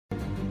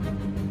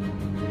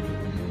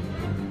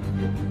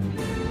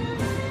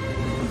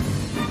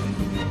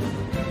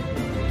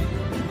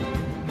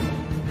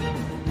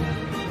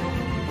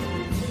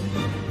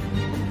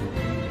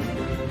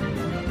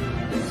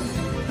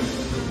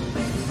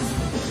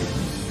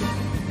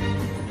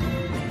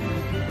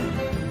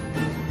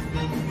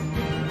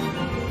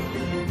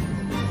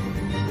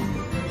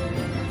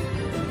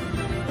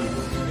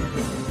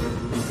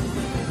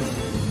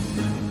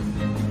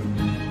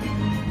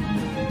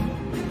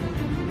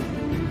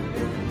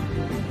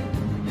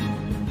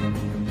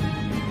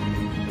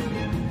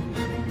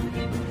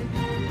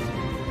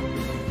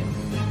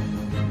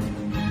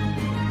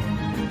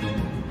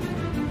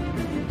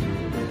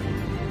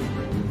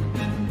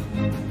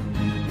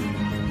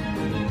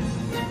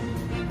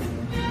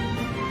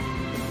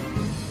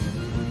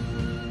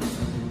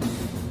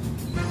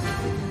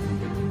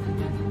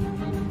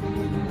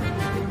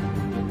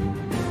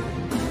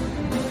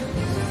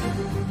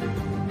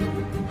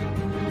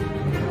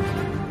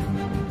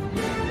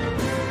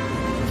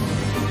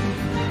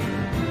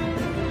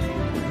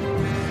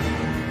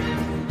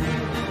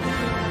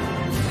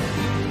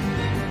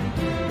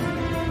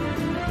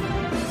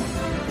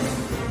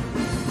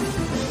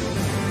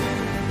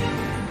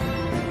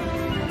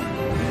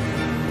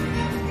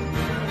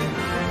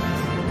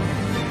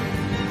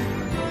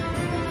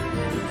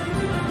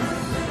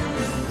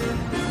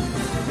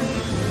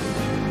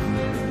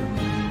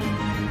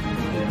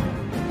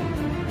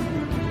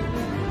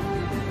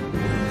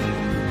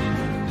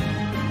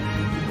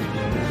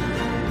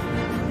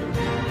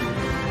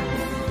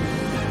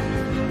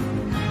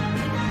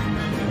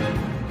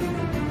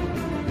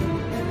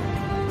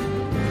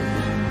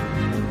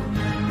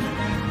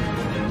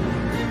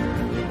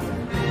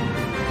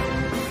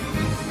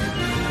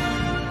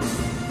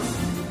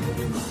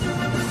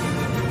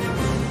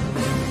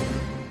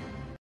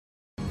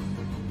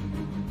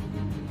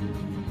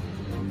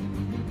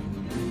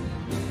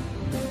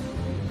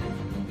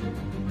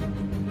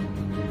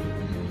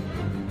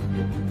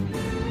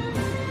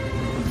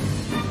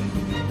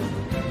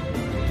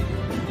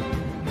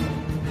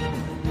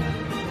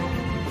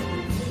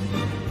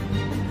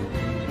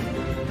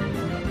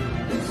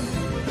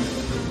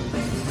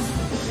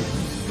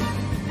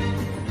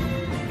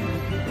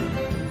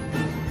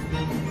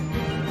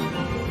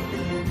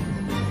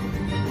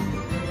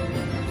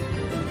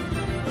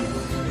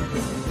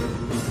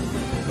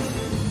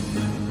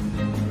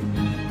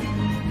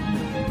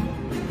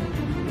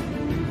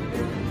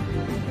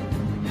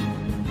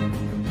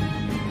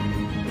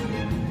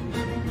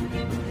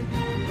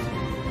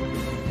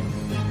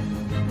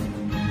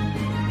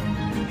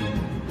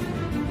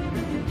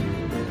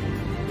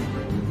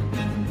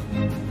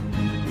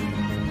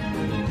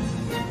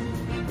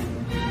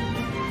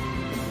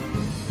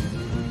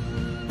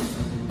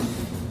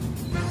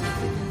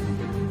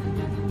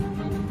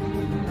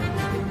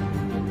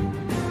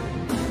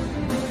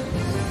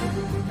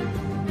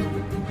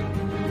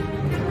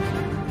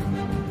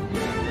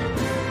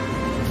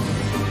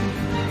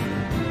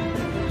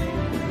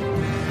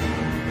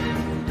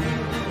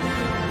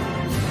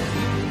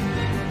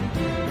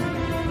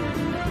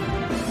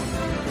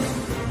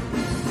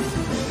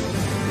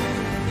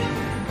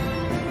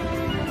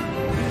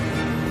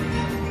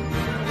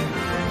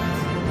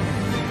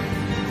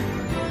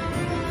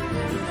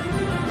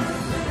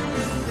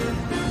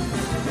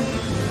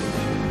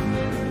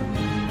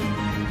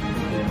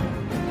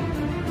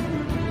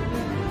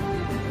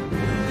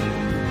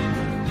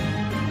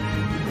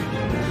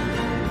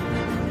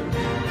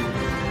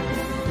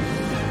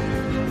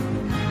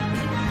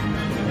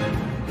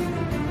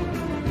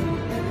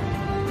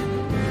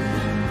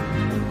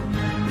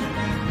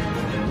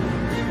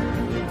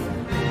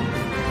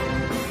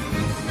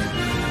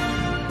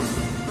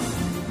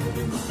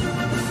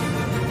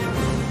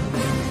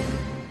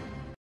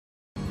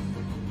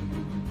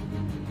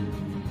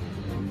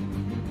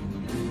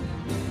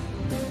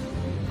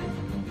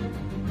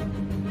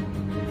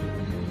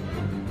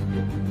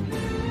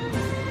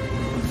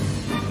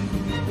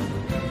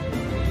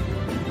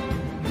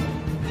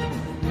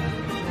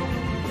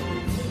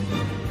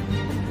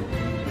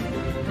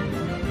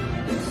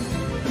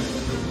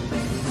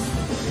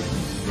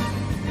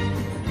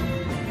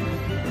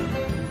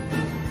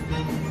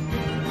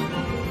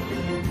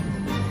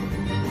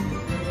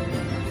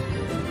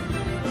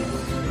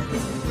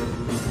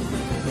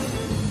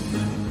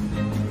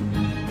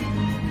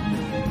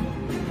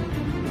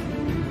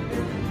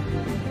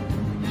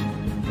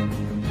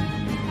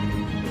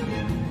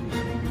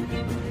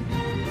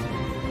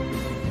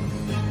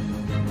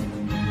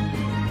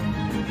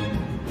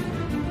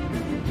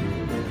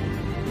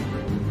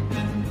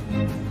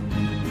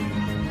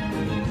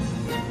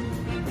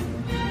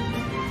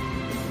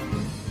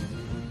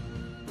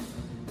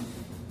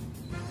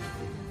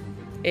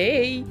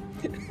Hey!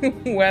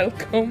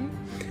 Welcome!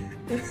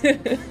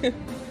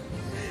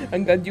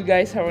 I'm glad you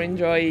guys are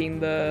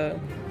enjoying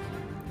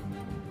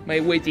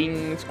my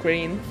waiting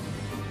screen.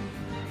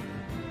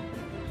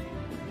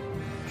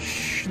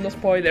 Shh, no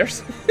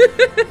spoilers.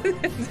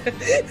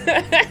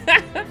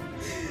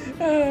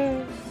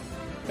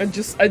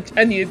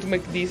 I needed to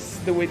make this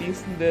the waiting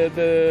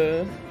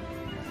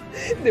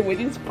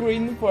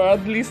screen for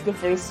at least the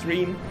first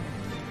stream.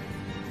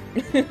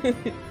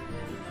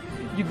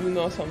 You do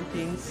know some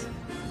things.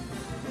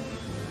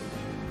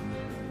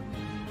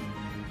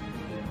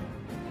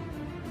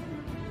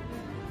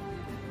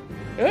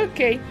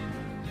 Okay.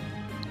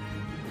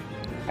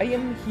 I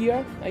am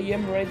here. I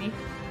am ready.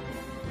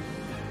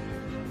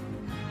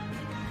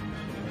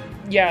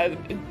 Yeah,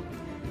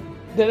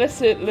 the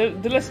less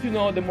you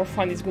know, the more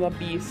fun it's gonna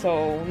be.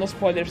 So no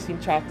spoilers in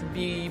chat.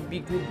 Be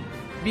good.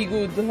 Be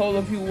good. All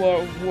of you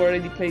who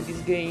already played this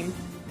game.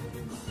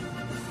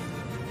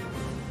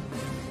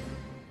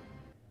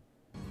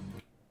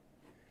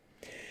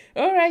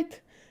 All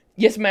right.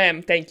 Yes,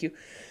 ma'am. Thank you.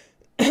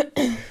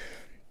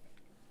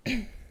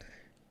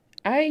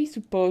 I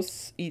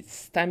suppose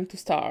it's time to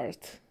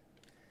start.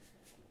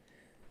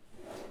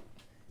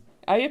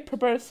 I have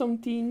prepared some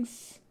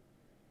things.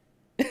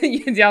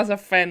 There's a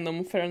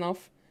fandom, fair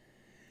enough.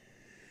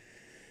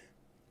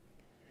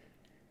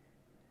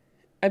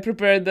 I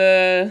prepared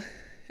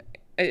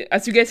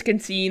as you guys can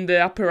see in the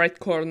upper right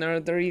corner,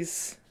 there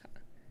is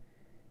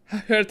a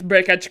hurt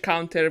breakage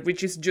counter,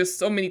 which is just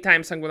so many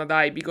times I'm gonna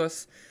die,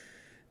 because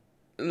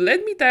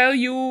let me tell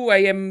you, I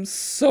am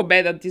so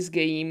bad at this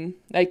game.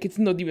 Like, it's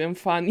not even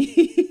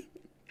funny.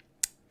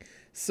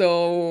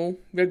 So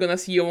we're gonna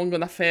see how I'm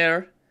gonna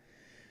fare.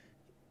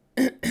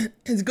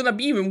 It's gonna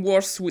be even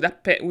worse with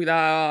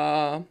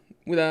a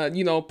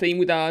you know, playing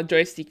with a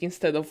joystick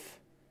instead of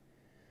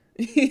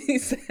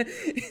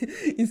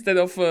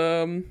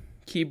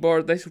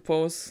keyboard, I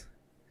suppose.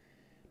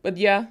 But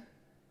yeah,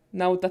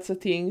 now that's a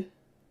thing.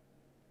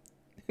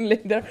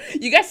 Later,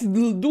 you guys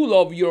do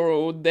love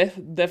your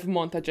death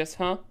montages,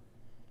 huh?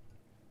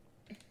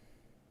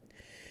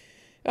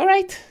 All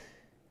right,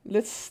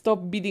 let's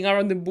stop beating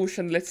around the bush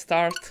and let's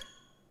start.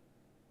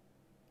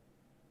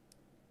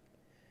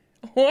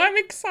 Oh, I'm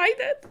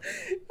excited!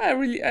 I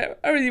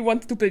really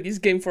wanted to play this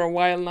game for a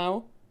while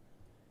now.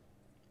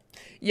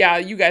 Yeah,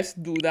 you guys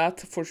do that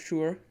for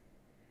sure.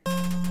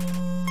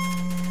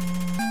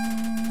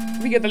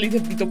 We get a little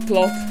bit of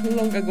plot.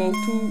 Long ago,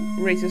 two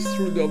races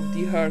ruled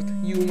the earth,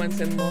 humans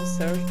and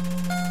monsters.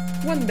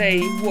 One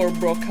day, war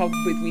broke out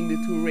between the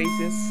two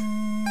races.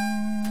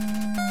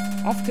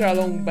 After a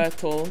long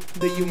battle,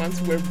 the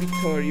humans were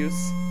victorious.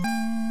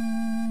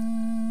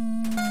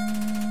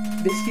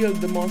 They sealed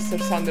the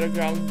monsters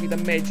underground with a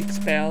magic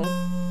spell.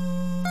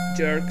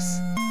 Jerks.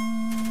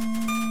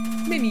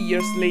 Many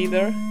years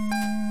later,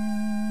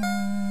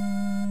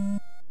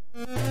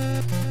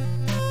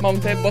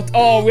 Mounted, but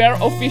oh, we are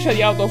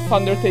officially out of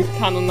Undertale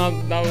canon now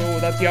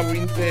that we are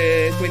in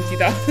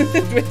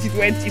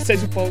 2020, I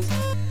suppose.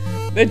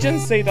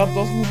 Legends say that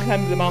those who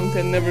climb the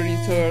mountain never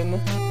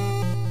return.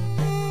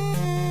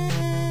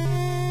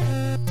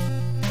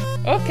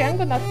 Okay, I'm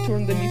gonna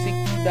turn the music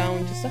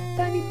down just a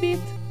tiny bit.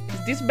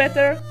 Is this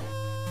better?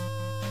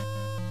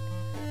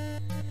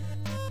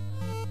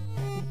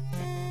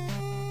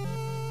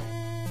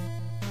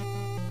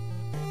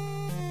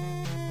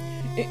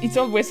 It's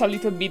always a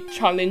little bit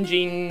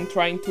challenging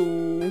trying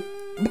to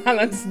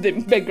balance the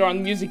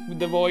background music with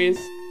the voice.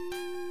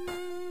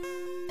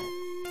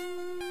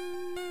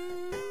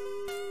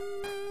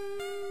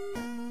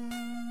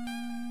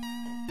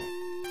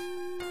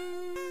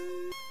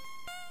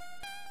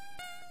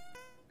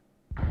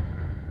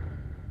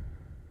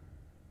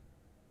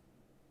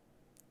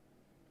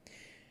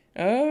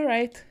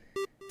 Alright.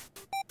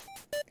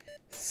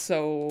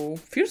 So,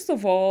 first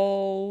of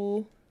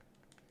all,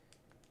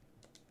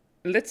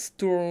 let's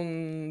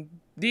turn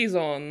this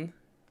on.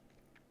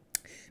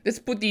 Let's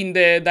put in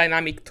the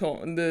dynamic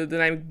tone, the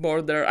dynamic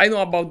border. I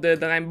know about the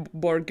dynamic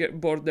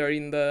border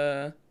in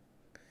the...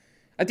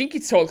 I think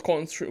it's all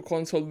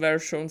console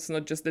versions,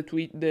 not just the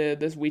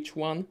Switch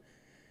one.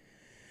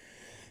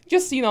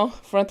 Just, you know,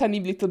 for a tiny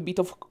little bit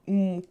of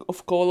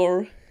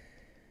color.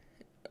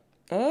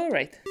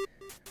 Alright.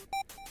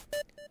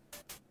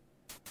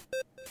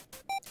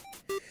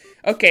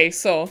 Okay,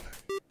 so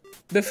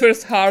the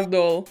first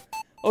hurdle.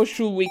 How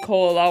should we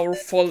call our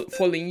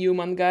falling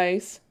human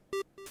guys?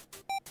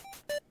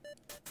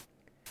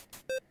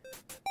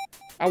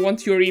 I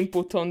want your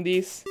input on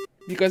this,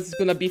 because it's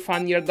gonna be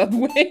funnier that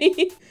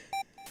way.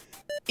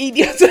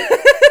 Idiot!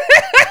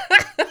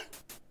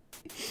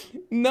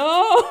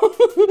 No!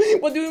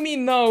 What do you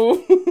mean,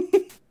 no?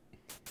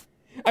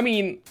 I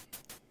mean...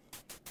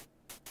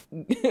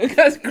 No!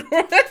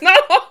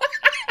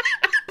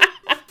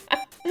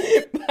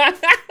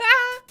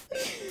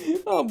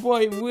 Oh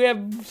boy, we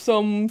have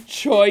some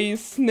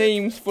choice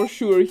names for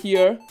sure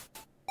here.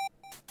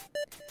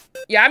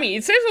 Yeah, I mean,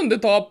 it says on the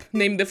top,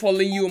 name the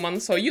fallen human,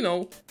 so you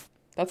know,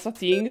 that's a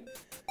thing.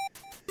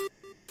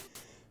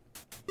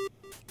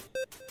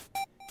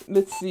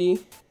 Let's see.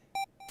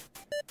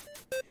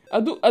 I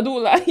do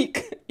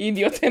like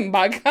Idiot and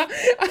Baga.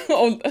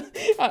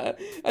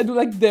 I do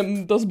like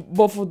them,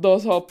 both of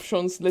those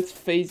options, let's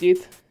face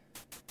it.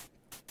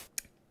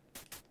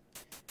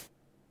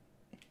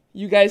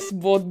 You guys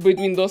vote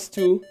between those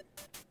two.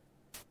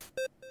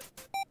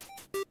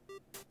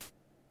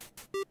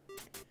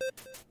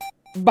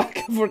 Back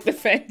for the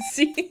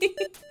fancy.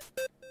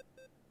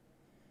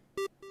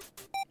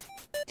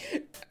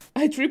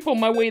 I trip on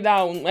my way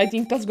down. I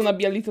think that's gonna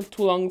be a little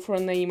too long for a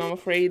name, I'm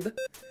afraid.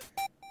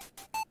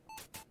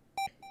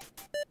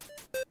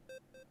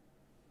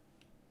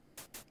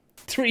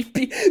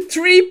 Trippy.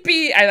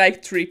 Trippy! I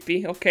like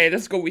Trippy. Okay,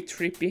 let's go with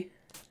Trippy.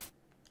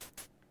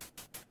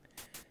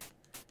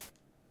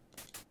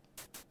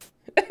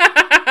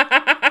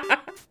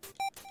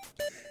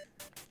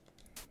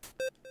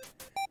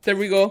 There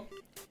we go.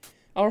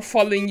 Our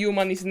fallen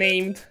human is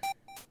named.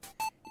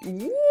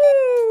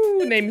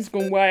 Woo! Name is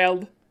gone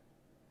wild.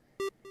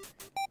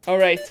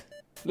 Alright,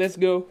 let's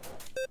go.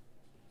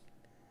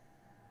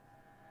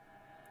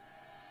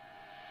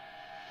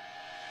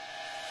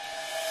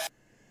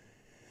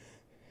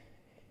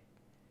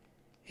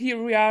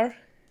 Here we are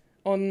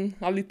on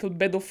a little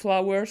bed of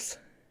flowers.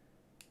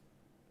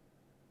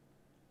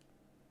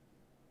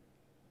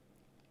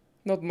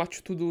 Not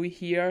much to do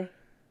here,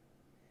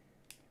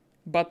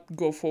 but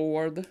go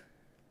forward.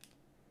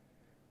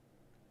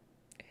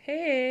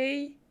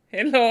 Hey,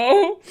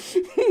 hello.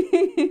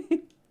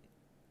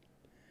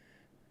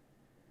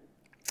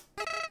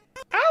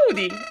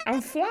 Howdy,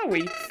 I'm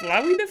Flowey.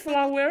 Flowey the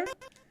flower.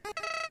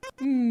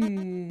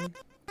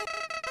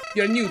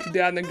 You're new to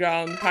the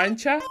underground,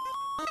 aren't ya?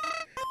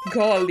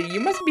 Golly, you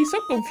must be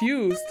so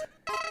confused.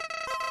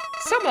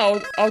 Somehow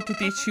how to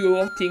teach you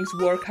how things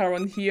work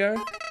around here.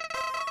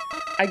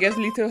 I guess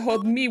little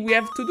old me we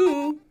have to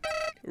do.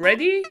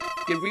 Ready?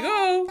 Here we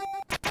go.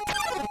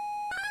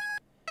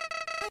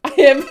 I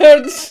have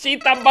heard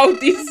shit about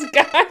this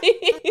guy.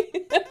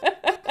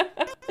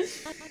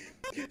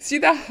 See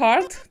that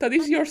heart? That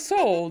is your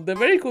soul, the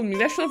very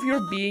culmination of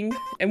your being,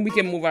 and we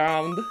can move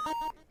around.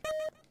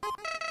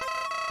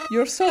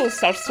 Your soul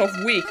starts off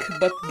weak,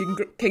 but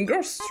can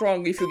grow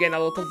strong if you gain a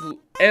lot of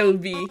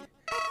LV.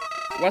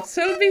 What's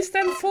LV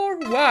stand for?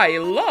 Why,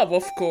 love,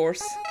 of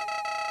course.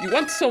 You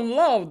want some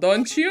love,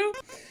 don't you?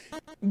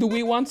 Do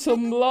we want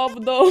some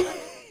love, though?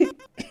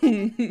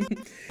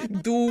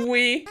 Do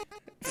we?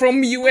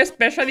 From you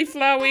especially,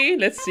 Flowey?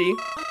 Let's see.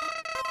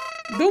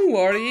 Don't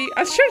worry,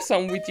 I'll share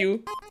some with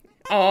you.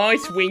 Oh,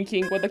 it's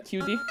winking, what a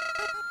cutie.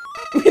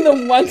 We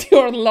don't want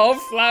your love,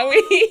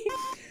 Flowey.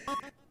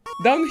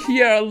 Down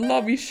here,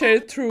 love is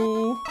shared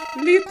through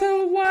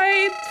little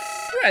white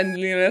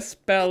friendliness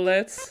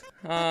pellets.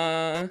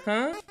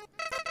 Uh-huh.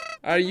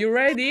 Are you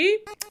ready?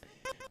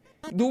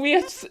 Do we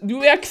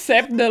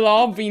accept the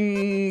love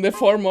in the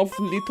form of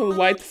little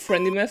white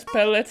friendliness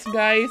pellets,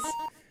 guys?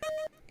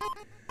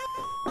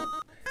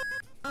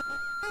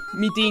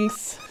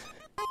 Meetings.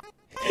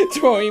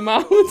 Throw him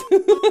out.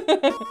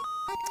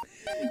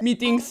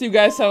 Methinks you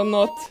guys are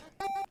not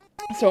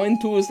so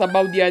enthused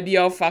about the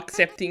idea of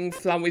accepting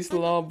Flowey's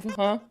love,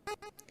 huh?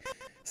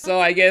 So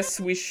I guess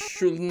we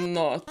should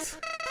not.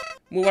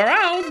 Move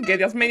around,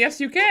 get as many as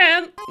you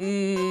can.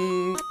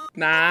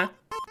 Nah.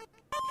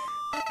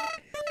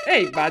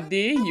 Hey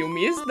buddy, you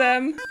missed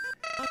them.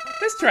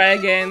 Let's try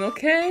again,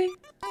 okay?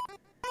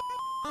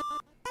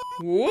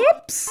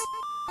 Whoops!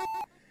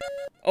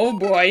 Oh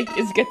boy,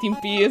 it's getting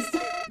pissed.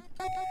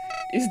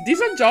 Is this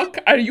a joke?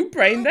 Are you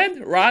brain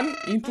dead? Run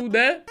into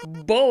the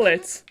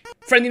bullets.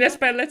 Friendliness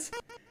pellets?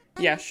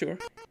 Yeah, sure.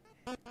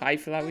 Hi,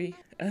 Flowey.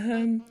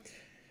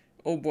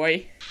 Oh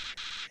boy.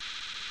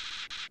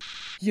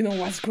 You know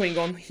what's going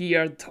on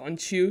here,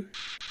 don't you?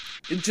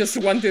 You just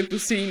wanted to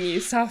see me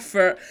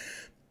suffer.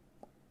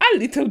 A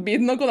little bit,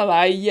 not gonna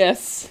lie,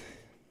 yes.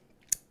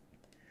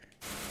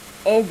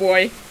 Oh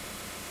boy.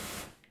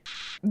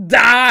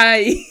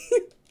 Die!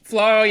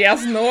 Flowey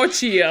has no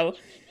chill.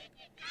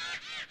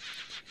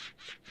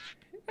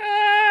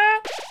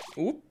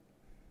 Oop.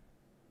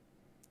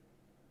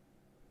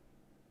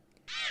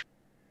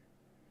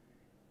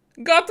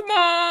 Got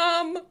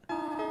mom!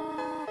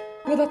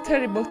 What a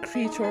terrible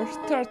creature,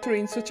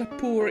 torturing such a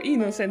poor,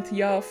 innocent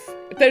youth.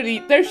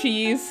 There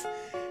she is.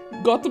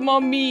 Got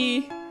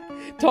mommy.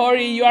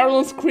 Tori, you are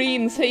on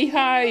screen, say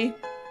hi.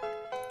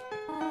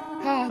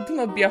 Ah, do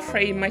not be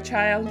afraid, my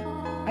child.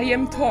 I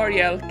am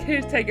Toriel,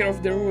 caretaker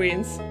of the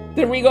ruins.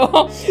 There we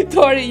go.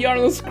 Tori, you are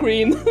on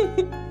screen.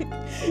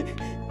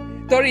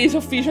 Tori is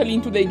officially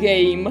into the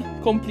game.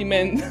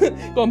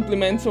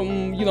 Compliments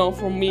from, you know,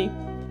 from me.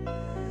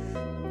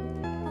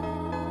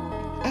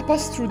 I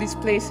pass through this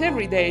place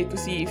every day to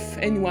see if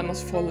anyone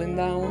has fallen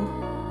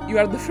down. You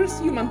are the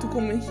first human to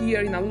come in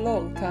here in a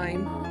long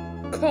time.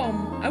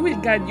 Come, I will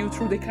guide you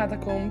through the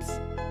catacombs.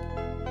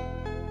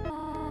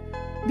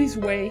 This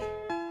way.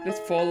 Let's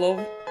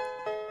follow.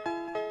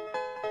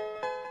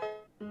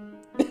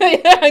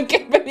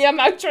 I'm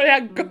actually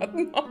a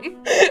godmom.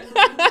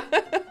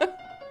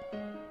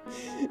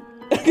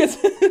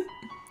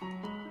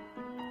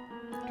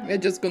 We're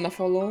just gonna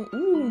follow.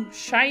 Ooh,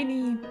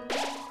 shiny.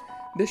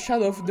 The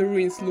shadow of the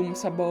ruins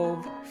looms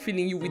above,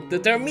 filling you with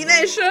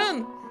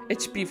determination!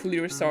 HP fully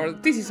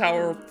restored. This is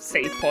our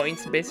save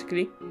points,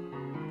 basically.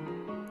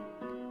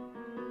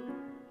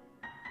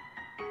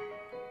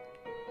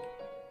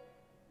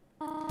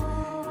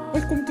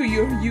 Welcome to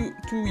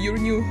your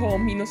new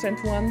home,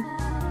 innocent one.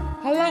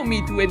 Allow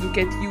me to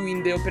educate you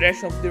in the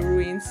operation of the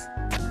ruins.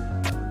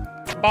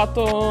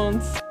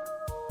 Buttons!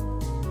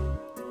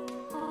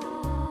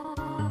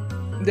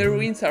 The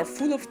ruins are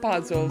full of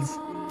puzzles.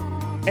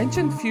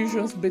 Ancient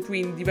fusions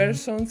between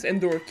diversions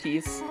and door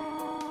keys.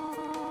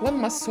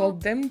 One must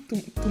solve them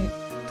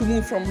to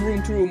move from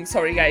room to room.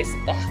 Sorry guys.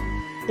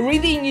 Ugh.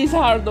 Reading is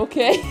hard,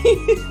 okay?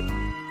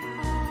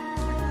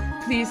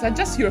 Please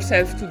adjust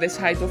yourself to the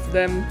sight of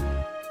them.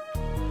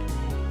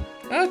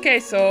 Okay,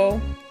 so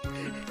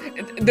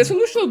the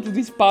solution to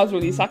this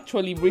puzzle is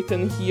actually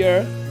written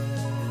here.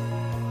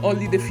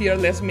 Only the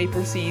fearless may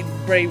proceed,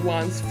 brave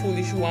ones,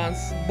 foolish ones,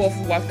 both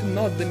walk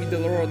not the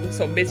middle road.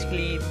 So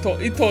basically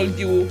it told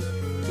you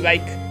to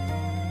like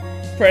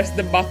press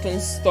the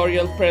buttons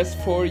Toriel press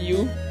for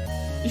you.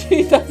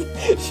 She's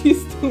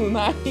too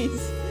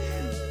nice.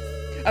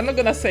 I'm not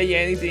gonna say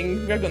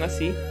anything, we're gonna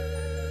see.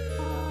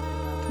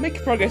 To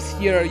make progress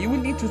here, you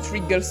will need to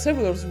trigger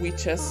several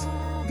switches.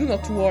 Do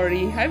not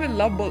worry, I will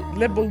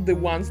label the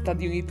ones that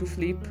you need to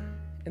flip.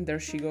 And there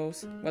she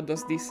goes. What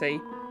does this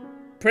say?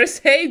 Press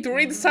A to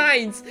read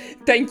signs!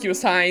 Thank you,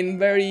 sign.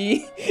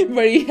 Very,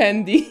 very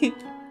handy.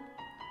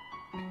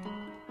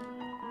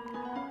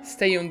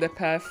 Stay on the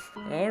path.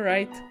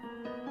 Alright.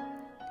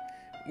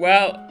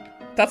 Well,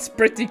 that's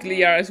pretty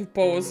clear, I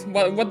suppose.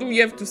 What do we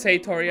have to say,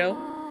 Toriel?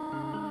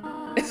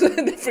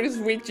 The first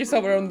switch is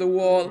over on the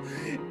wall.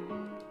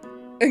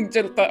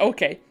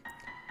 Okay.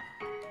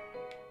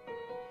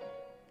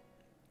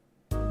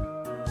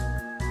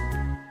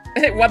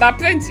 What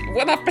happens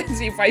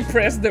if I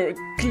press the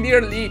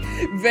clearly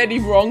very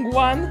wrong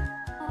one?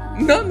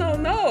 No, no,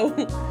 no!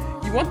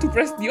 You want to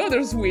press the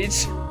other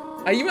switch.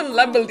 I even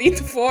labeled it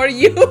for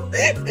you.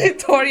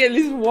 Toriel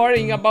is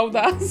worrying about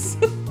us.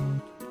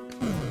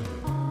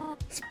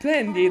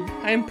 Splendid.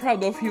 I am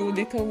proud of you,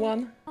 little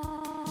one.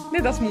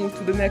 Let us move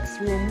to the next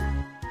room.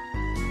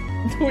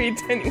 Do it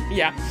anyway.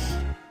 Yeah.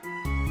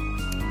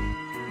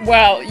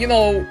 Well, you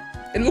know,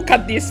 look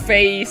at this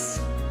face.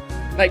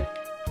 Like,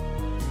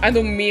 I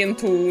don't mean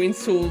to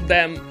insult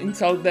them,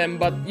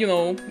 but you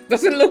know,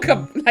 doesn't look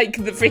like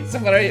the face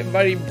of a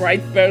very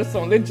bright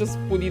person. Let's just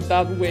put it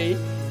that way.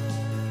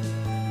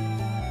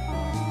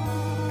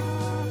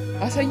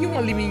 As a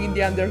human living in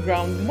the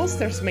underground,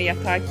 monsters may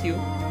attack you.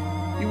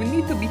 You will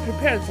need to be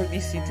prepared for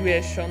this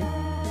situation.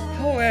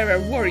 However,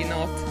 worry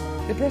not.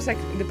 The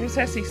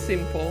process is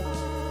simple.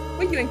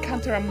 When you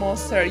encounter a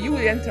monster, you will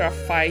enter a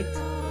fight.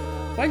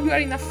 While you are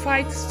in a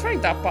fight,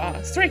 strike up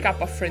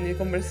a friendly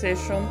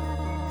conversation.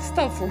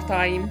 Stall for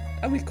time.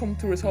 I will come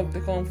to resolve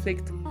the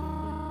conflict.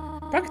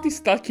 Practice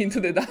talking to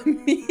the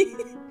dummy.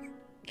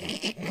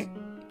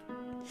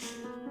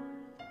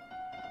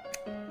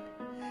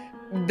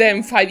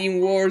 Them fighting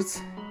words.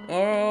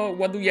 Oh,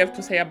 what do you have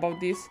to say about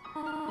this?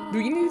 Do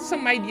you need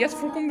some ideas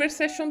for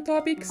conversation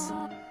topics?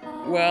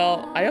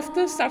 Well, I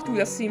often start with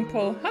a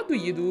simple, how do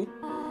you do?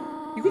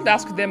 You could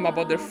ask them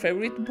about their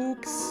favorite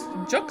books.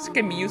 Jokes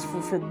can be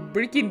useful for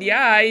breaking the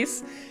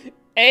ice.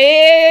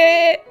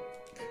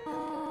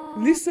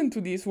 Listen to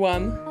this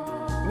one.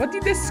 What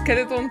did the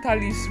skeleton tile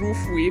his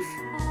roof with?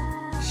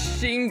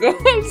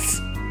 Shingles.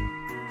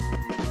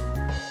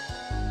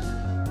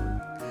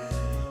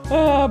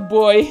 Oh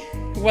boy,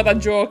 what a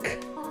joke.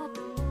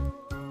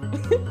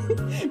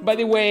 By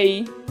the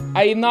way,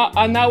 I now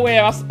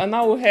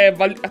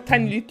have a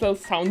tiny little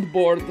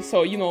soundboard,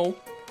 so you know,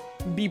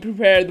 be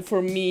prepared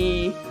for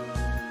me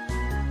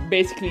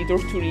basically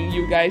torturing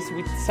you guys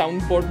with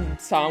soundboard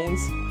sounds.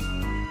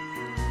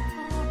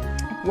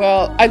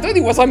 Well, I thought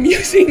it was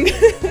amusing.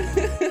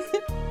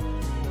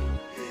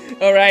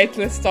 Alright,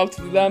 let's talk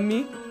to the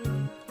dummy.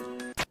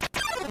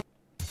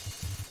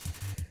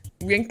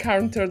 We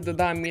encountered the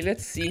dummy,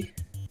 let's see.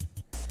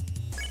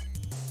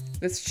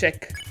 Let's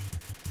check.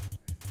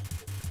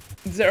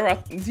 Zero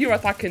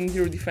attack and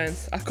 0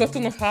 defense. A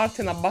cotton heart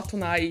and a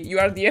button eye. You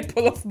are the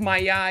apple of my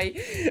eye.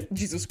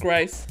 Jesus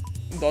Christ. ...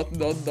 The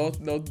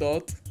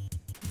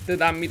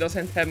dummy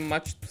doesn't have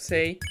much to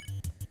say.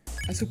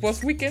 I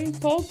suppose we can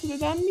talk to the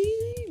dummy?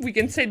 We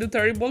can say the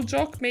terrible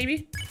joke,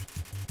 maybe?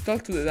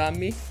 Talk to the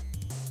dummy. ...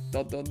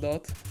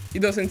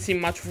 It doesn't seem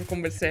much for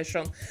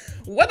conversation.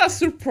 What a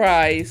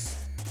surprise!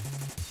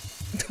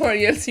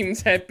 Toriel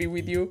seems happy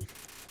with you.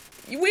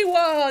 We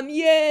won!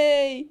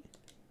 Yay!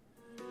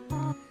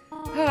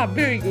 Ah,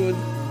 very good.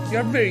 You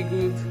are very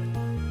good.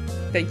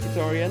 Thank you,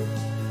 Toriel.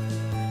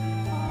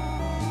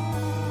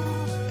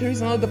 There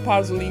is another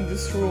puzzle in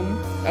this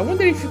room. I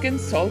wonder if you can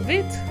solve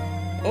it?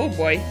 Oh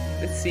boy,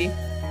 let's see.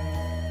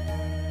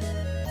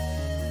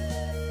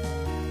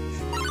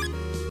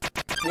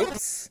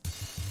 Whoops.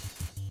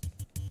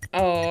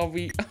 Oh,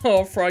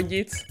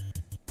 Froggies.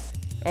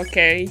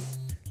 Okay,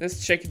 let's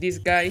check this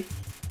guy.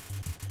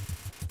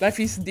 Life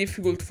is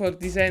difficult for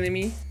this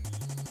enemy.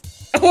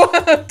 Oh,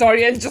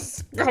 Toriel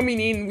just coming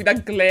in with a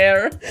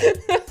glare.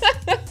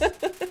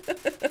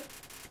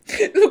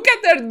 Look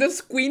at her, the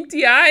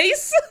squinty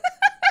eyes.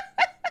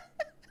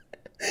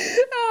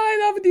 Oh, I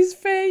love this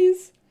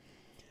face.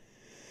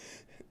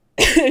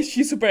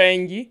 She's super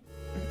angry.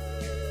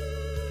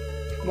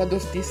 What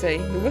does this say?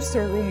 The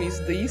western room is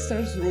the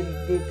eastern room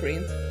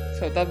blueprint.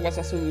 So that was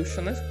a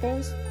solution, I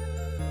suppose.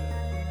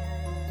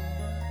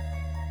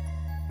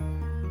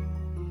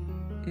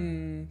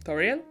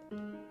 Tutorial?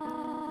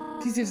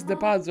 This is the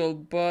puzzle,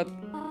 but...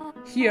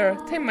 Here,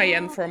 take my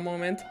hand for a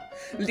moment.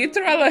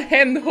 Literal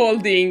hand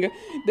holding.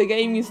 The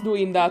game is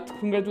doing that.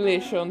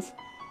 Congratulations.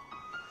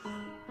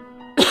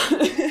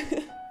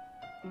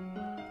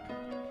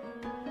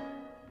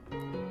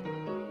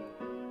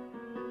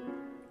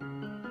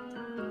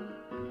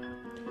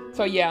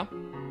 So yeah.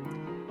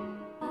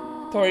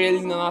 Tutorial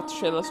in a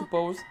nutshell, I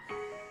suppose.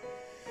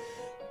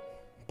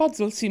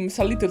 Puzzle seems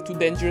a little too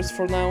dangerous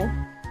for now.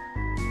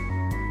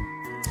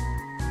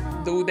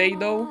 Do they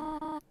though?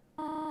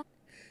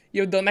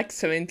 You've done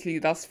excellently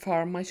thus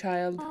far, my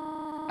child.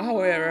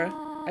 However,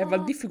 I have a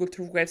difficult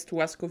request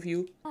to ask of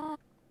you. ...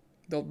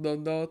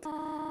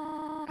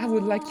 I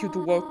would like you to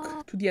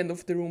walk to the end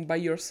of the room by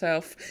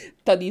yourself.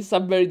 That is a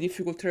very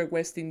difficult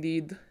request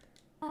indeed.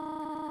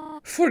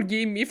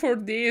 Forgive me for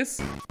this.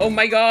 Oh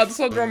my god,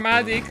 so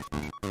dramatic.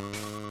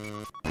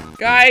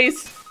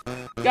 Guys,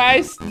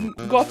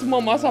 God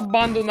Mom has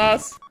abandoned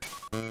us.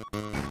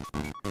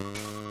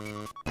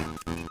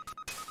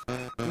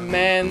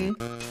 Man,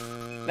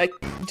 like,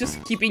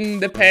 just keeping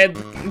the pad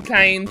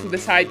inclined to the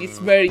side is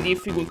very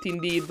difficult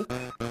indeed.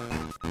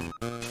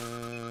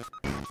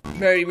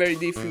 Very, very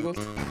difficult.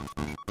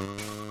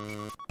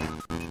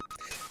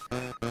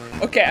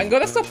 Okay, I'm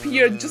gonna stop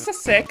here just a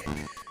sec.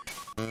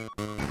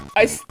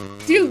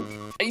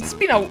 It's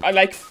been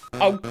like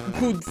a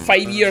good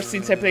 5 years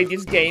since I played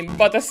this game,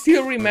 but I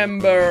still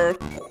remember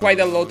quite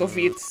a lot of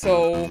it,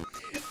 so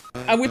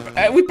I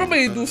will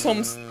probably do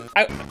some...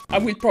 I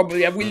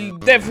will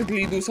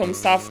definitely do some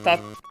stuff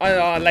that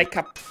like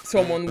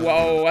someone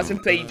who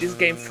hasn't played this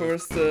game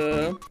first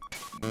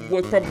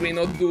would probably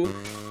not do.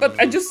 But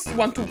I just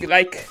want to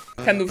like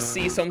kind of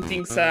see some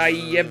things I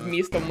have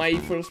missed on my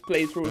first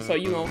playthrough, so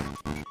you know.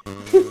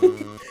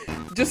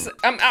 Just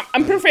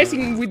I'm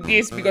prefacing with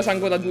this because I'm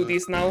gonna do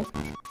this now.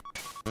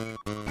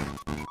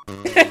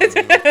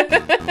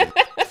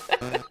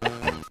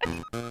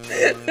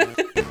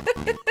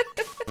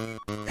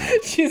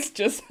 She's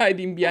just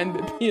hiding behind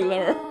the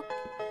pillar.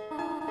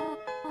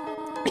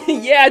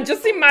 Yeah,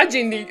 just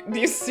imagine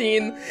this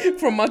scene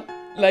from a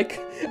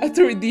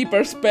 3D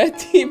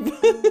perspective.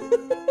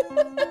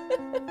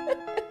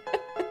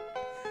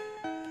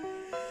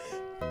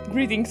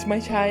 Greetings, my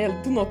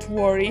child. Do not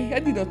worry, I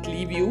did not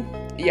leave you.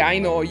 Yeah, I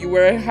know, you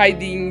were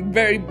hiding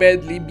very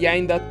badly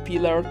behind that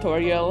pillar,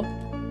 Toriel.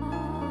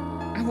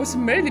 I was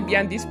merely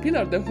behind this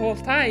pillar the whole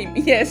time.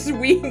 Yes,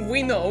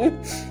 we know.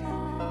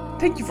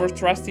 Thank you for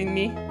trusting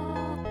me.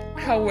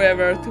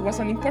 However, there was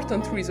an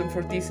important reason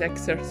for this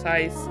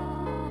exercise.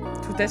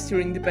 To test your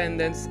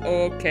independence,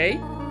 okay?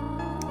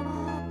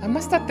 I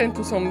must attend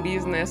to some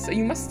business.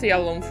 You must stay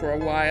alone for a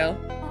while.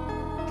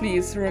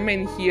 Please,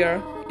 remain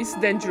here. It's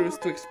dangerous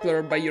to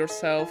explore by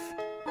yourself.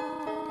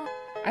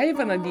 I have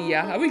an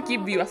idea. I will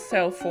give you a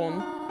cell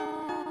phone.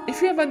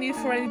 If you have a need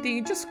for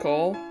anything, just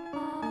call.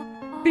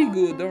 Be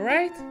good,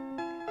 alright?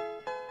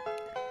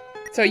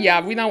 So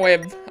yeah, we now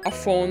have a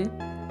phone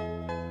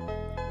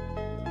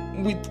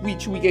with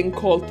which we can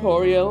call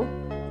Toriel.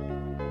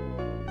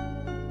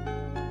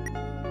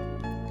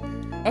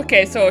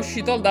 Okay, so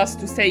she told us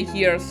to stay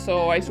here,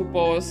 so I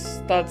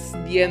suppose that's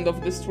the end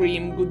of the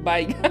stream.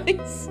 Goodbye,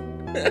 guys.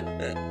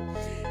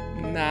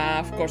 Nah,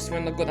 of course we're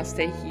not gonna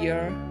stay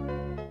here.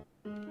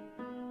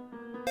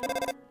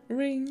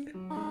 Ring.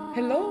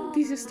 Hello,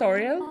 this is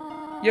Toriel.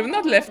 You have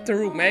not left the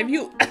room, have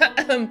you?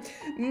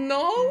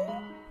 No?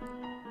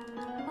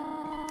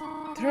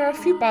 There are a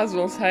few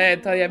puzzles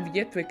ahead I have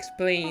yet to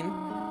explain.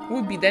 It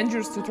would be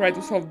dangerous to try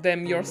to solve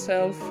them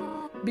yourself.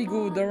 Be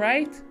good,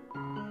 alright?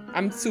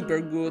 I'm super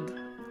good.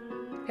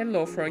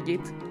 Hello,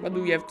 Frogit. What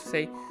do you have to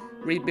say?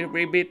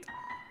 Ribbit.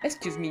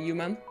 Excuse me,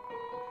 human.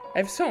 I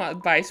have some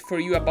advice for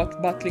you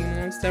about battling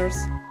monsters.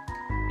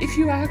 If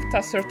you act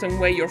a certain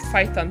way or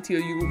fight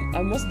until you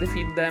almost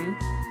defeat them,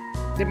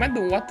 they might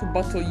not want to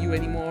battle you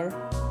anymore.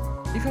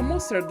 If a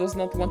monster does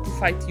not want to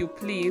fight you,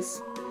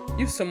 please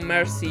use some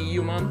mercy,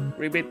 human.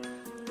 Ribbit.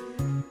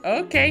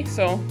 Okay,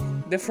 so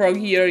the frog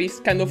here is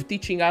kind of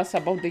teaching us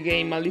about the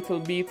game a little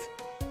bit.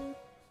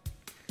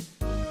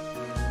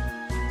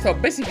 So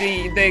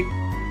basically, the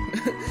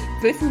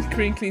playful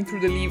crinkling through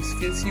the leaves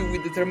fills you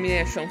with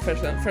determination.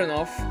 Fair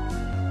enough.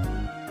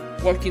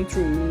 Walking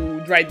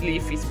through dried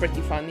leaf is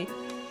pretty funny.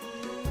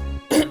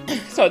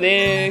 So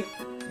the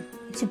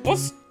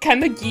supposed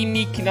kind of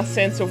gimmick in a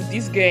sense of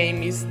this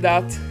game is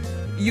that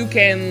you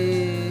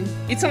can...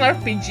 It's an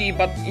RPG,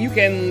 but you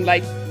can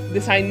like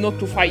decide not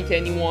to fight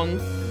anyone.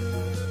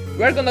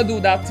 We're gonna do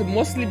that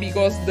mostly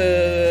because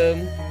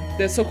the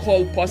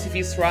so-called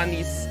pacifist run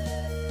is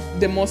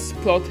the most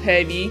plot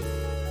heavy,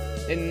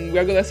 and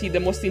we're gonna see the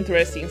most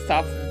interesting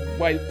stuff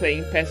while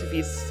playing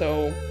pacifist.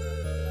 So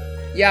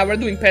yeah, we're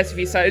doing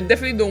pacifist. I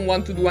definitely don't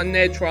want to do a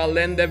natural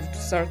and have to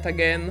start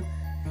again.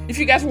 If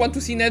you guys want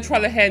to see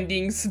natural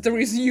endings, there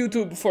is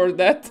YouTube for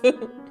that.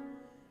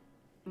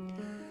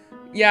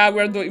 Yeah,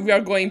 we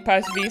are going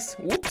pacifist.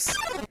 Whoops.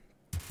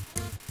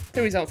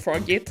 There is a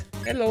forget.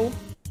 Hello.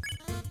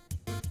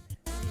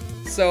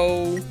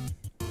 So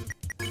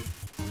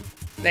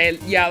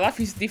yeah, life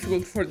is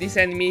difficult for this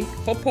enemy.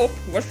 Hop hop,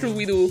 what should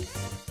we do?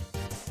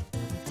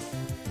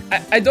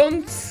 I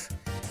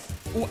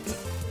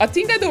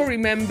think I don't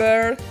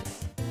remember.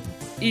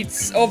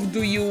 It's of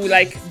do you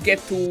like get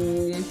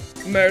to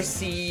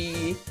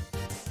mercy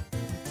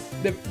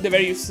the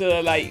various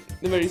like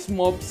the various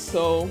mobs,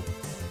 so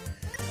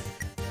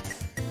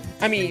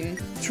I mean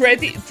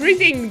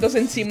treating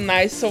doesn't seem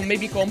nice, so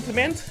maybe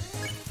compliment.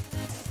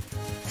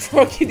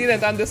 Forky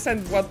didn't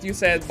understand what you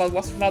said, but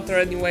was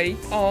flattered anyway.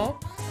 Aw.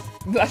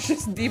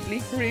 Blushes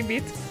deeply,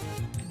 ribbit.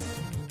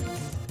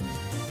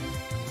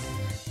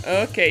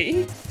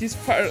 Okay,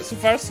 so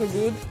far so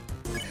good.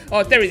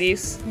 Oh, there it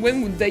is.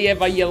 When would they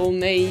have a yellow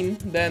name?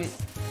 Then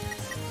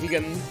we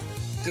can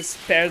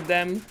just spare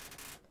them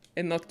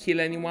and not kill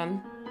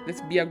anyone.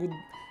 Let's be a good...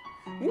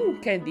 Ooh,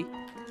 candy.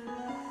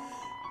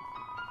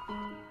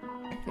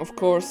 Of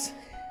course.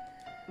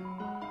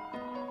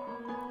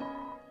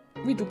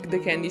 We took the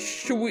candy.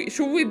 Should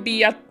we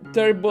be a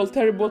terrible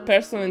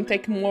person and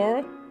take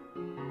more?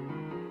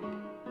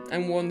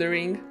 I'm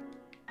wondering.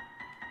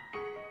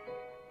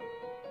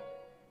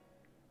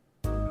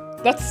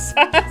 That's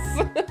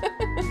sass.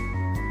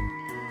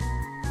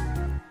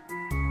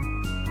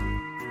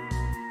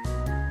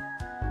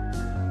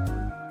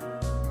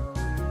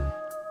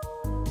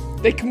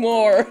 Take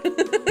more.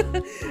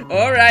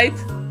 All right.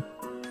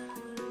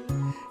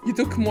 You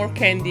took more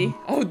candy.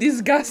 Oh,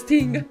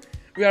 disgusting.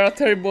 We are a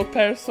terrible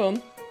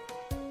person.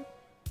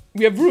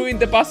 We have ruined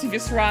the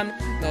pacifist run.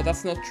 No,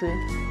 that's not true.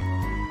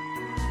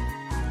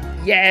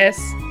 Yes.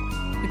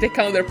 You take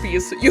another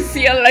piece. You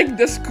feel like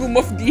the scum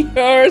of the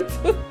earth.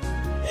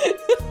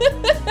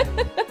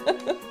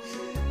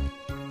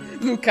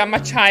 Look, I'm a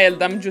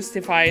child. I'm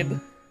justified.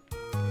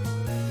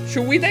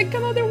 Should we take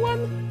another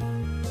one?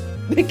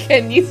 The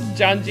candy is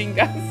judging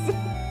us.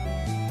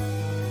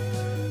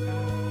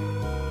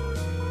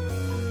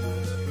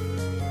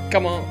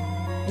 Come on.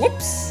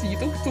 Whoops, you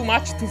took too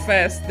much too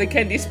fast. The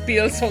candy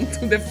spills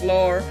onto the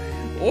floor.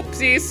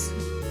 Whoopsies.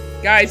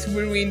 Guys,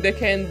 we ruined the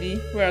candy.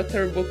 We're a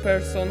terrible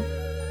person.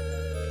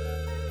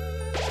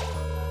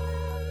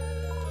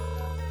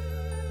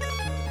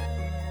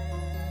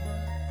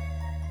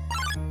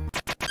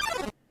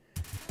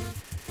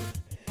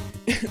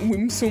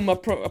 Wimsum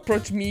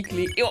approach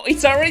meekly. Oh,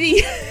 it's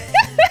already...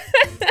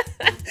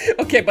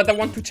 Okay, but I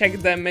want to check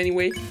them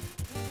anyway.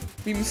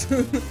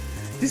 Wimsum...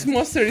 This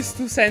monster is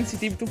too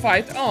sensitive to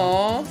fight.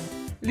 Aww.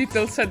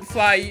 Little sad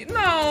fly.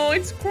 No,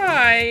 it's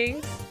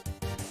crying.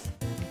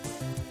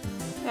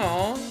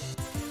 Aww.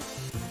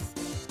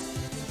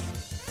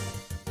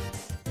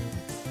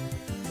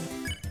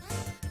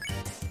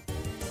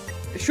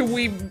 Should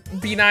we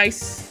be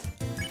nice?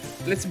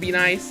 Let's be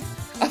nice.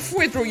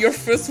 Halfway through your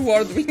first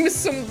word,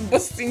 Wimsum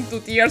busts into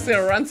tears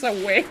and runs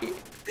away.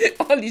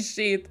 Holy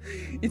shit.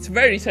 It's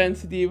very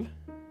sensitive.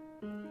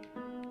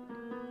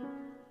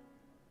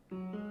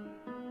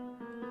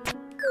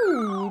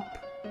 Oop.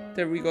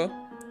 There we go.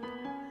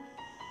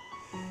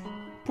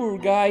 Poor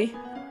guy.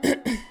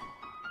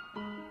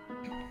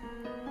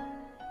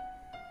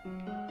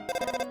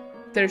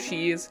 There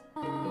she is.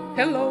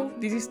 Hello,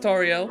 this is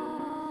Toriel.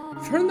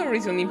 For no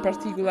reason in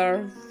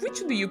particular, which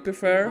do you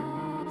prefer?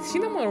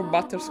 Cinnamon or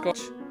butterscotch?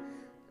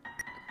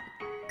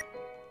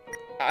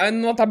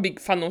 I'm not a big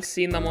fan of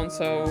cinnamon,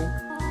 so...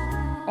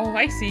 Oh,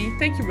 I see.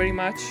 Thank you very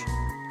much.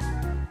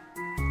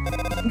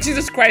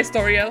 Jesus Christ,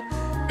 Toriel.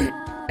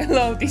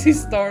 Hello, this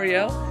is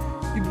Toriel.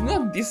 You do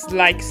not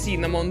dislike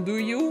cinnamon, do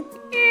you?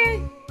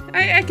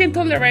 I can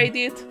tolerate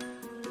it.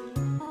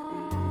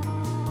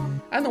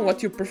 I know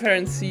what your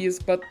preference is,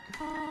 but...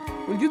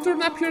 Will you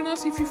turn up your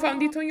nose if you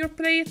found it on your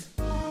plate?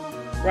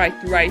 Right,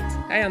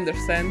 I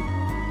understand.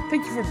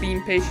 Thank you for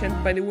being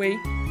patient, by the way.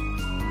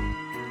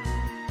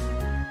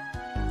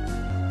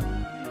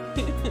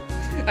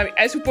 I mean,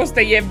 I suppose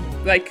they have,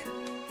 like,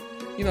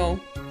 you know,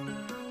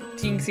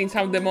 things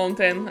inside the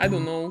mountain. I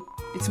don't know.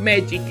 It's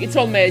magic. It's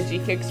all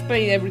magic.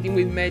 Explain everything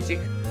with magic.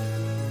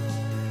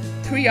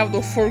 3 out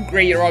of 4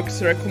 grey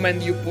rocks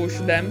recommend you push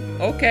them.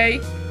 Okay.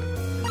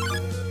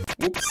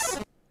 Whoops.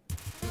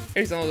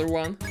 Here's another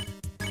one.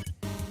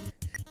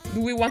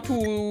 Do we want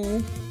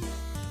to...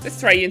 Let's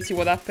try and see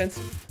what happens.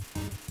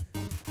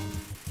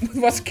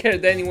 Was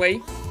scared anyway.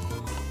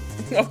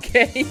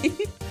 Okay.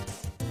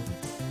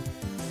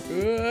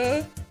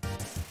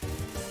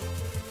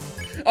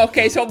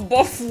 Okay, so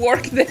both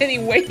worked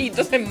anyway. It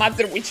doesn't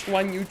matter which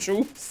one you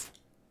choose.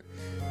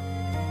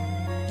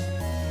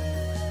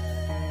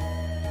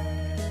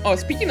 Oh,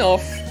 speaking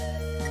of,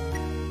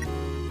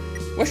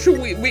 what should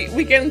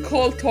we can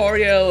call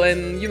Toriel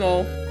and, you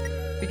know,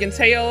 we can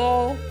say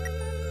hello.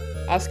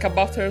 Ask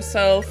about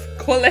herself.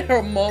 Call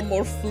her mom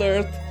or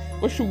flirt.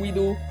 What should we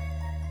do?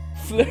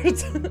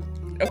 Flirt.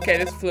 Okay,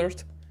 let's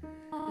flirt.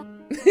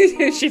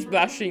 She's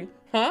blushing.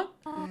 Huh?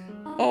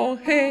 Oh,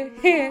 hey,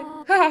 hey,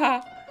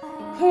 haha.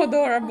 How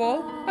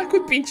adorable. I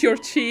could pinch your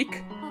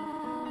cheek.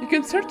 You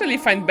can certainly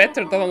find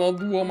better than an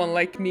old woman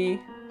like me.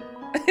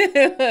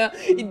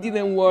 It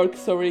didn't work,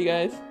 sorry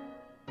guys.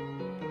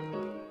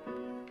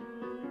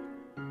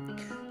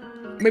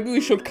 Maybe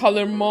we should call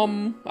her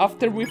mom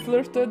after we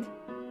flirted.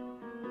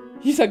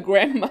 He's a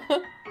grandma.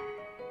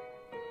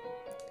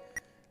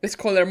 Let's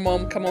call her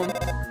mom, come on.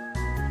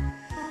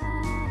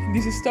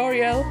 This is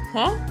Toriel,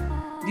 huh?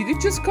 Did you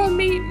just call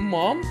me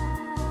mom?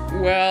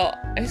 Well,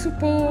 I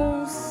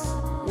suppose...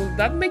 Will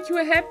that make you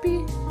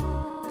happy?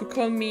 To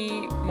call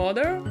me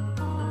mother?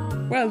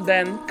 Well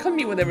then, call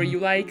me whatever you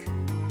like.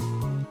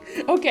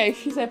 Okay,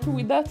 she's happy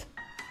with that.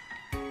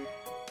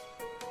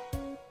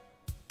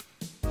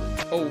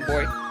 Oh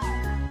boy.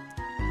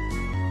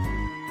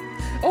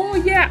 Oh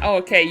yeah,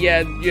 okay,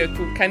 yeah, you have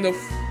to kind of...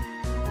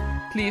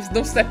 Please,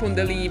 don't step on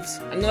the leaves.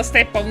 I'm gonna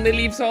step on the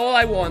leaves all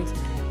I want.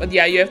 But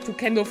yeah, you have to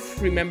kind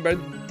of remember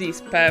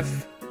this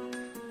path.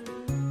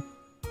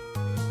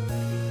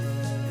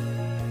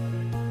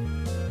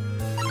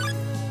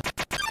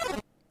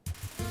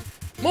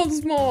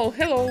 Small,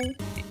 hello.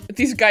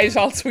 This guy is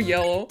also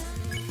yellow.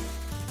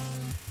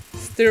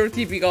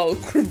 Stereotypical,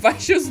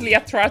 curvaceously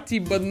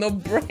attractive but no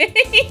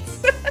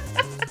brains.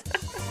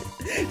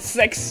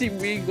 Sexy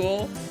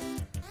wiggle.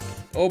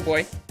 Oh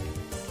boy.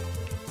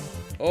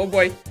 Oh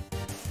boy.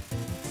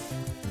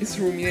 It's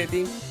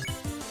ruminating.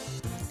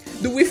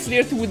 Do we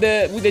flirt with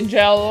the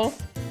jello?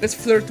 Let's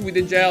flirt with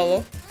the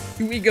jello.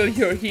 You wiggle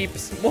your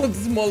hips.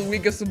 Small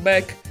wiggles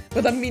back.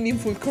 What a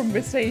meaningful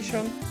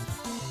conversation.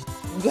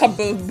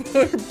 Double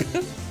burp.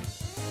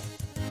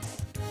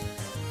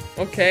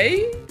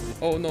 Okay.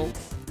 Oh no.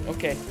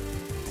 Okay.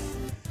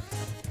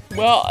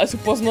 Well, I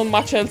suppose not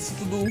much else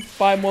to do.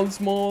 Bye,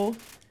 Small.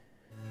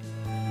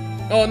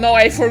 Oh no,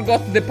 I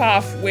forgot the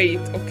path. Wait.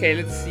 Okay,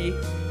 let's see.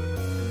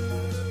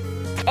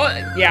 Oh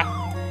yeah.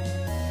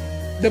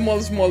 The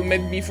Small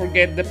made me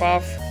forget the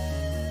path.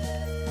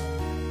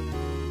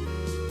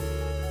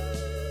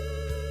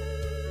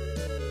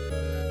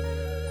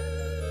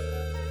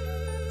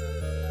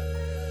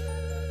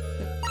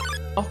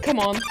 Oh, come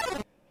on.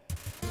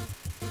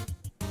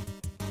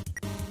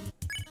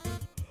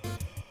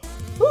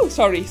 Ooh,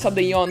 sorry,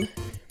 sudden yawn.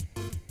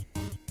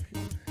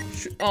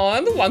 Oh,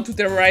 I don't want to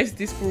terrorize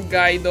this poor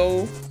guy,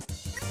 though.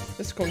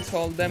 Let's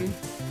console them.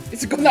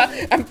 It's gonna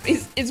have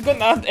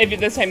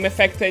the same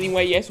effect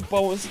anyway, I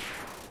suppose.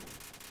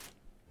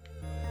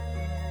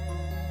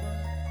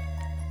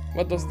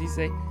 What does this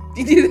say?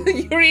 Did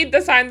you read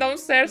the sign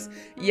downstairs?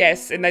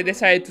 Yes, and I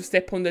decided to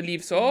step on the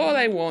leaves. All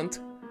I want.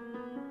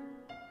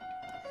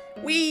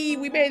 We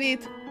made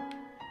it.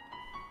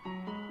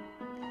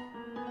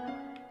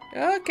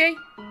 Okay.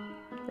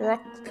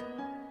 Rock.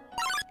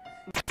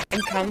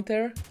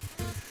 Encounter.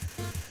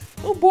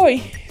 Oh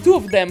boy, 2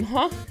 of them,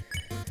 huh?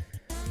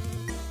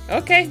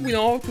 Okay, we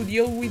know how to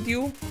deal with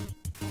you.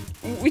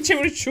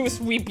 Whichever choose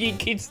we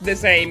pick, it's the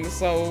same,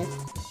 so...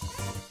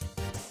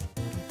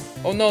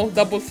 Oh no,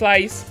 double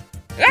flies.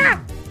 Ah!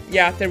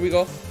 Yeah, there we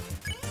go.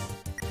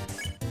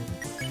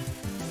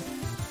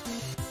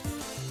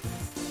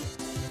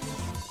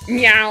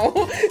 Meow!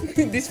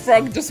 This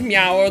frog just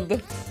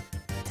meowed.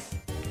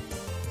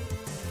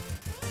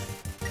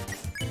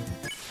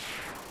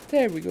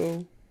 There we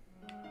go.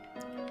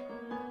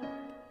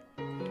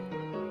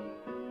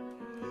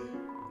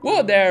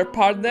 Whoa there,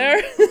 partner!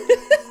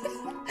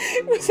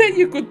 Who said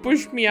you could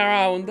push me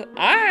around?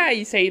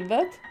 I said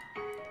that.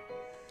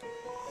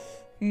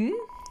 Hmm?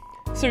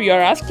 So you're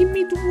asking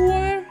me to woo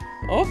her?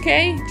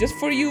 Okay, just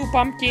for you,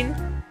 pumpkin.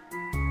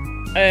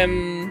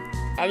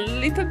 A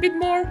little bit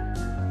more?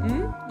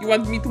 Hmm? You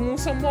want me to move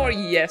some more?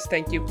 Yes,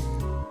 thank you.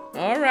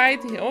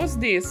 Alright, what's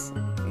this?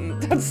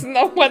 That's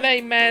not what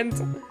I meant.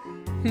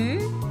 Hmm?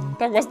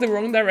 That was the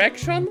wrong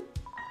direction?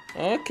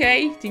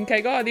 Okay, think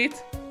I got it.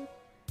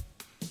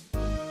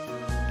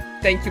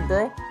 Thank you,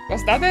 bro.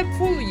 Was that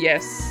helpful?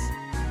 Yes.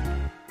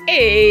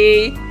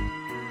 Hey!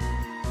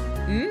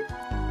 Hmm?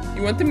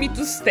 You wanted me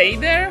to stay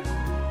there?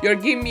 You're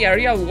giving me a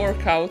real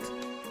workout.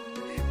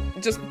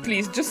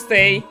 Please, just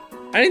stay.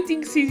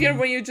 Anything's easier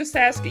when you just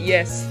ask?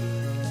 Yes.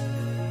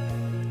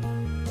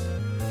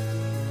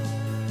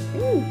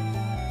 Ooh.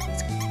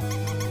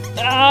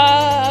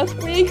 Ah,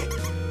 quick!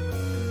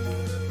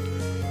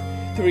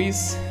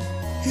 This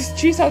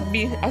cheese has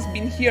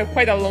been here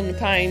quite a long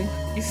time.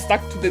 It's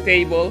stuck to the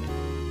table.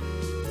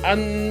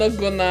 I'm not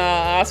gonna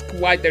ask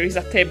why there is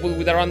a table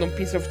with a random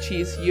piece of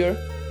cheese here.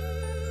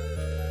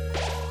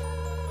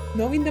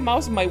 Knowing the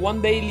mouse might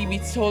one day leave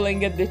its soul and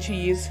get the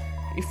cheese.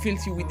 It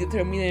fills you with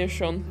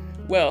determination.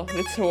 Well,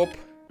 let's hope.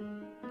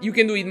 You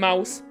can do it,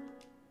 mouse.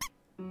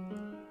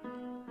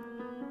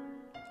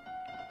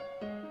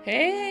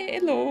 Hey,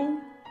 hello.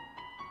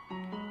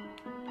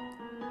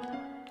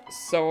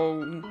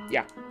 So,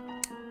 yeah.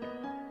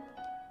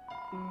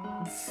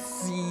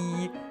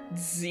 Z.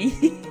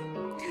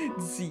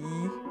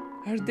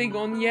 Are they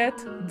gone yet?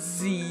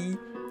 Z.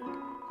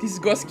 This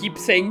ghost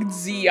keeps saying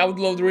Z out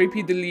loud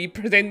repeatedly,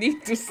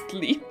 pretending to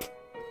sleep.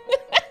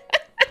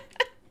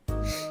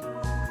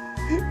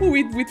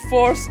 with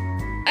force.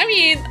 I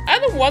mean, I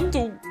don't want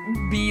to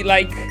be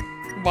like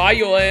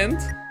violent.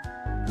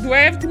 Do I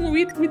have to move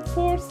it with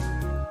force?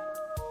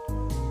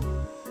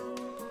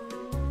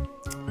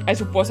 I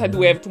suppose I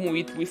do have to move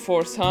it with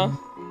force, huh?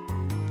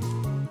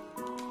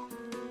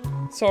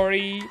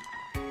 Sorry.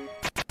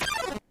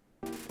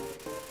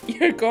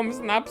 Here comes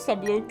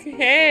Napsabluk.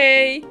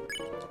 Hey!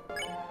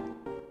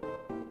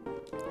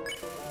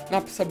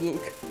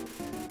 Napsabluk.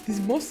 This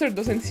monster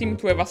doesn't seem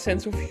to have a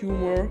sense of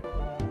humor.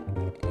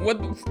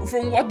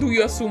 From what do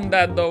you assume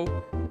that though?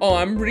 Oh,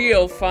 I'm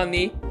real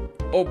funny.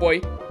 Oh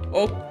boy.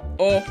 Oh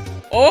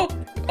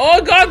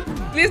god!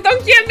 Please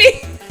don't kill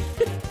me!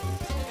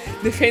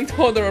 The faint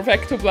odor of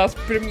ectoplasm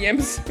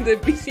permeates the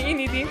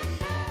vicinity.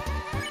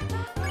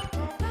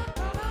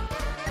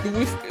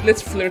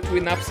 Let's flirt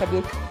with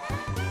Napsabluk.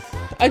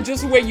 I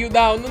just weigh you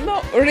down.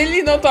 No,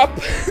 really not up.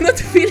 Not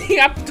feeling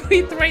up to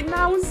it right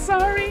now,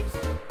 sorry.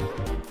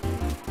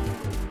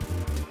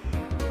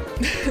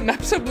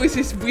 Napsabluk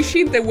is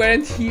wishing they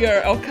weren't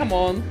here. Oh, come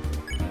on.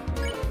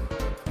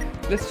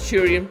 Let's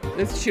cheer him.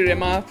 Let's cheer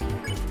him up.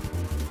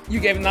 You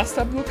gave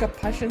Napsabluk a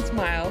passionate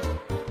smile.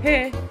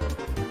 Hey.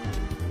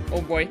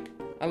 Oh boy,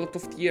 a lot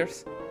of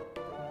tears.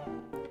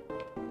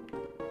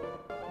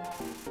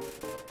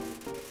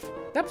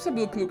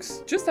 Napsabluk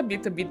looks just a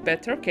bit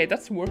better. Okay,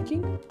 that's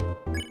working.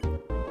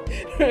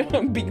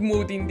 Big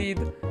mood indeed.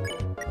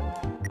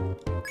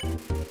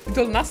 We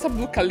told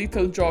Napsabluk a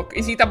little joke.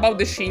 Is it about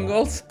the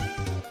shingles?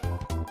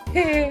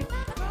 Hey.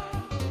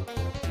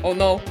 Oh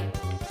no.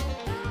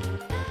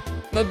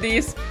 Not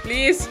this,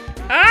 please.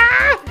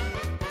 Ah!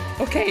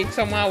 Okay,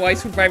 somehow I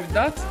survived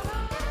that.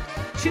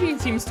 Chilling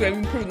seems to have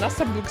improved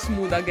Napsabluk's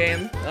mood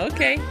again.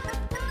 Okay.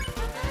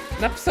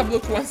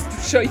 Napsabluk wants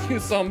to show you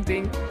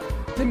something.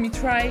 Let me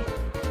try.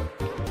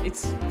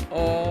 It's...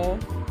 oh...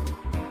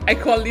 I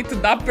call it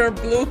Dapper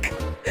Bluk.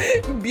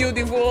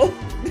 Beautiful.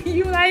 Do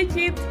you like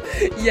it?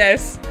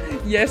 Yes.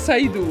 Yes,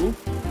 I do.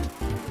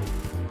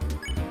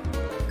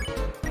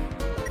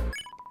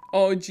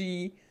 Oh,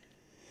 gee.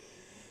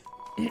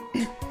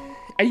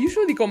 I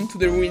usually come to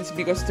the ruins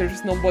because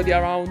there's nobody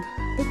around.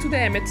 But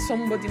today I met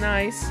somebody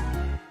nice. ...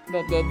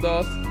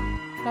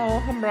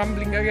 Oh, I'm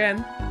rambling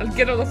again. I'll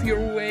get out of your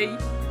way.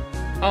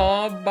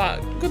 Oh,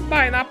 but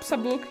goodbye,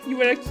 Napsabluk. You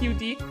were a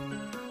cutie.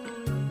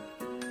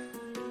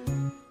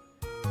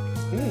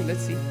 Ooh, let's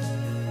see.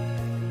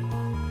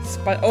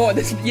 Oh,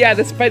 yeah,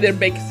 the spider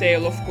bake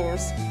sale, of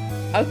course.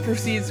 I'll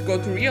proceed to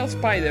go to real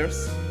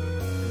spiders.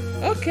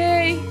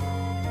 Okay.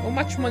 How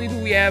much money do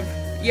we have?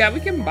 Yeah, we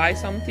can buy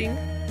something.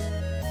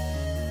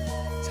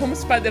 Some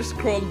spiders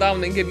crawl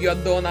down and give you a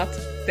donut.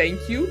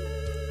 Thank you.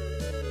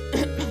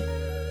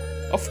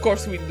 Of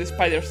course with the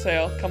spider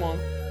sale, come on.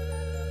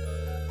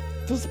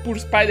 Those poor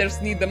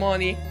spiders need the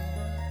money.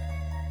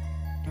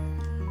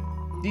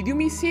 Did you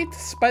miss it?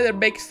 Spider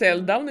bake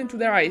sale down and to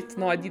the right.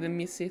 No, I didn't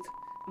miss it.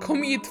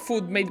 Come eat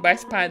food made by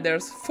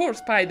spiders. For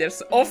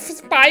spiders. Of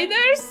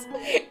spiders?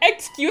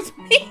 Excuse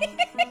me?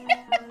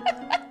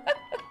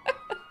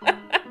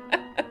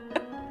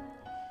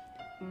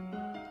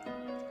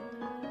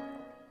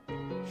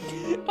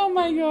 Oh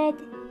my god.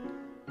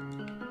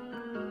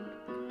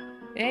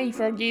 Hey,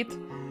 forget.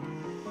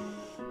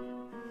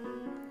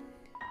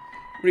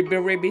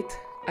 Ribbit.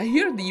 I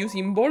heard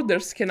using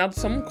borders can add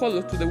some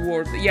color to the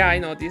world. Yeah, I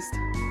noticed.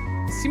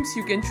 Seems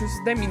you can choose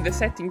them in the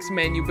settings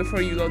menu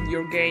before you load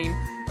your game.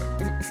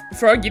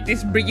 Frogit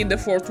is breaking the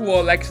fourth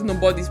wall like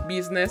nobody's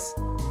business.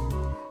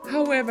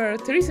 However,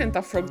 there isn't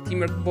a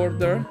frog-themed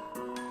border,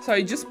 so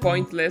it's just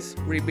pointless,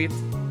 Ribbit.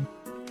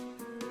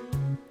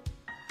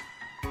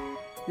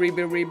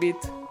 Ribbit.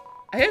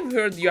 I have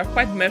heard you are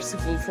quite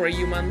merciful for a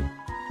human.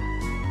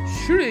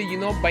 Surely you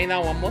know by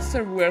now a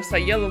monster wears a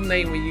yellow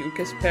name when you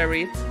can spare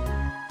it.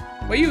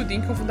 What do you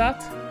think of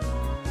that?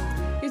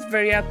 It's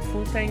very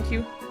helpful, thank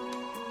you.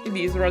 It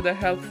is rather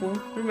helpful.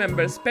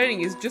 Remember,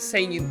 sparing is just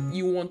saying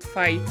you won't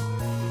fight.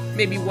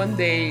 Maybe one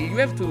day you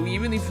have to,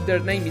 even if their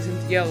name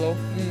isn't yellow.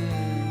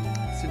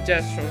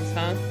 Suggestions,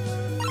 huh?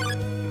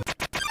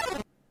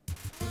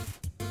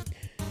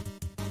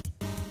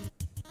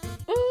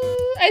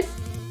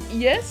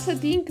 Yes, I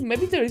think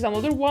maybe there is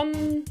another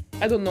one.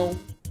 I don't know.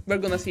 We're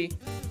gonna see.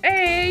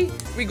 Hey!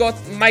 We got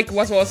Mike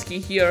Wazowski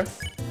here.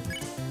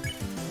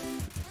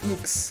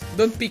 Looks,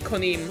 don't pick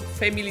on him.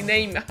 Family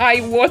name,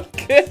 Hi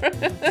Walker.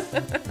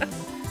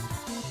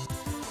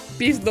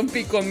 Please don't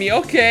pick on me.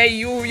 Okay,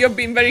 you've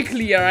been very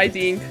clear, I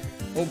think.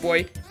 Oh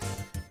boy.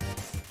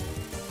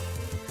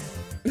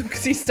 Look,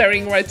 he's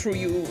staring right through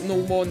you. No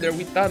wonder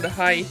with that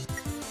high.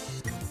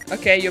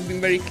 Okay, you've been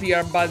very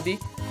clear, buddy.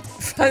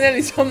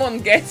 Finally someone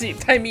gets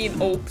it. I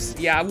mean, oops.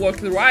 Yeah, I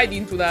walked right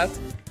into that.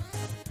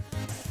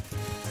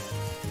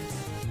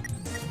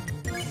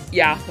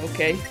 Yeah,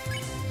 okay.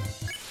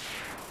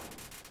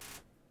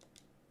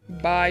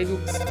 Bye,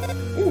 Lux.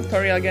 Ooh,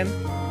 Toriel again.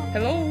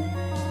 Hello.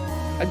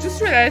 I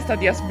just realized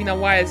that it has been a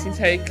while since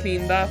I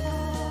cleaned up.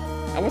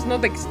 I was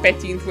not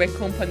expecting to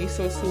accompany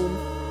so soon.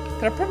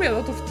 There are probably a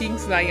lot of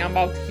things lying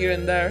about here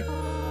and there.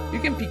 You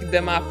can pick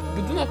them up,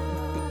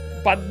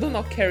 but do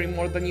not carry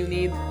more than you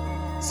need.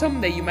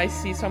 Someday you might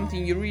see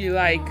something you really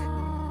like.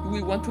 You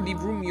will want to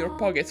leave room in your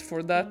pockets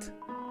for that.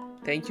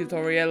 Thank you,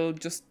 tutorial.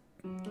 Just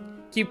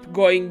keep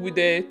going with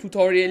the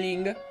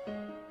tutorialing.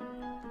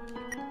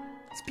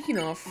 Speaking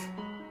of,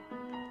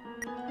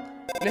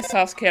 let's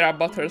ask her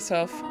about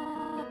herself.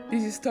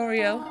 This is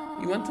Toriel.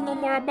 You want to know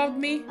more about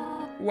me?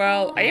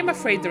 Well, I am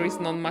afraid there is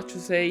not much to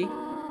say.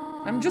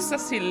 I'm just a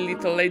silly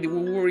little lady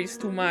who worries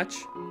too much.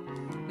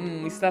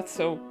 Is that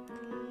so?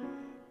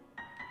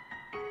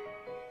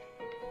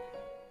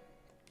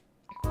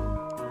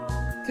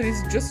 There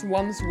is just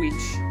one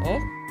switch.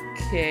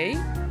 Okay.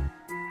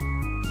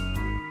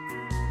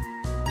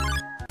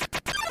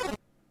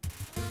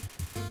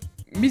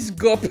 Miss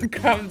Gop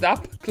crammed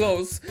up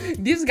close.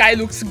 This guy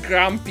looks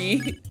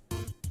grumpy.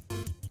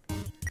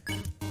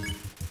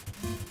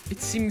 It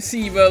seems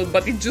evil,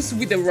 but it's just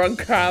with the wrong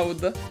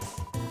crowd.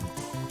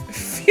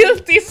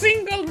 Filthy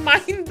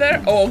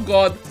single-minder. Oh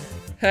god.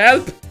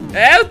 Help!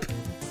 Help!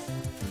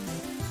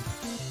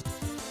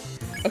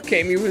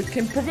 Okay, we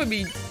can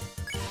probably...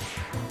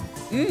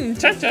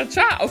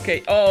 cha-cha-cha!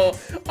 Okay,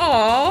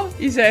 oh,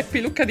 he's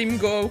happy, look at him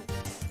go.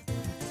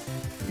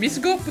 Miss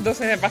Gop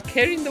doesn't have a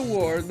care in the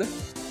world.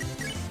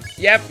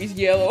 Yep, he's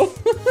yellow.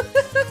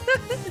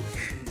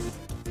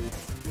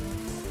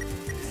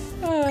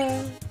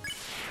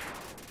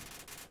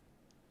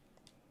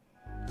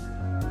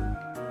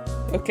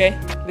 Okay,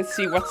 let's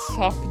see what's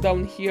up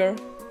down here.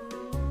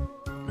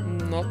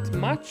 Not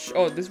much.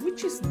 Oh, the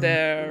switch is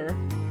there.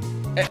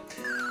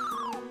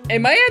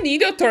 Am I an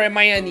idiot or am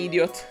I an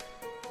idiot?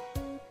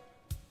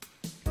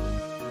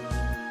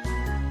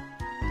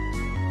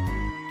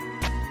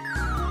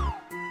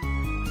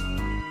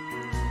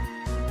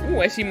 Ooh,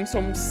 I see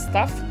some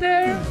stuff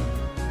there.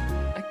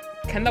 I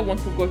kinda want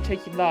to go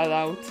check that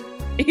out.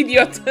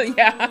 Idiot,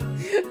 yeah.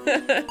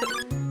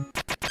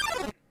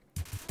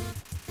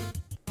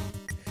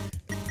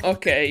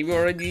 Okay, we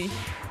already...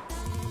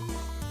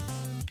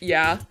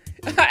 Yeah.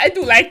 I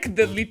do like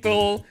the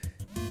little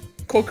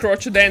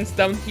cockroach dance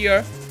down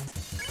here.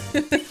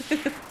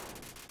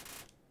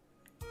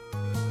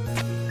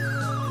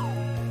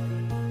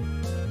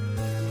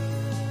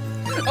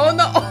 Oh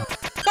no!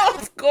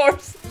 Of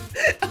course!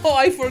 Oh,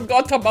 I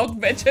forgot about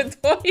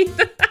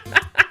Vegetoid.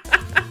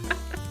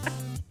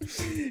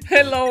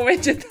 Hello,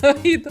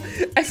 Vegetoid.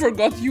 I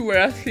forgot you were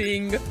a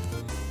thing.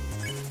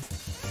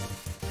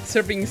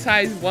 Serving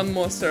size 1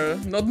 monster,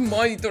 not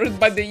monitored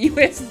by the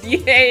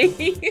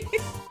USDA.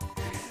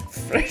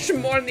 Fresh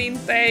morning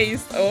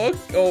taste.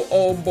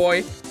 Oh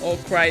boy. Oh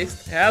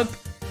Christ. Help.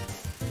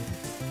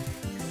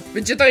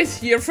 Vegeta is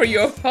here for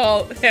your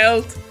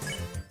health.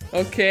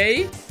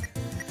 Okay.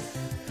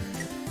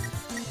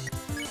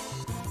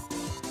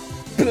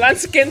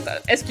 Plants can't...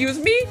 Excuse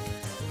me?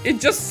 It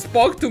just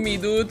spoke to me,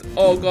 dude.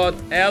 Oh god.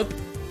 Help.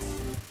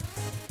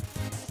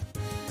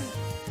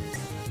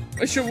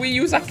 Should we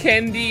use a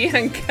candy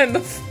and kind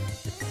of...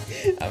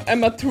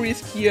 I'm at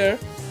risk here.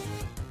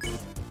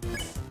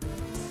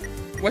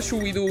 What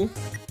should we do?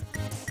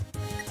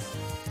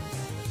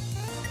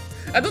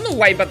 I don't know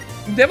why, but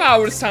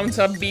Devour sounds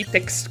a bit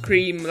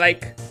extreme.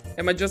 Like,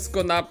 am I just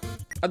gonna,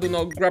 I don't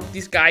know, grab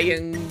this guy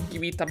and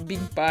give it a big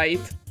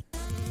bite?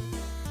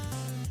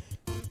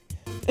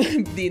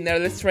 Dinner,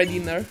 let's try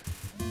dinner.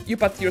 You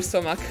pat your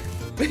stomach.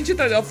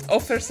 Vegeta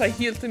offers a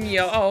healed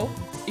meal. Oh,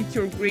 eat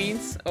your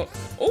greens.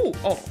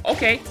 Oh,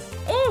 okay.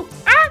 Oh,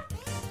 ah!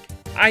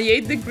 I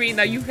ate the green,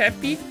 are you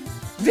happy?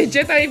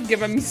 Vegeta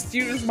gave a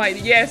mysterious smile.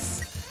 Yes!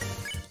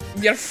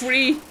 We are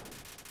free!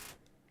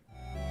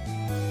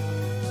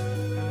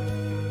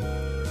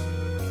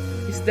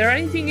 Is there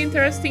anything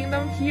interesting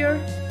down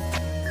here?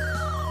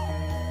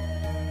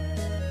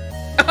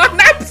 Oh,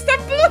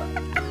 Napstablu!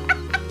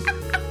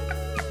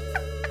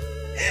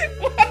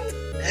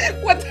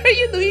 What are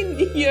you doing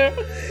here?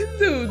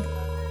 Dude,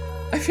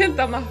 I fell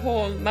down a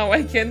hole, now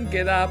I can't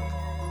get up.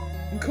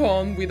 Go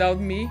on without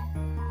me.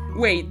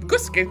 Wait,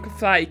 ghosts can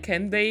fly,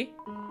 can they?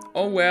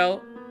 Oh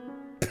well.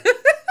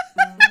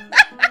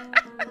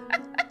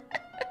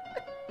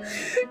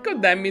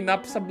 God damn it,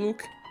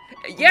 Napsabluk.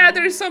 Yeah,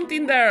 there is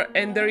something there,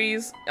 and there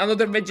is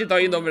another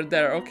Vegetoid over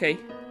there, okay.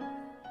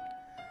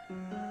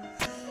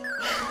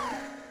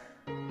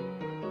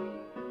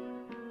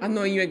 I'm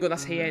not even gonna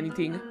say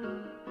anything.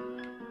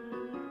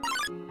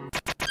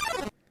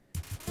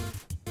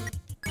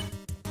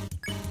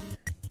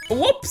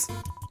 Whoops!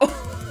 Oh,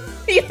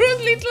 you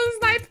rude little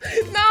snipe!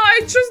 No, I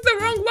chose the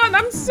wrong one!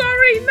 I'm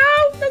sorry!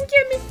 No! Don't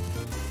kill me!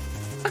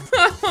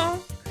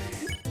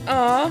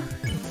 Aw.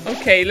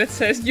 Okay, let's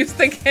use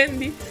the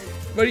candy.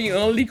 But you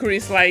know, Liquor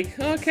is like,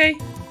 okay.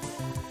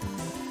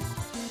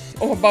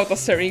 Oh, about a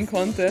staring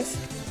contest.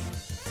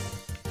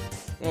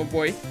 Oh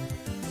boy.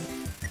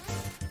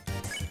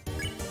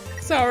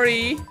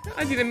 Sorry,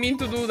 I didn't mean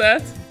to do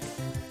that.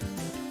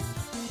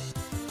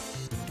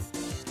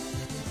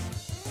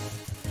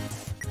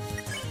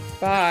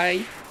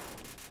 Bye.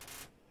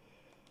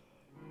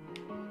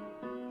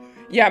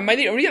 Yeah, my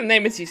real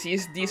nemesis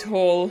is this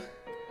whole...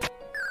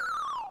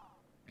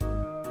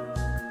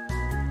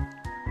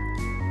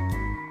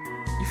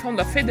 You found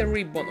a feather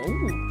ribbon.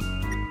 Ooh.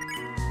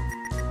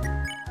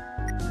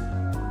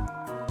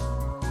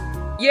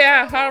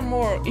 Yeah,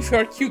 armor. If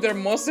you're cuter,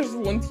 monsters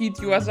won't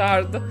hit you as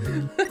hard.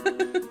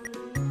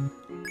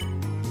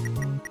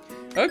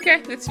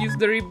 Okay, let's use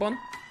the ribbon.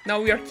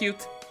 Now we are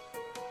cute.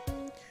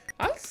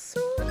 Also,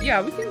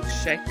 yeah, we can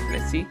check.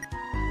 Let's see.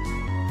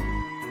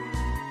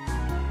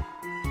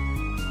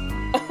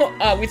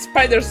 Oh, with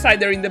spider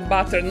cider in the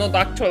butter, not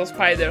actual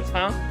spiders,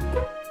 huh?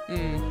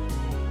 Hmm.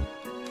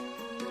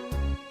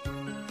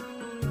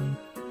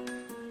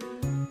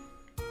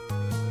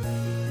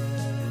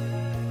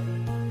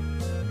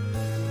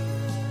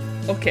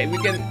 Okay, we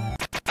can...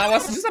 I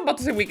was just about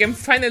to say we can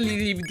finally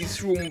leave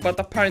this room, but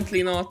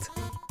apparently not.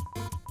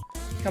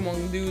 Come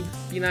on, dude,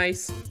 be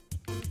nice.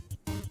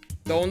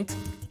 Don't.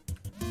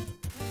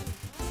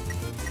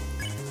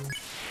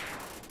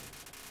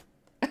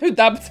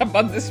 Doubts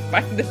about the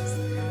spiders.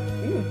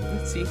 Ooh,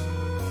 let's see.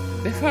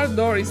 The far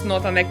door is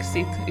not an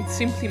exit. It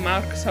simply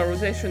marks a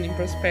rotation in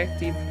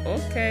perspective.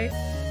 Okay.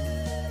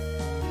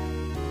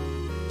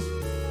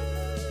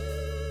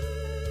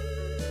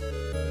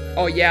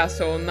 Oh yeah,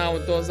 so now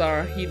those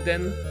are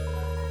hidden.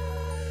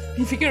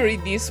 If you can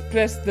read this,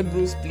 press the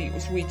blue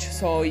switch,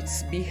 so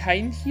it's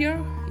behind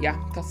here. Yeah,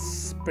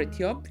 that's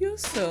pretty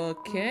obvious.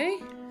 Okay.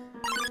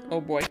 Oh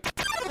boy.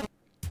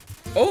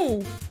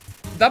 Oh!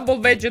 Double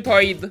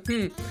Vegetoid!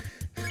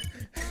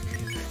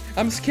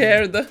 I'm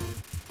scared.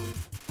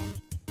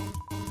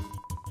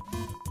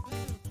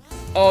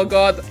 Oh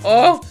god.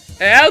 Oh!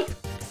 Help!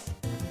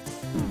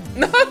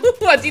 No!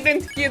 I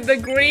didn't hit the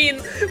green!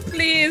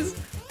 Please!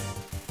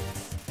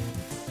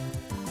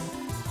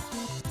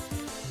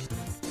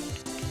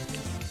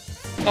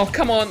 Oh,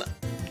 come on.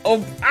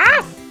 Oh,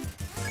 ah!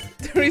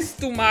 There is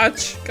too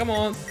much. Come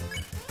on.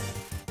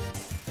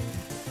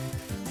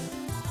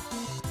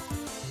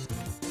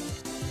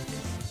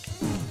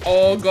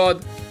 Oh,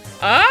 God.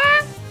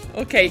 Ah!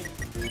 Okay.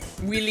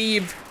 We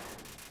leave.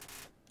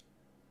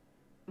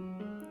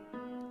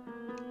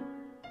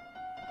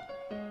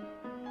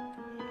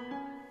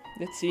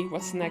 Let's see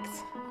what's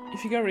next.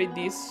 If you can read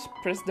this,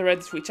 press the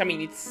red switch. I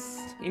mean, it's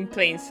in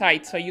plain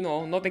sight, so you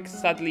know, not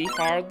exactly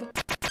hard.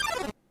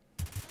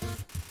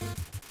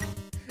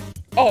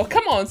 Oh,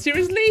 come on,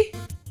 seriously?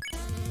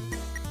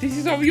 This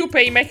is how you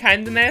pay my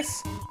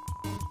kindness?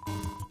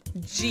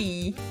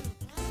 G.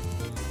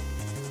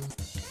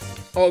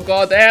 Oh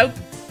god, help!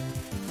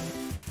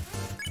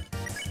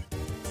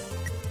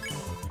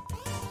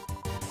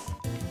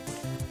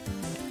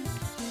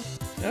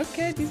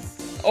 Okay,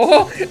 this...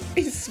 Oh,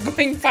 it's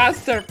going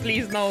faster,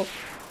 please, no.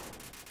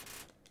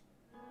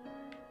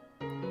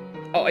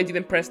 Oh, I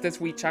didn't press the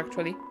switch,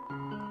 actually.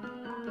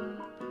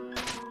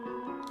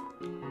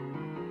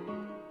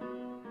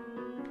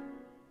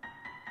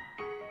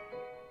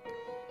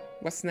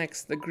 What's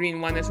next? The green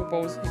one, I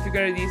suppose. If you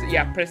get this,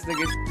 yeah, press the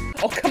green.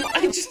 Oh, come on,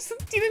 I just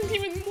didn't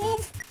even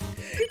move.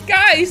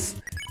 Guys,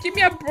 give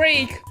me a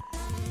break.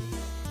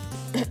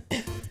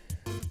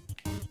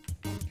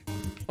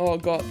 Oh,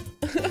 God.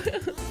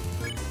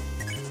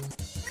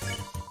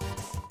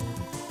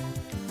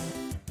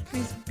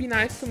 Please be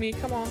nice to me,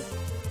 come on.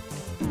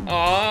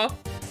 Aww.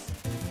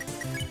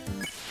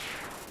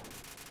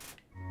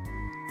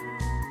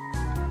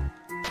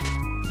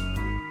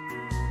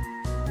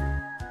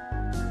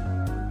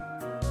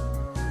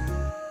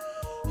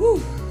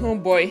 Whew. Oh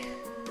boy.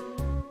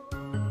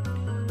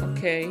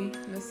 Okay,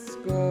 let's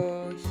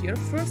go here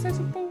first, I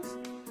suppose.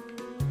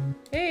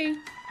 Hey,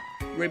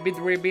 Ribbit,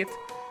 Ribbit.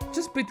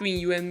 Just between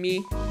you and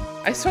me,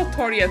 I saw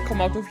Toriel come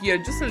out of here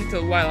just a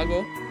little while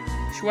ago.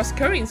 She was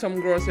carrying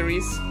some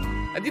groceries.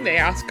 I didn't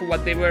ask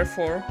what they were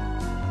for.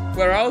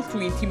 We're all too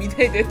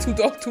intimidated to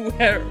talk to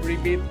her,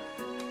 Ribbit.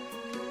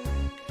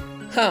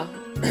 Huh.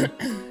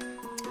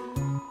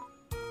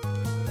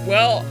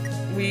 Well,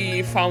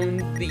 we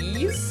found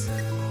these.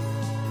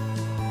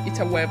 It's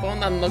a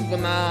weapon. I'm not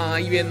gonna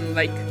even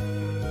like...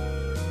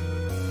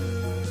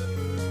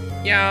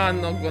 Yeah,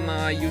 I'm not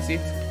gonna use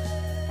it.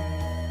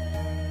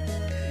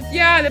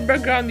 Yeah, the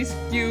background is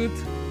cute.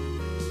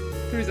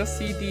 There is a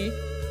CD.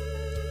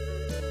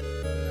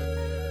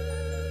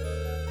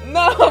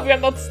 No, we are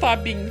not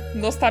stabbing.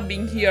 No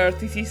stabbing here.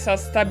 This is a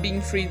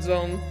stabbing free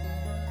zone.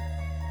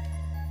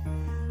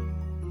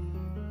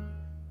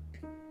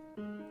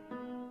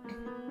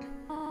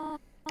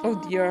 Oh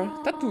dear,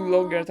 that took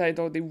longer than I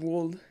thought it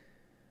would.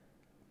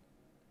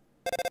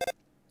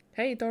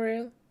 Hey,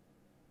 Toriel.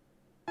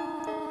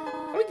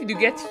 How did you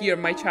get here,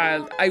 my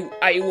child?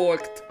 I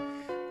walked.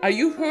 Are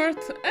you hurt?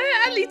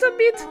 A little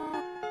bit.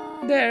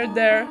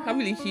 There, I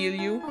will heal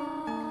you.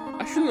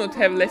 I should not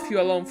have left you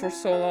alone for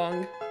so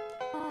long.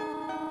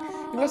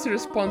 It was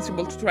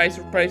irresponsible to try to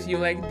surprise you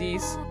like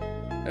this.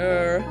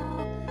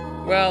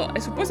 Well, I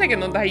suppose I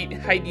cannot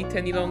hide it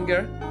any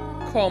longer.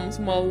 Come,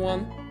 small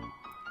one.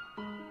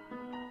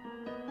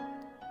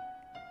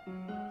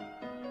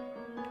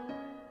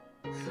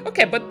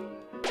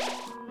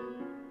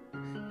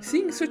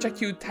 Seeing such a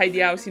cute tidy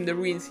house in the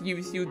ruins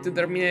gives you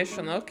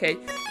determination. Okay.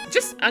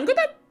 I'm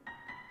gonna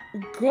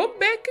go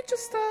back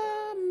just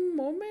a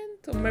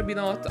moment. Or maybe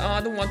not.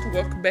 I don't want to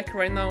walk back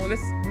right now.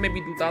 Let's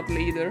maybe do that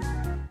later.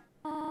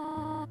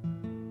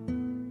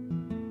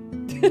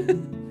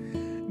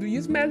 Do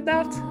you smell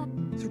that?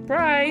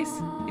 Surprise!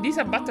 It is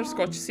a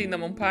butterscotch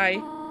cinnamon pie.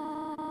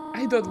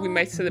 I thought we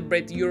might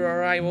celebrate your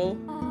arrival.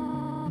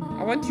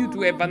 I want you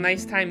to have a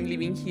nice time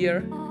living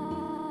here.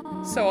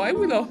 So I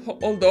will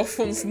hold off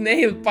on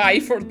snail pie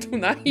for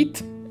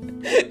tonight.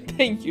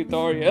 Thank you,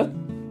 Toriel.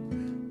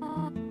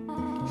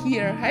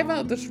 Here, I have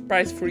another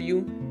surprise for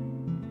you.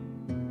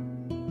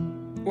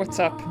 What's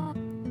up?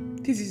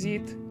 This is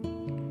it.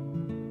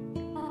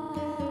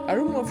 A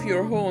room of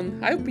your own.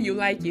 I hope you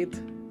like it.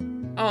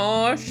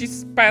 Oh,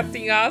 she's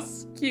patting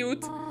us.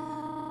 Cute.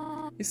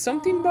 Is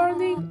something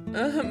burning?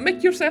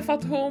 Make yourself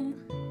at home.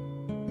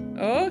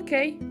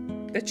 Okay.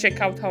 Let's check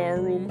out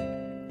our room.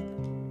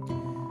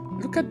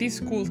 Look at these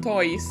cool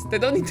toys. They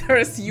don't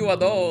interest you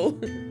at all.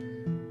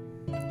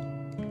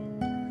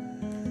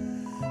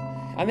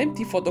 An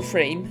empty photo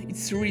frame.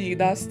 It's really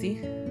dusty.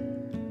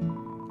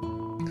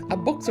 A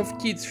box of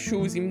kids'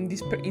 shoes in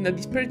a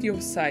disparity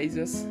of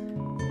sizes.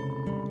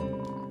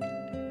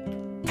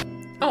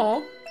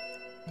 Oh.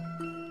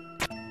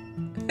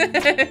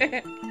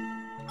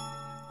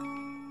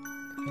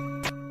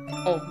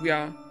 Oh, we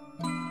are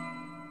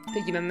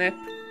taking a nap.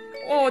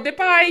 Oh, the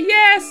pie,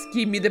 yes!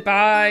 Give me the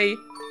pie!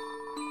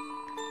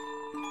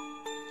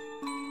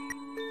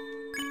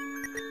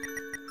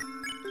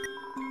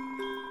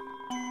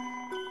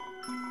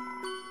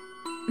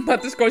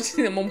 Butterscotch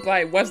cinnamon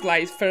pie was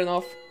lies, fair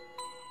enough.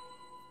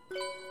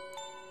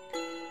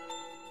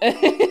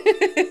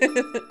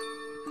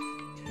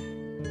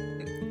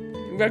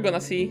 We're gonna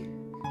see.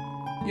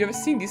 You have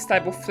seen this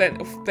type of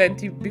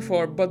plant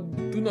before,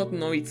 but do not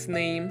know its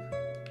name.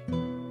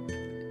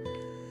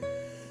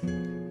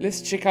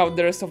 Let's check out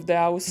the rest of the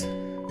house.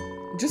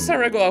 Just a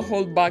regular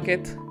whole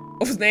bucket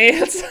of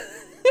snails.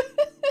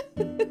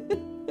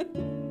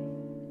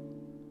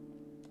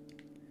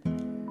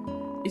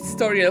 It's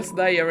Toriel's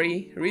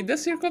diary. Read the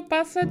circled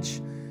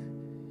passage?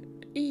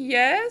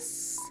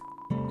 Yes?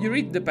 You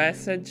read the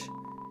passage.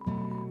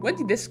 Why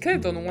did the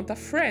skeleton want a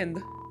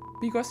friend?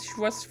 Because she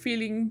was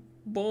feeling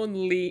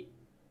lonely.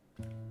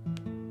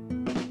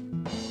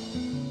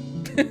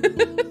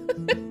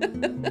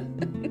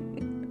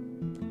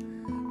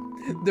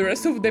 The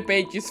rest of the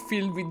page is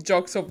filled with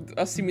jokes of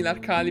a similar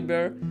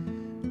caliber.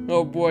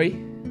 Oh boy.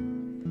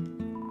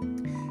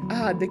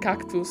 Ah, the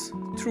cactus.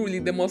 Truly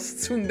the most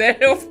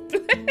tsundere of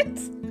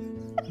plants.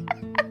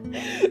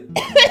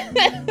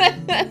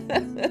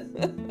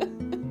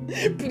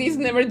 Please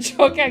never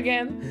joke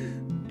again.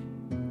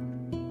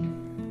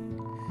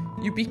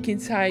 You peek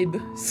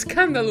inside.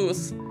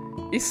 Scandalous.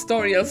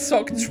 Historical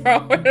sock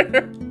drawer.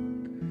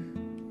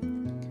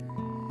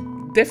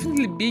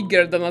 Definitely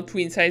bigger than a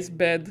twin-size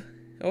bed.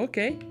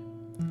 Okay.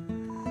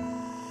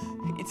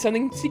 It's an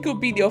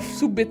encyclopedia of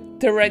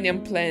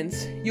subterranean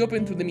plants. You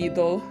open to the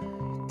middle.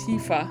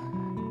 Tifa.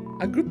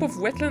 A group of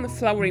wetland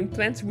flowering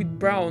plants with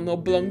brown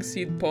oblong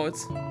seed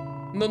pods.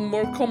 Known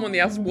more commonly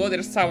as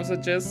water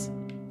sausages.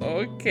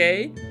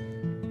 Okay.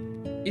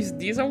 Is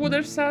this a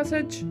water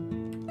sausage?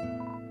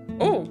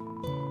 Oh.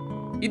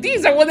 It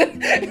is a water...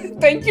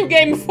 Thank you,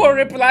 game, for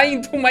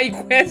replying to my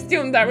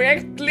question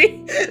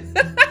directly.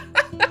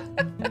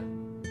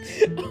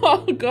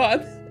 Oh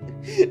god.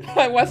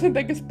 I wasn't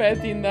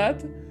expecting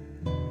that.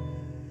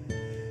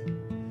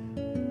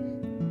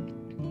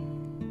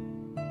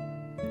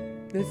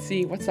 Let's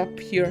see what's up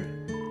here.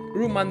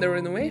 Room under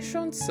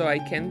renovation, so I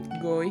can't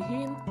go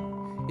in.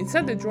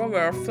 Inside the drawer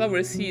are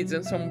flower seeds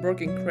and some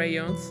broken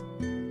crayons.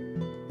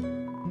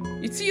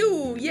 It's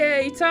you!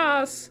 Yay, it's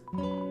us!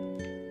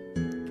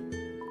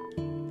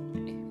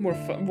 More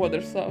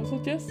water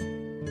sausages.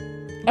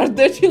 Are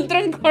there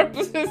children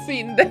corpses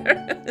in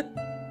there?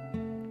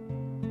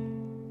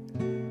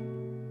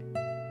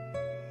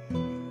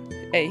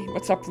 Hey,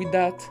 what's up with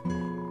that?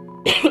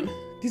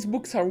 These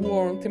books are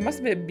worn. They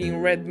must have been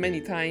read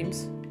many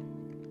times.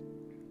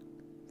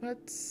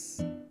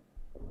 What's...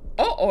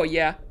 Oh,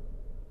 yeah.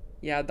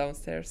 Yeah,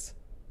 downstairs.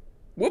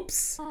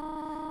 Whoops.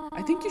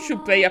 I think you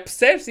should play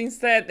upstairs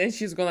instead, and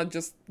she's gonna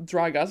just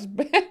drag us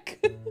back.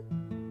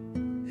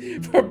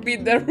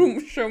 Forbid the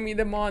room, show me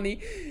the money.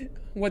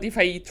 What if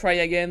I try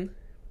again?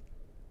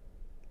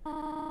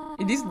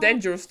 It is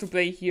dangerous to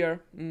play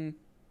here.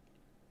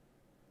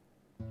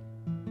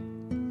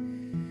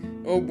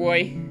 Oh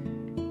boy.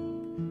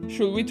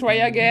 Should we try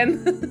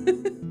again?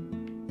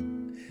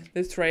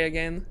 Let's try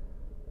again.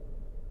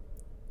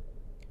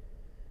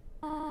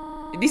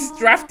 It is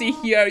drafty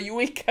here, you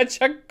will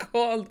catch a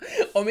cold.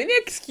 How many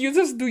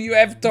excuses do you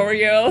have,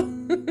 Toriel?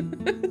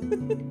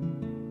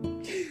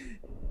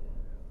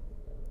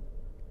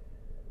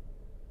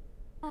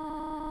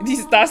 It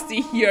is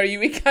dusty here, you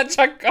will catch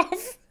a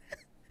cough.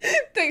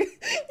 The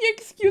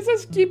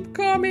excuses keep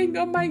coming,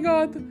 oh my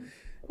god.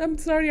 I'm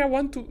sorry,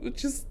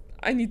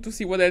 I need to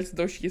see what else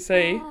does she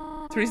say.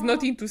 There is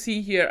nothing to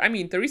see here. I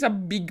mean, there is a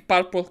big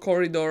purple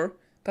corridor.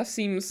 That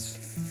seems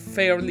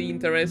fairly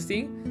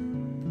interesting.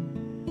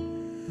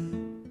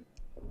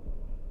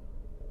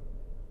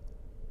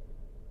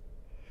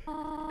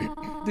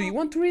 Do you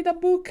want to read a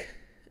book?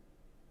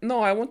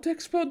 No, I want to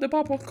explore the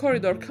purple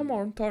corridor. Come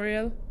on,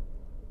 Toriel.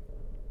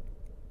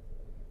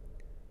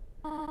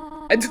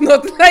 I do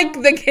not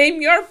like the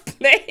game you're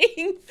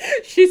playing.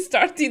 She's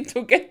starting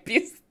to get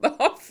pissed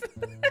off.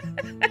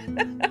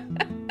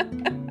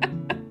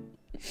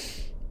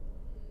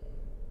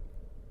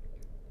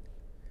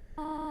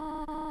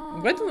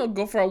 Why do not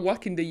go for a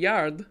walk in the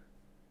yard?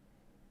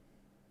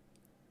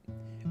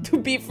 To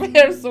be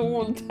fair, so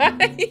won't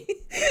I?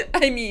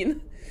 I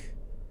mean...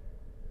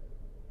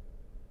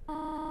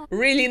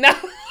 Really now?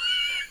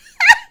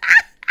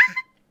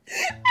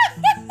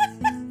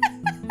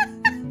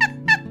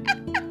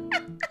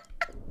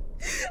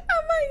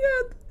 Oh my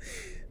god.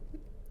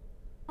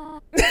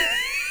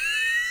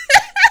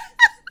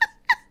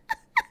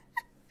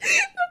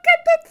 Look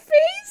at that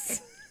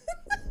face.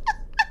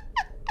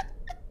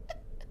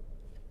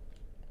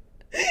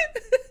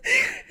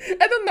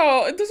 I don't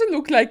know, it doesn't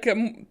look like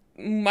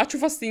much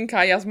of a stink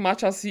eye as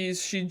much as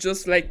she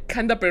just like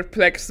kinda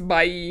perplexed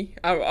by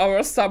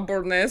our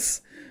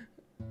stubbornness.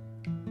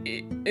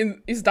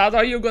 Is that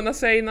all you're gonna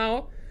say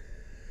now?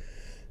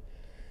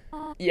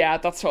 Yeah,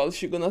 that's all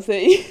she's gonna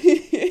say.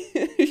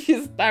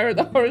 She's tired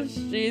of her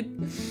shit.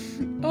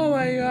 Oh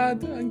my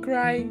god, I'm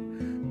crying.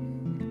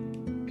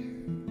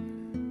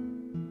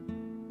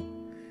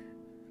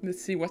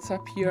 Let's see what's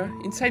up here.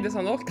 Inside there's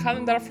an old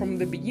calendar from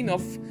the beginning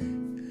of...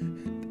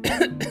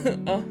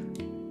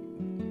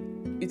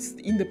 it's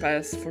in the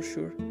past for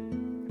sure.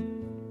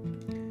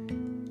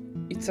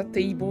 It's a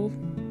table.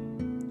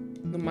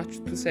 Not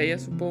much to say, I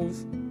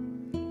suppose.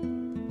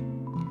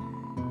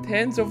 The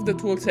ends of the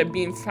tools have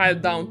been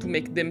filed down to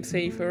make them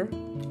safer.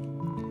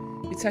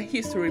 It's a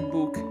history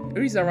book.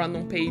 Here is a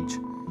random page.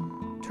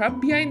 Trapped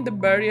behind the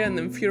barrier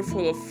and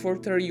fearful of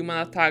further human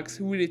attacks,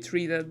 we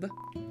retreated.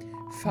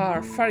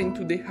 Far, far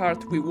into the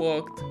heart we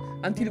walked,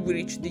 until we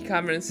reached the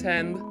cavern's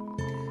end.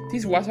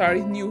 This was our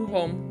new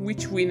home,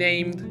 which we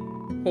named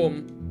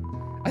Home.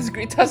 As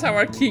great as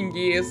our king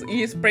is,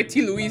 he is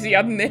pretty loosey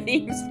at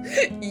names.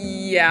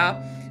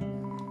 Yeah.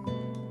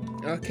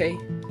 Okay.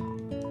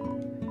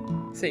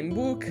 Same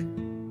book.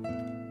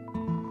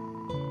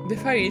 The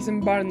fire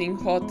isn't burning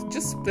hot,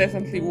 just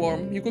pleasantly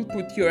warm. You could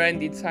put your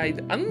hand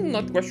inside. I'm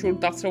not quite sure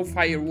that's how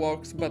fire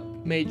works, but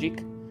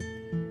magic.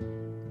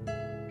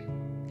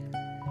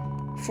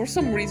 For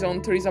some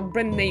reason, there is a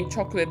brand name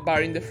chocolate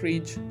bar in the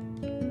fridge.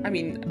 I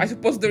mean, I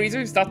suppose the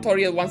reason is that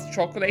Toriel wants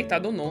chocolate, I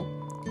don't know.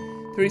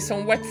 There is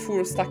some wet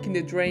fur stuck in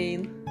the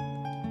drain.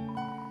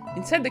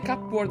 Inside the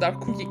cupboard are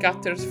cookie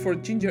cutters for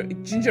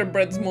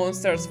gingerbread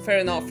monsters. Fair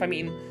enough, I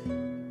mean,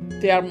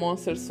 they are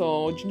monsters,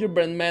 so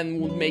gingerbread men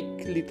would make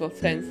little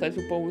sense, I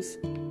suppose.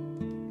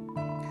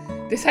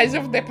 The size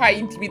of the pie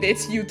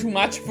intimidates you too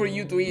much for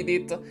you to eat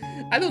it.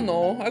 I don't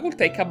know, I will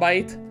take a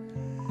bite.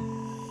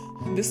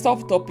 The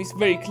stovetop is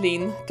very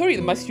clean.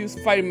 Toriel must use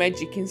fire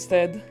magic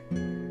instead.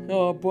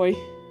 Oh boy.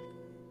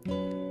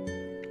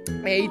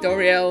 Hey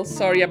Toriel,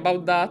 sorry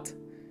about that.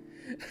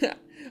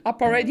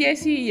 Up already, I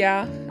see,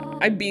 yeah.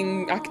 I've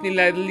been acting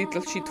like a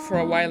little shit for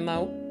a while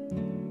now.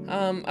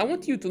 I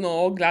want you to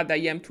know how glad I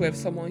am to have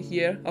someone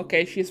here.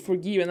 Okay, she's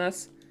forgiven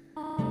us.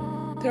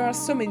 There are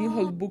so many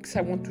old books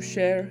I want to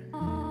share.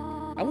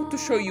 I want to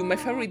show you my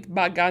favorite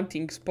bug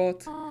hunting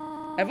spot.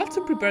 I've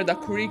also prepared a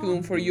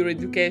curriculum for your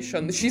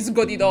education. She's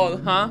got it all,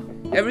 huh?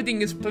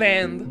 Everything is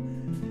planned.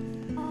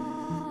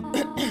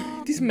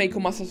 This may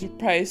come as a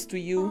surprise to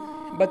you,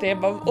 but I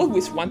have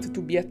always wanted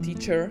to be a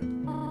teacher.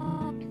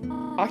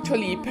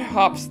 Actually,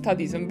 perhaps that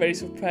isn't very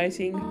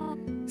surprising.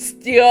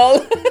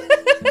 Still!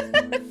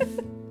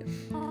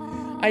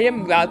 I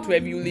am glad to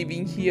have you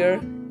living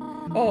here.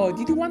 Oh,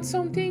 did you want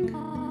something?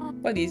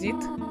 What is it?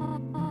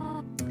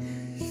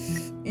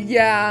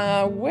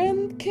 Yeah,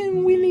 when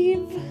can we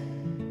leave?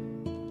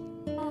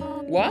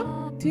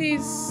 What?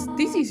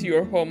 This is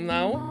your home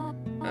now.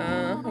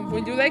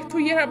 Would you like to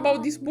hear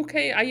about this book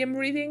I am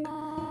reading?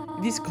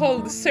 It is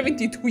called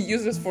 72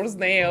 Uses for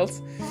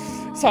Snails.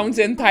 Sounds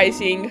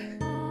enticing.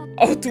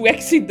 How to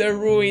exit the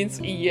ruins,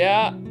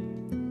 yeah.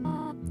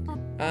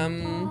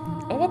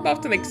 How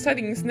about an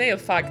exciting snail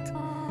fact?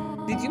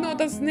 Did you know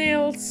that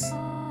snails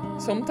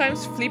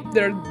sometimes flip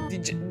their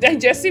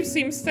digestive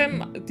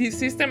system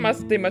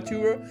as they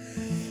mature?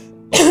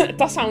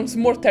 That sounds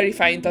more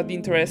terrifying than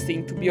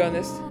interesting, to be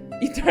honest.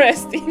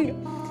 Interesting.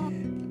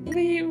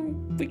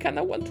 We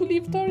kinda want to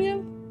leave,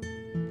 Toriel.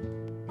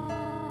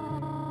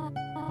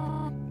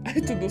 I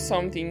have to do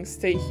something.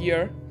 Stay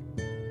here.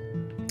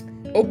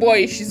 Oh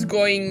boy, she's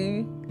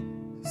going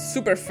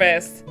super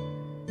fast.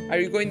 Are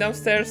you going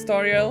downstairs,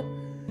 Toriel?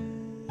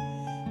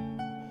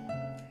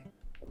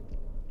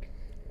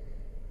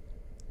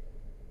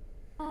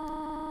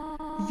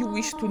 You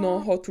wish to know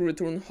how to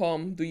return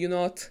home, do you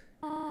not?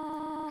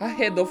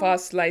 Ahead of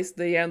us lies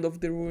the end of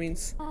the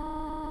ruins.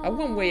 A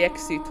one-way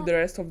exit to the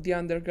rest of the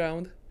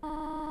underground.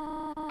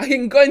 I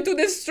am going to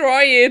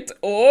destroy it!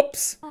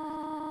 Oops!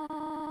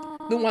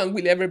 No one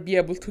will ever be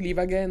able to live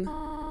again.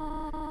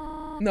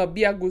 No,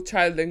 be a good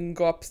child and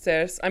go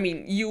upstairs. I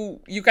mean,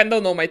 you kind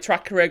of know my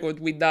track record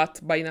with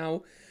that by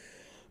now.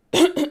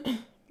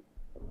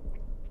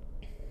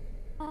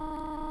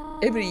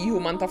 Every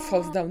human that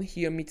falls down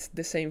here meets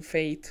the same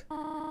fate.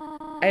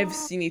 I have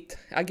seen it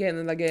again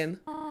and again.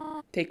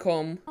 They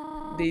come,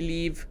 they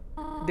leave,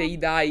 they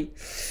die.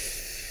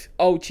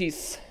 Oh,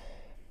 jeez.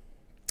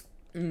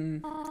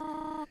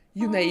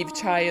 You naive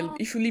child.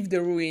 If you leave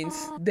the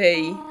ruins,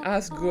 they,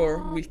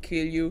 Asgore, will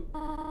kill you.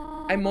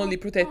 I'm only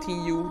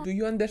protecting you. Do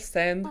you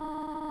understand?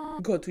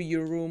 Go to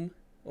your room.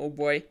 Oh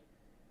boy.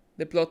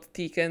 The plot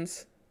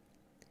thickens.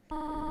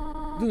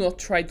 Do not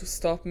try to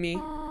stop me.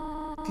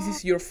 This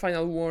is your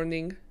final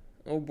warning.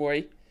 Oh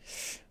boy.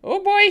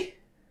 Oh boy!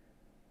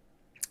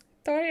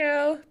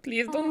 Toriel,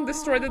 please don't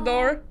destroy the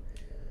door.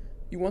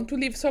 You want to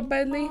leave so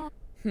badly?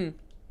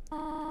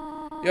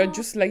 You're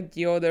just like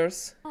the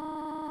others.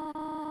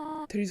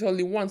 There is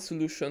only one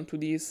solution to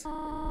this.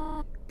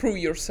 Prove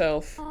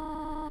yourself.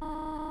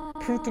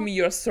 Prove to me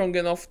you're strong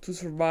enough to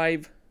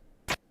survive.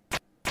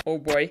 Oh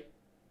boy.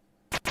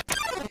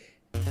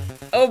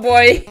 Oh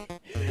boy!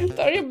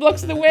 Toriel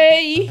blocks the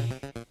way!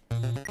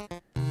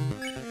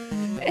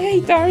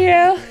 Hey,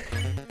 Toriel!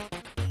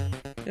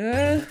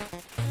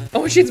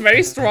 Oh, she's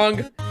very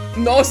strong.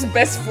 Knows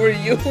best for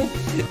you.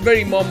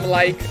 Very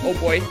mom-like. Oh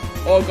boy.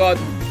 Oh god.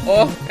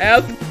 Oh,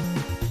 help!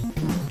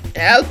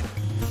 Help!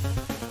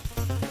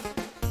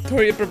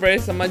 Toriel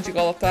prepares a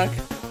magical attack.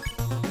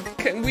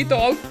 Can we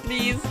talk,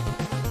 please?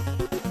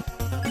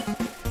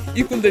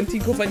 You couldn't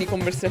think of any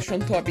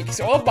conversation topics.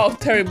 All about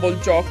terrible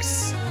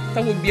jokes.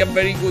 That would be a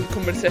very good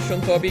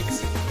conversation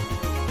topics.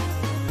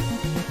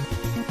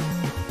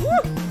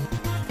 Woo!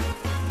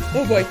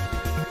 Oh boy.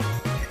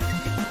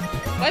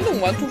 I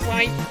don't want to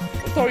fight.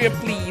 Toriel,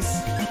 please.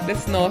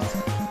 Let's not. ...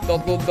 Oh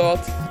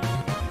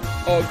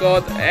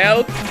god,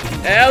 help!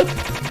 Help!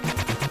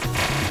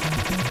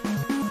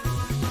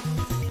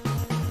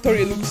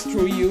 Toriel looks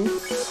through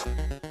you.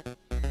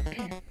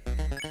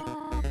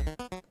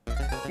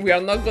 We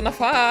are not gonna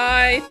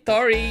fight,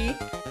 Tori.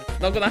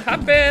 Not gonna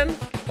happen.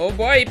 Oh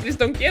boy, please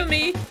don't kill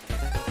me.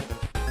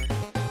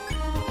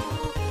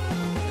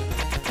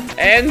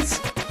 And...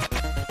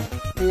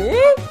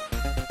 Woo!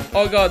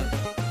 Oh god.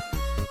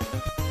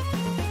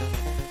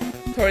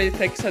 Tori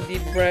takes a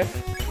deep breath.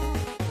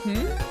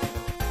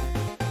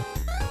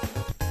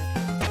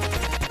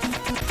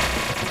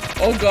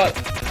 Oh god.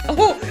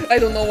 Oh, I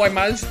don't know why I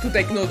managed to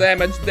take no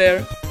damage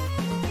there.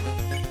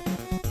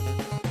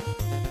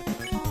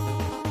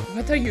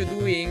 What are you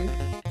doing?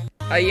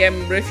 I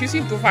am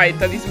refusing to fight.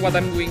 That is what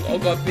I'm doing. Oh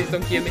god, please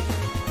don't kill me.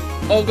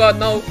 Oh god,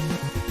 no.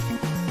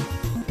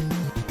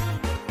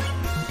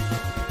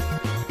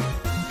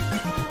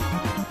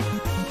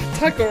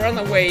 Attack or run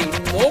away.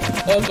 Nope.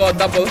 Oh god,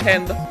 double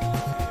hand.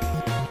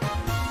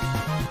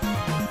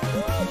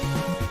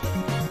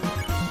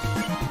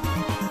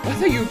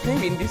 What are you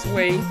proving this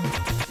way?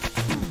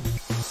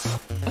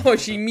 Oh,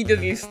 she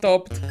immediately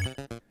stopped.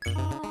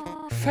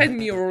 Fight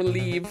me or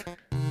leave.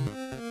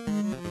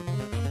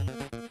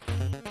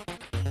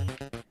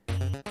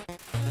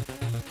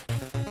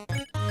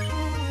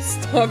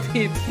 Stop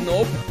it.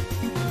 Nope.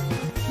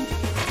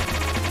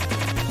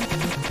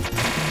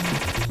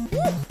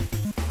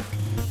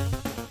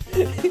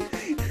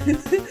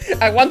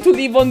 I want to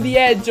live on the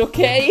edge,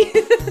 okay?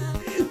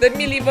 Let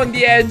me live on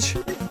the edge.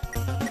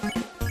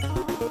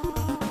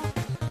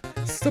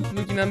 Stop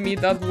looking at me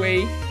that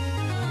way.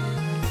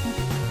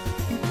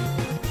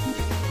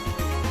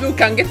 Look,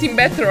 I'm getting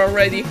better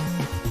already.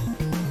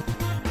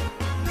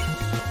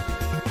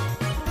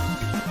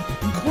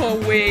 Go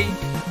away.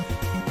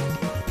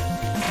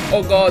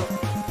 Oh god.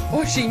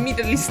 Oh, she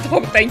immediately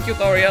stopped. Thank you,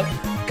 Toriel.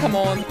 Come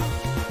on.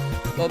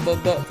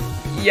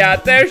 Yeah,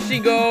 there she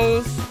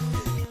goes.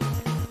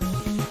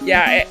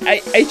 Yeah,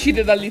 I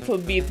cheated a little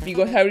bit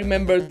because I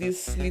remember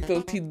this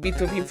little tidbit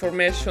of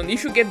information.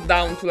 If you get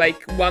down to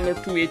like 1 or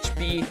 2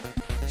 HP,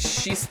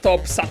 she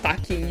stops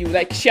attacking you.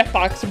 Like, she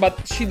attacks,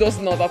 but she does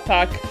not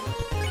attack.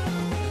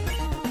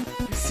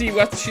 See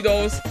what she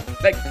does?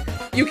 Like,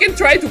 you can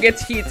try to get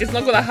hit, it's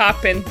not gonna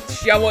happen.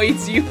 She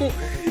avoids you.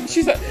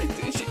 She's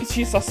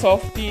a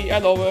softie, I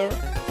love her.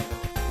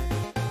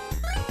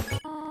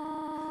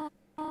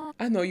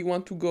 I know you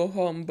want to go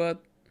home,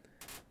 but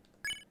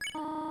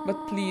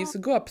please,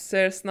 go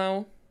upstairs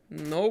now.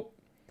 Nope.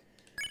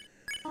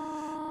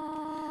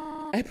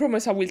 I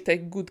promise I will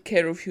take good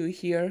care of you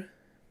here.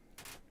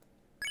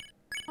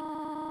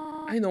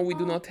 I know we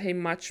do not have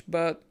much,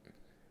 but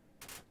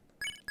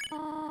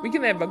we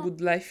can have a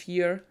good life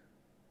here.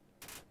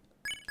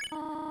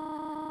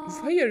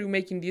 Why are you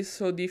making this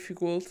so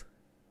difficult?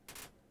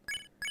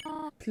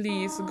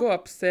 Please, go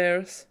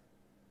upstairs.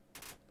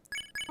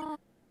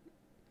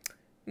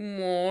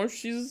 Oh,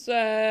 she's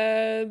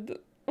sad.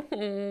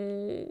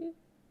 Oh.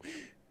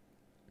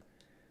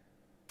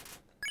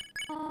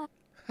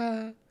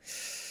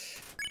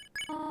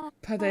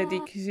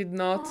 Pathetic, is it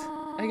not?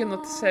 I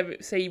cannot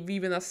save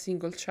even a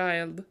single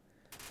child.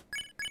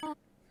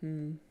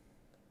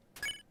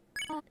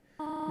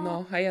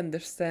 No, I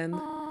understand.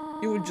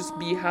 You will just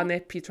be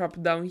unhappy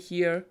trapped down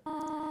here.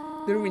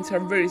 The ruins are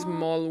very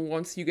small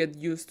once you get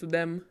used to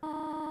them.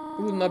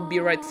 It would not be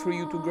right for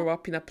you to grow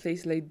up in a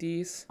place like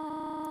this.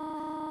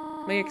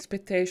 My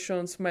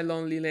expectations, my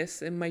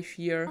loneliness, and my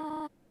fear.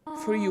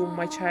 For you,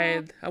 my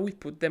child, I will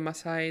put them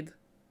aside.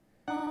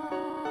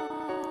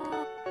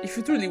 If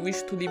you truly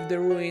wish to leave the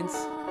ruins,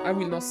 I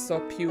will not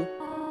stop you.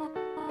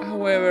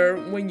 However,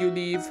 when you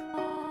leave,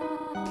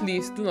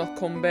 please do not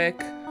come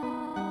back.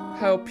 I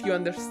hope you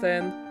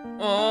understand.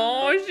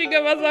 Oh, she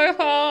gave us a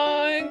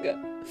hug!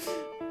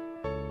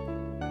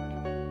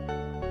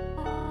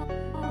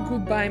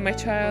 Goodbye, my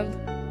child.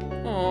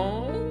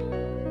 Oh.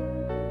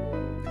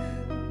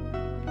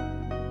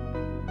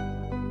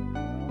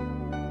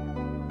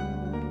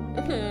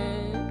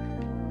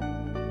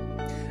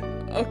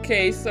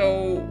 Okay,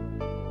 so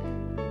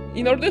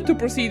in order to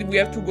proceed, we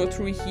have to go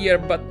through here,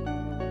 but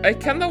I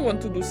kinda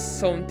want to do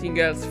something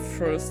else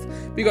first,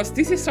 because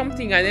this is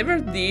something I never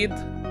did.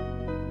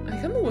 I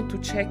kinda want to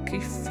check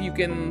if you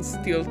can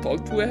still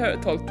talk to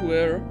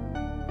her.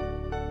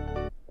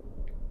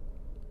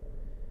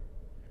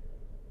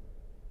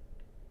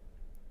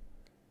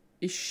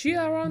 Is she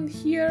around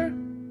here?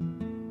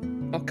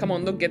 Oh, come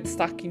on, don't get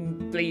stuck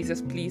in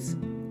places, please.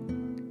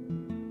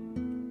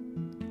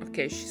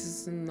 Okay,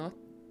 she's not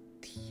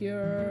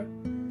here.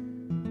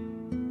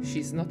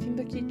 She's not in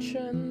the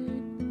kitchen.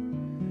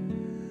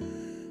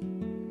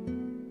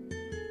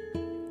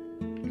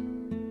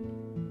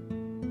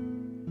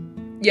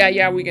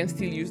 Yeah, we can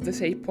still use the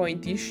save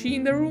point. Is she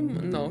in the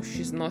room? No,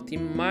 she's not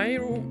in my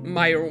room.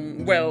 My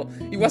room. Well,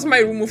 it was my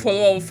room for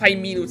all 5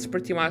 minutes,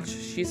 pretty much.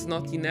 She's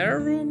not in her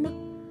room.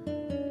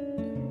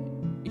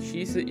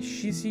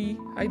 Is she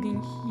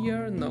hiding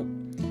here? No.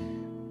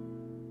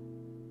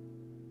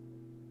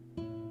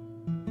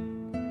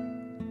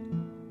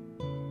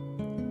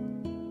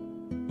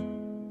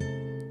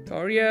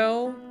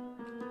 Toriel?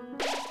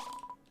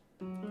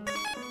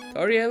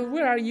 Toriel,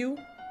 where are you?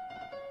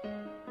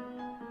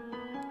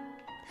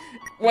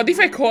 What if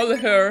I call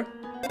her?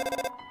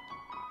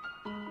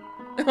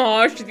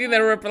 Oh, she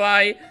didn't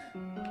reply.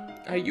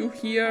 Are you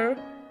here?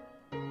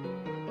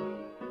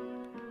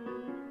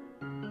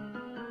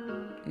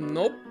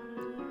 Nope.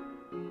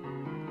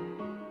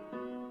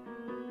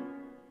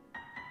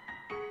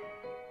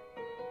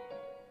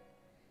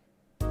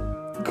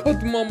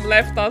 God, Mom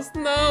left us.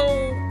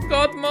 No!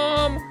 God,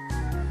 Mom!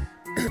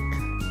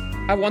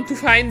 I want to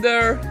find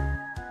her.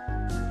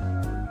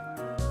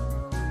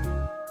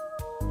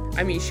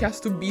 I mean, she has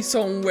to be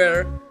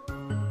somewhere.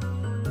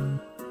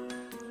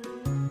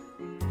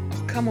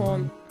 Oh, come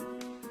on.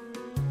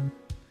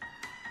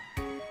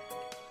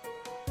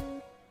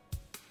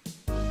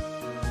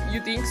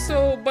 You think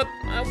so? But...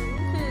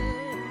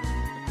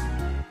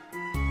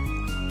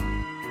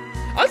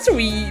 Also,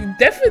 we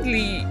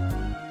definitely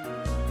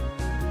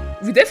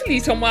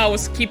somehow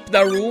skipped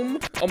the room.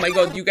 Oh my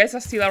god, you guys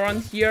are still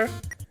around here?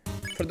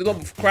 For the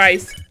love of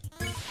Christ.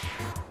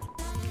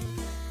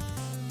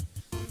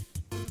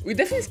 We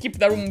definitely skipped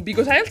the room,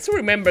 because I also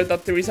remember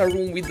that there is a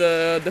room with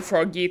the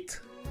frogit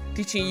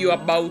teaching you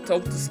about how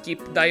to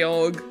skip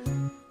dialogue.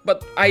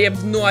 But I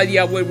have no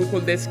idea where we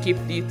could have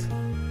skipped it.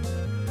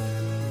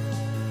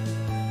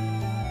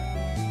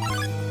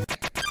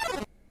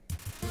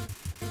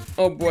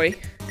 Oh boy.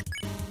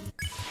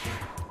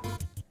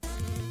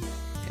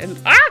 And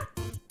ah!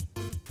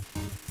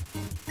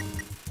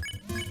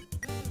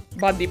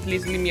 Buddy,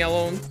 please leave me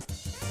alone.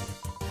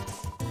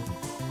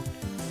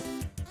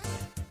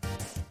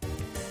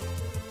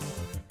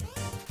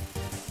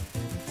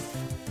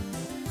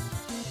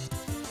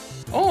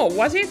 Oh,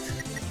 was it?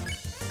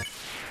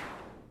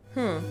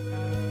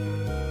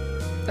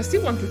 I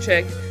still want to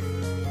check.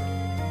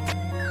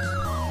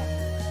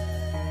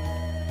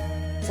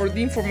 For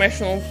the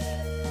information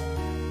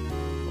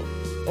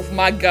of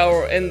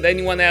Magga and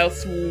anyone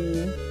else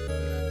who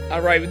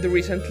arrived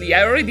recently.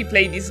 I already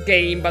played this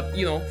game, but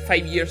you know,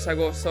 5 years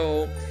ago,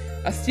 so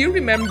I still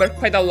remember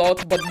quite a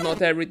lot, but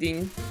not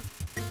everything.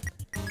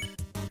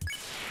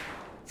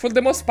 For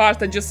the most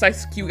part, I just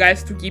ask you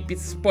guys to keep it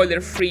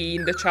spoiler-free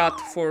in the chat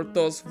for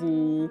those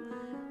who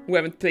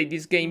haven't played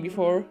this game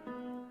before.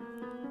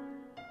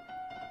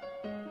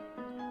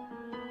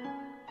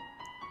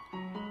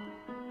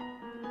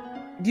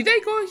 Did I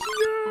go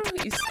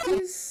here? Is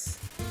this...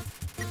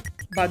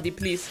 Buddy,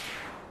 please.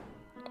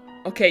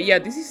 Okay, yeah,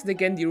 this is the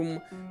candy room.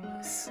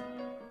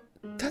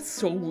 That's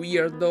so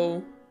weird,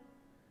 though.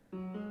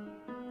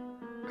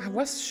 I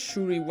was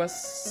sure it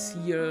was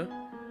here.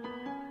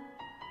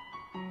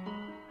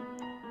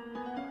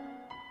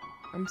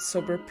 I'm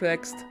so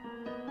perplexed.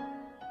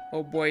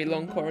 Oh boy,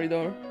 long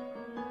corridor.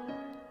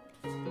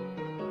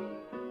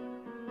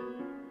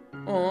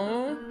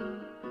 Oh,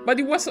 but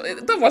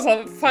that was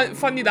a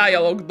funny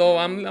dialogue, though.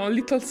 I'm a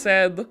little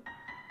sad.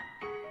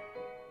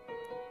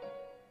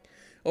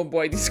 Oh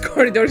boy, this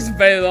corridor is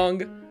very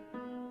long.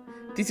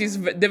 This is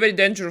the very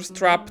dangerous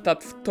trap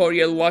that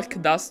Toriel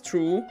walked us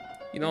through.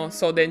 You know,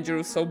 so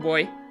dangerous, oh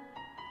boy.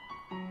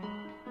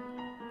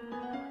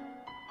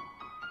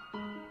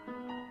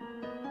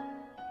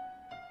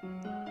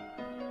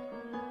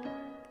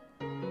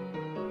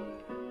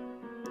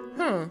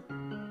 Huh.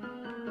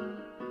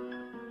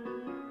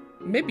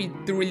 Maybe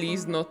it really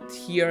is not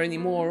here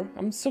anymore.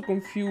 I'm so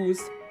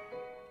confused.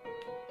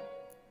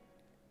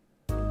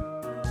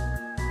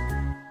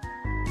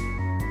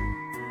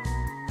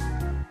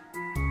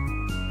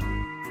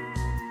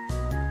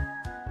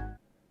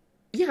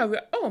 Yeah,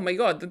 oh my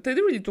god, they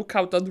really took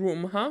out that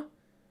room, huh?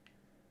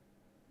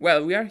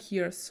 Well, we are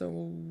here,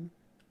 so...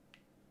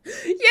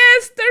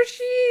 Yes, there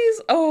she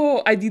is!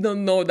 Oh, I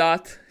didn't know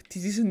that.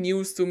 This is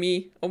news to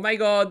me. Oh my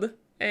god.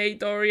 Hey,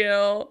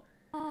 Toriel.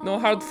 No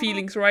hard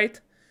feelings, right?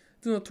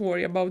 Do not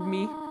worry about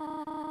me.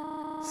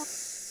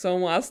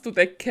 Someone has to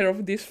take care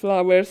of these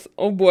flowers.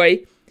 Oh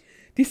boy.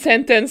 This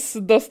sentence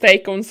does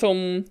take on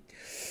some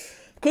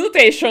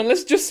connotation,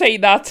 let's just say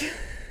that.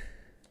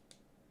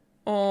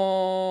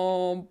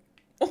 Oh,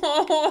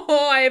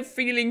 oh, I have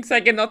feelings I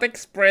cannot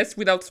express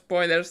without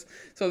spoilers,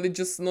 so let's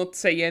just not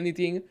say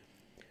anything.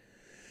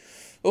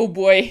 Oh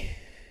boy.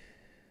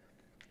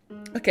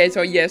 Okay,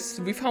 so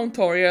yes, we found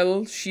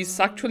Toriel. She's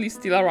actually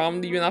still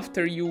around even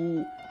after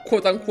you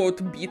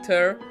quote-unquote beat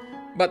her.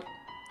 But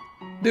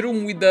the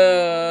room with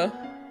the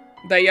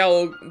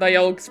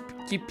dialogue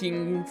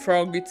skipping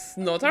frog, it's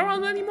not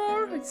around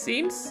anymore, it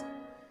seems.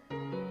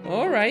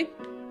 Alright.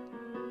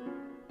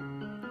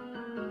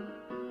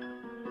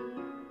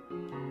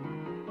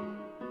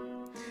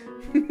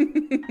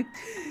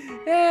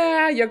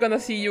 Yeah, you're gonna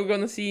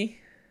see.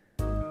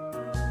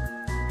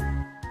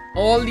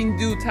 All in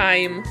due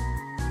time.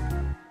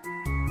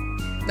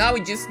 Now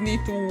we just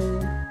need to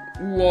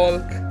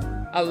walk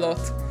a lot.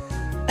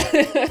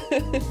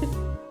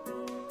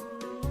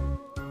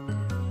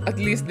 At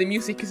least the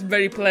music is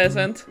very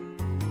pleasant.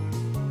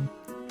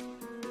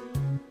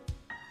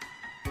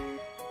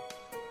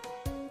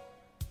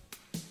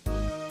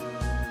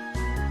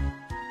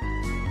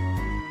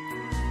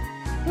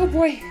 Oh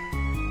boy.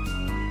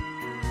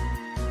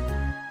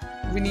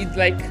 We need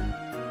like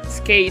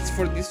skates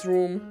for this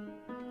room.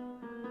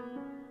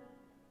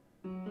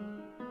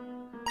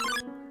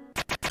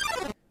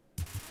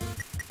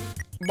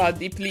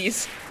 Buddy,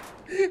 please.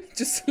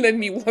 Just let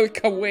me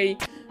walk away.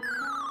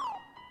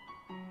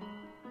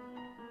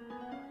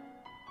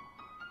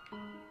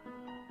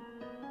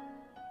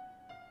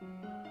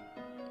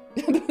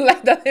 I don't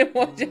like that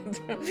emoji.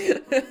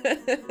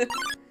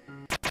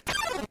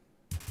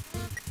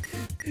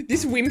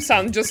 This whim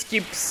sound just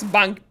keeps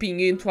bumping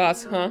into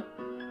us, huh?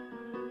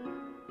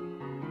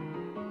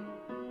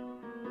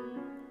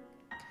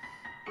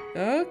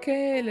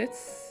 Okay, let's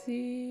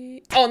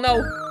see. Oh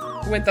no!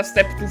 Went a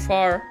step too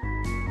far.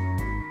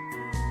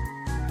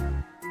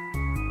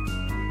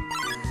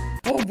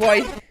 Oh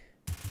boy.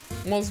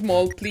 More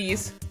small,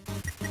 please.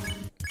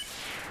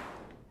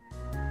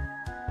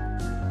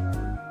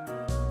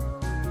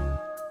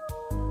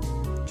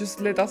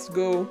 Just let us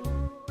go.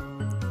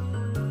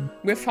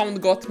 We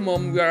found God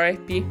Mom, we are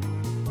happy.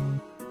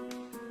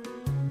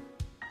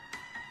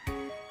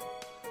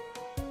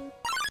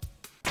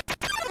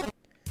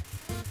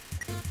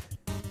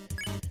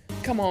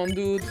 Come on,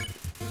 dude.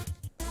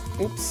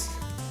 Oops.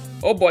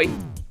 Oh boy.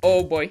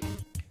 Oh boy.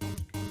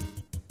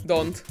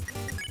 Don't.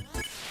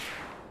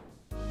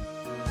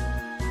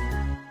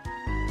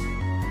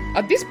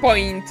 At this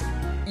point,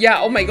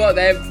 yeah, oh my god,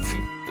 I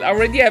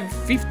already have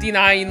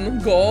 59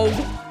 gold.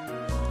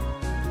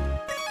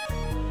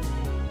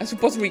 I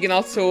suppose we can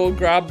also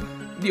grab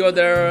the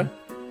other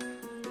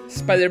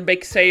spider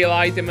bake sale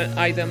item.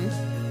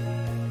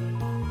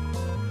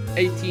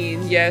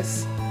 18,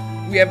 yes.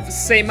 We have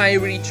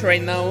semi-reach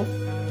right now.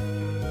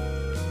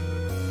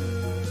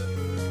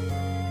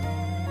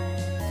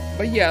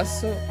 But yeah,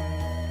 so...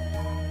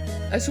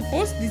 I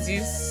suppose this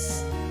is...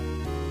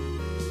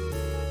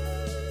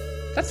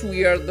 That's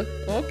weird.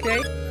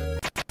 Okay.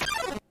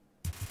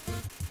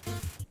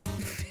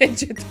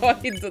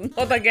 Vegetoid,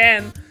 not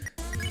again.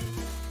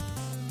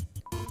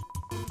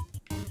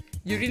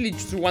 You really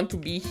just want to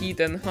be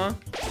hidden, huh?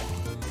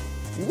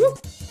 Woo!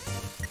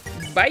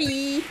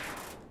 Bye!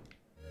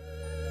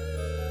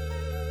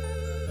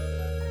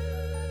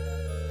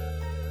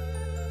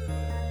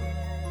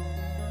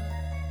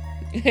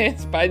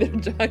 Spider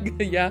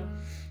jug, yeah.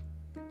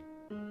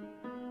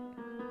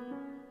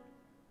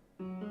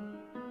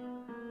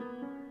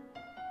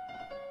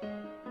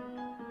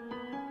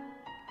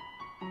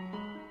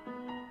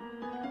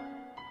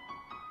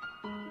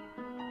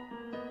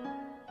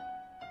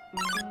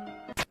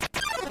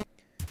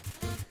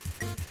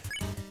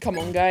 Come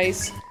on,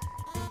 guys.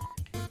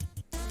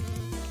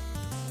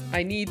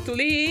 I need to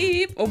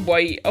leave. Oh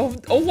boy. Oh,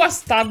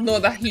 was that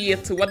not a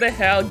hit? What the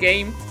hell,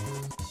 game?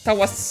 That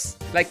was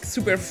like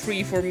super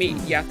free for me.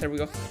 Yeah, there we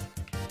go.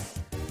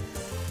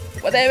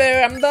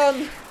 Whatever, I'm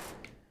done.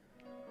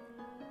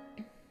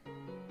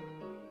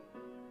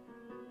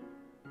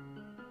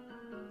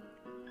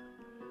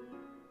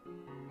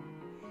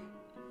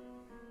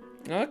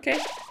 Okay.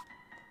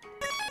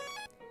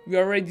 We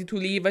are ready to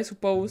leave, I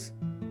suppose.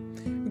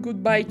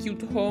 Goodbye,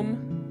 cute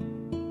home.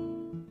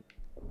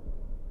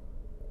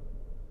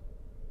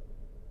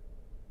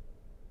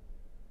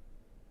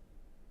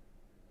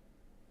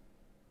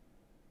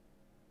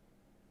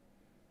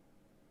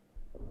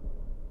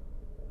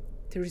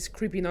 There is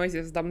creepy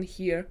noises down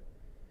here.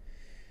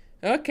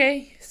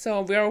 Okay,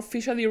 so we are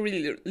officially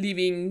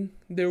leaving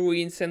the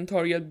ruins and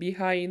Toriel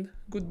behind.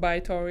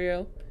 Goodbye,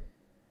 Toriel.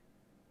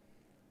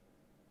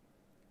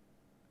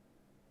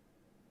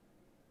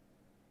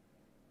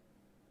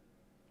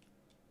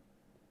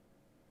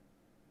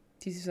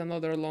 This is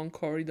another long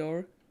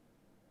corridor.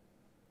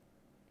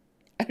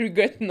 I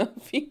regret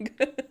nothing.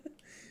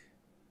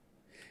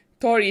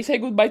 Tori, say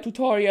goodbye to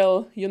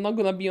Toriel. You're not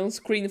gonna be on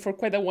screen for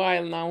quite a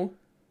while now.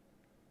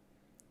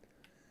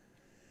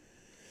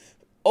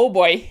 Oh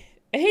boy.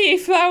 Hey,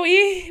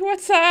 Flowey,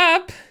 what's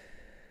up?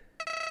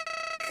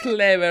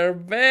 Clever,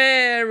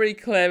 very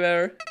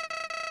clever.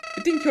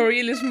 You think you're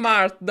really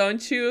smart,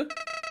 don't you?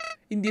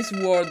 In this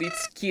world,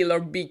 it's kill or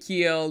be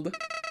killed.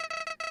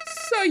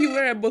 So you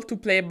were able to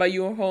play by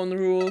your own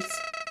rules.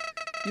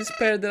 You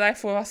spared the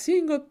life of a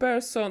single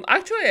person.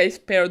 Actually, I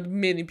spared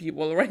many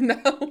people right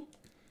now.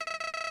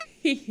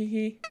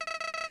 Hehehe.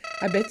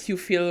 I bet you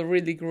feel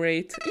really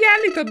great. Yeah,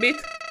 a little bit.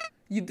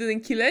 You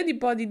didn't kill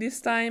anybody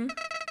this time.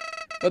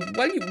 But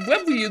what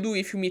will you do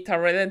if you meet a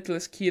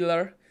relentless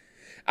killer?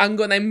 I'm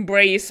gonna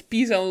embrace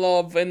peace and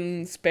love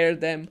and spare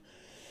them.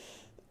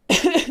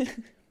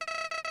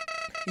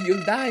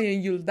 You'll die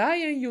and you'll die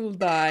and you'll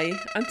die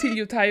until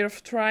you're tired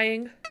of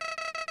trying.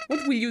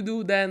 What will you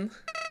do then?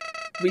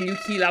 Will you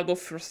kill out of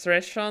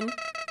frustration?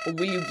 Or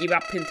will you give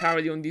up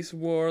entirely on this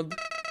world?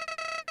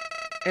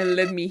 And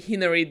let me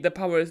inherit the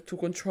power to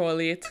control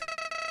it.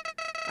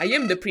 I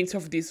am the prince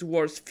of this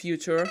world's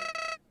future.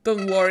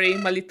 Don't worry,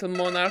 my little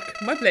monarch,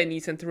 my plan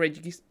isn't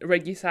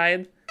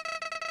regicide.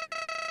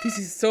 This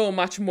is so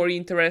much more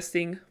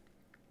interesting.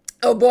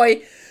 Oh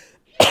boy!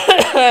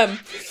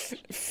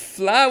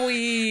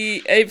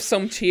 Flowey, have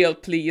some chill,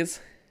 please.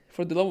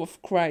 For the love of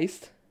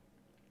Christ.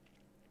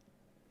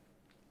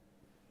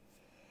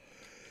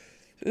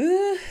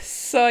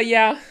 So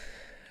yeah,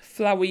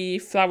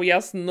 Flowey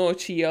has no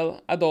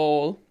chill at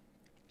all.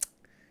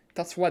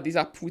 That's what is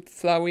up with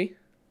Flowey.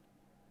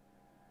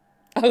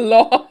 A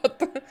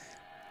lot!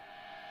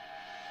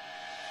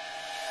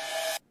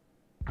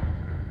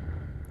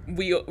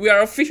 We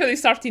are officially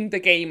starting the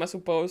game, I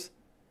suppose.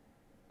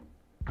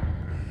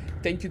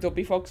 Thank you,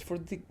 Toby Fox, for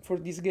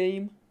this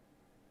game.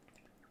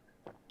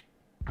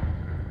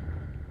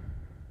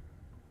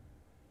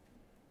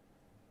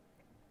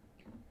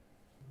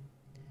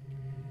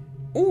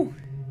 Ooh!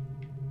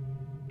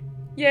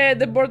 Yeah,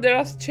 the border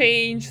has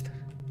changed.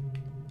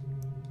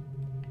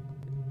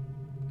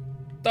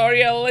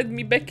 Toriel, let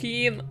me back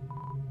in.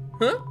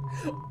 Huh?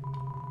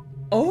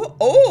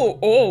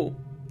 Oh!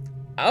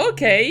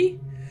 Okay.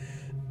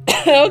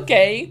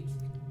 Okay.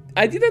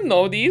 I didn't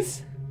know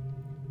this.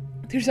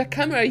 There's a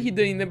camera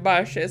hidden in the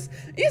bushes.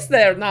 Is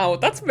there now?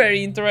 That's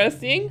very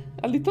interesting.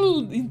 A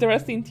little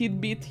interesting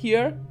tidbit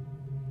here.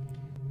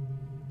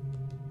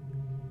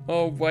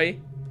 Oh boy.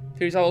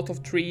 There's a lot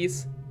of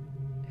trees.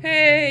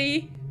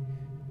 Hey!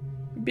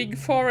 Big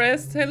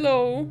forest,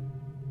 hello!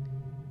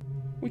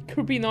 With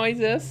creepy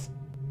noises.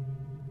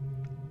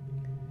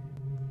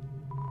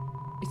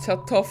 It's a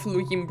tough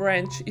looking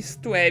branch. It's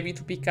too heavy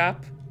to pick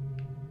up.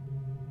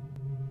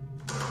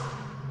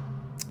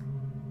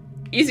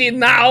 Is it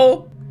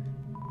now?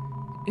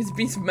 It's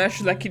been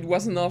smashed like it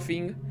was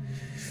nothing.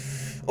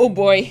 Oh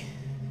boy.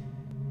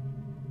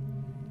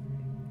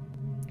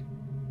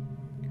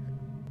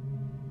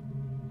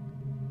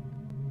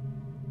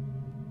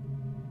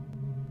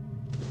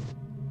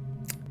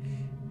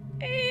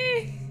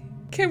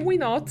 Can we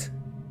not?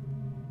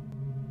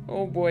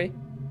 Oh boy.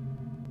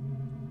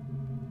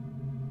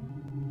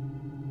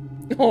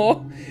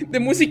 Oh, the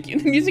music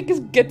is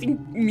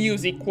getting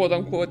music, quote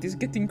unquote, is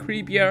getting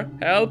creepier.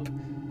 Help.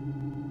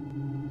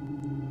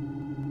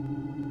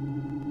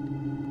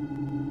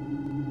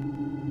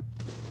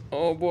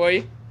 Oh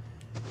boy.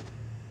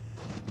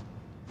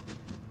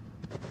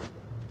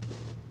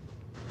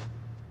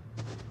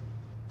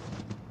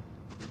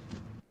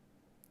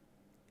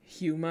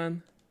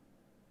 Human.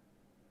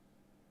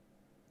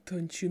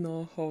 Don't you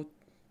know how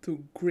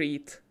to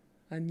greet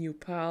a new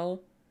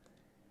pal?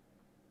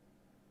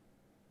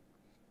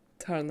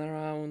 Turn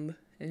around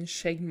and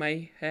shake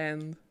my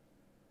hand.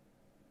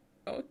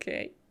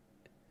 Okay.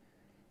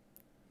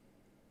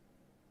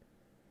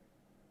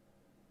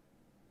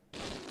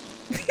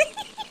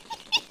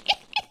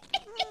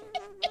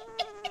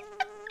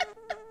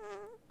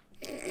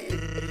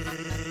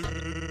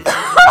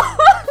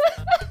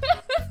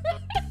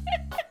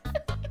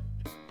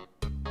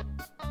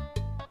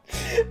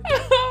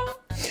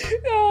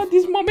 Oh,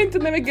 this moment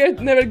never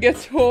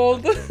gets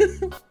old.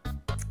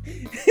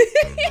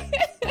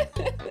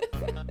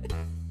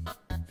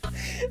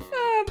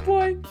 Ah,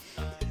 boy.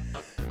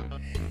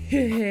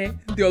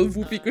 The old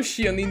whoopee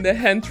cushion in the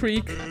hand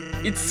trick.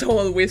 It's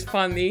always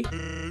funny.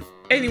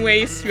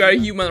 Anyways, you are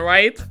human,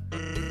 right?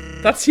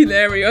 That's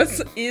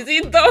hilarious. Is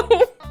it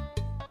though?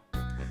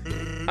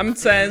 I'm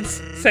Sense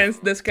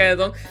the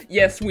skeleton.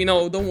 Yes, we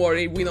know, don't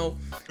worry, we know.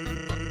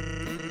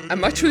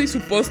 I'm actually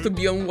supposed to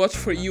be on watch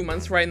for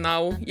humans right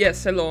now.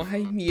 Yes, hello,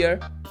 I'm here.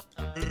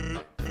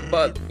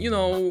 But, you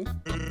know,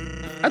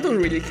 I don't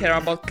really care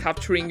about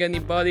capturing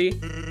anybody.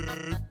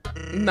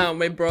 Now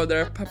my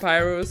brother,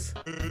 Papyrus,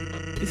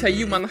 is a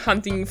human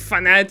hunting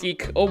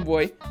fanatic. Oh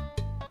boy.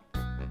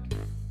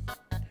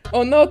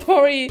 Oh no,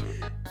 Tori!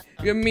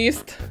 You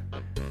missed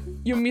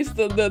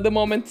the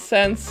moment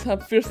Sans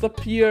first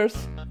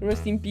appears.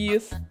 Rest in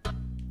peace.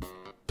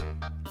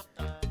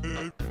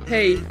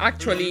 Hey,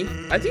 actually,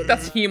 I think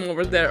that's him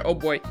over there. Oh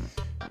boy.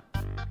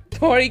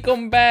 Tori,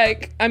 come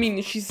back! I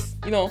mean, she's,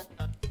 you know...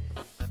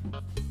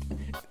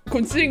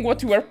 Considering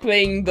what you were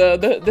playing,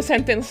 the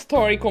sentence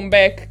Tori, come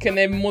back can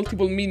have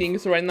multiple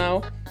meanings right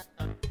now.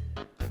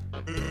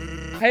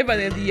 I have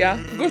an idea.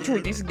 Go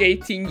through this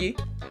gate thingy.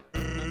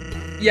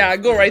 Yeah,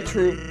 go right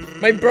through.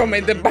 My bro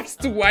made the bars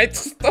too wide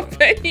to stop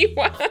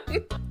anyone.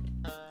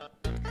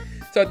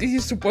 So this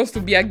is supposed to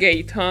be a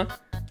gate, huh?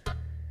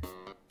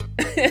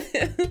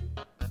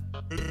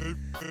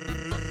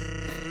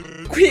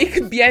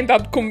 Quick, behind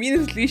that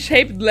conveniently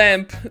shaped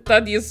lamp.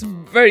 That is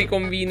very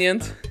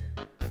convenient.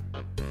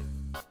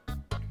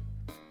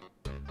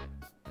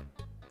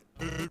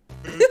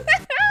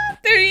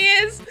 There he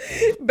is!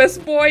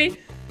 Best boy.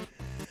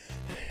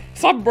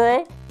 Sup,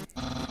 bro?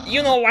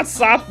 You know what's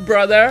up,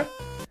 brother?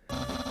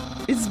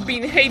 It's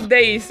been 8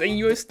 days and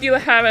you still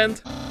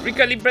haven't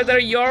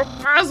recalibrated your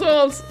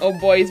puzzles! Oh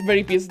boy, he's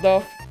very pissed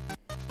off.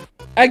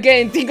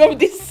 Again, think of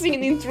this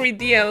scene in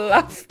 3D and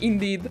laugh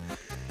indeed.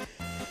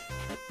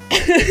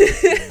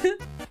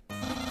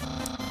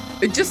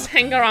 Just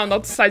hang around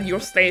outside your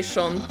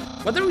station.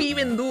 What are we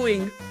even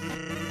doing?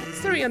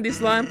 Staring at this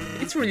lamp,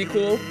 it's really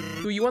cool.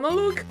 Do you wanna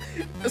look?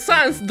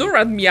 Sans, don't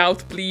rat me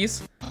out,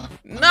 please.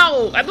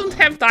 No, I don't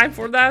have time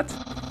for that.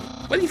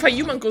 What if a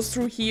human goes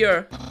through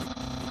here?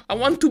 I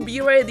want to be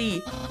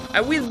ready.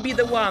 I will be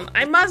the one.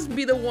 I must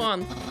be the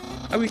one.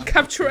 I will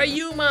capture a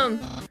human.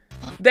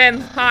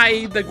 Then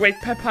I, the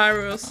great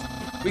Papyrus,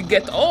 will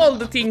get all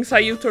the things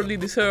I utterly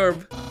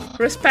deserve.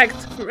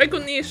 Respect,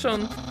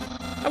 recognition.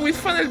 I will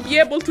finally be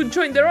able to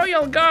join the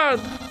Royal Guard.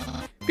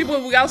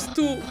 People will ask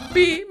to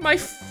be my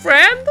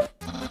friend.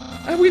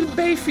 I will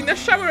bathe in a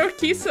shower of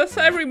kisses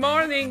every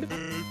morning.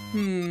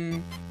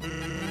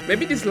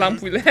 Maybe this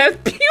lamp will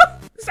help you?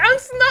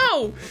 Sans,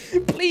 no!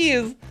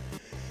 Please!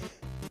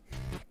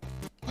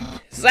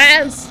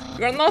 Sans,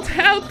 you're not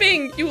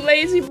helping, you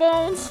lazy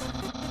bones!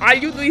 Are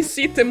you the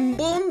sit and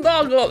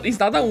boondoggle? Is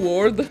that a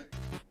word?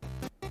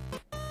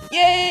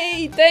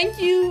 Yay! Thank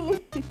you!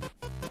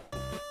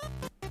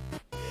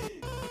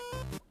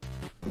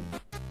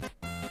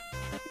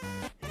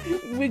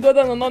 We got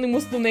an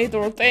anonymous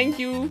donator, thank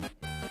you!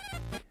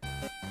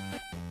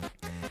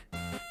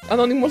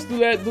 Anonymous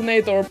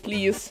donator,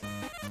 please.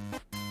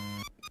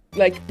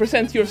 Like,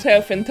 present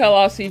yourself and tell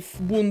us if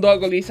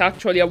boondoggle is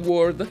actually a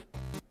word.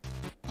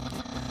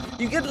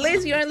 You get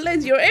lazier and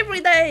lazier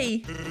every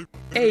day!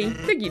 Hey,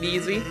 take it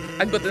easy.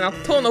 I got a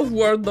ton of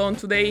work done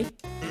today.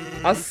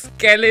 A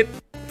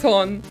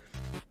skeleton.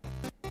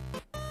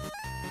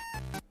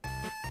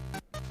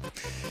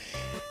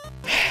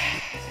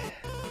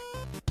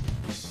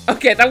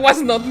 Okay, that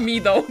was not me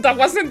though. That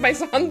wasn't my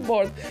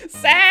soundboard.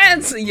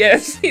 Sans!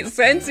 Yes,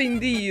 Sans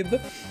indeed.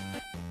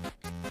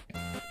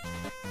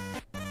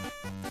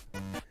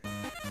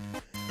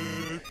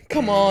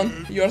 Come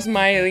on, you're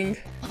smiling.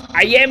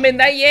 I am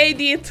and I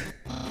hate it.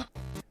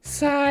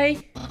 Sigh.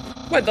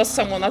 Why does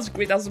someone as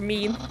great as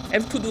me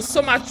have to do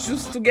so much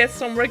just to get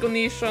some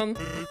recognition?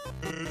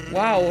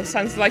 Wow,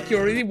 sounds like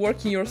you're really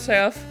working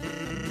yourself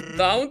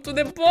down to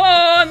the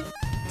bone.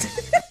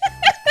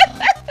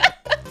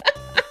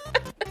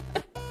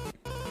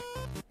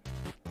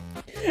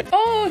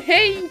 Oh,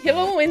 hey,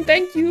 hello and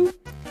thank you.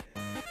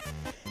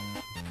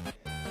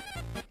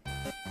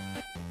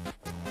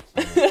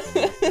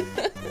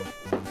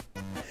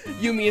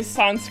 You miss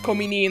Sans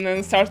coming in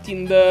and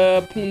starting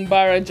the Poon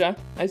barrage,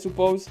 I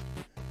suppose.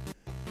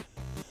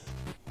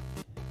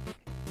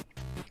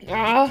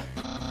 I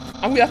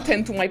will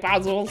attend to my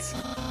puzzles.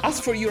 As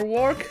for your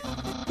work,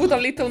 put a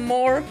little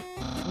more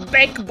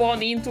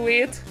backbone into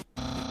it.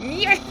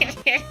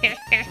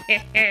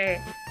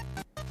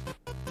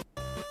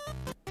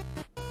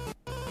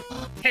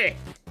 Hey.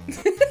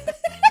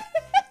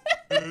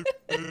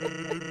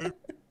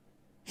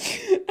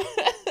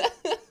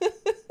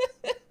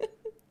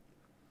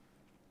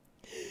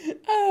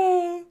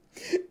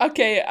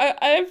 Okay,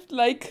 I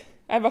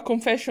have a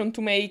confession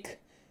to make.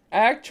 I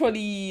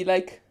actually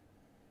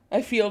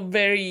I feel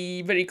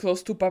very, very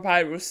close to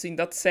Papyrus in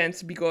that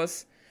sense,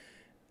 because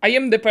I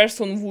am the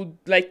person who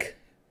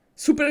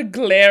super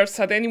glares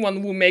at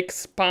anyone who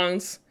makes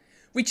puns,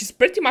 which is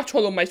pretty much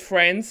all of my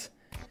friends.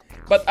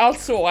 But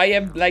also I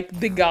have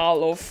the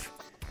gall of,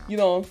 you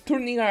know,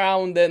 turning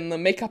around and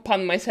make a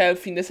pun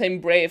myself in the same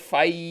breath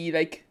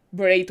I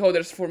berate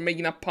others for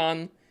making a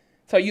pun.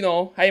 So, you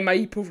know, I am a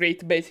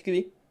hypocrite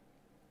basically.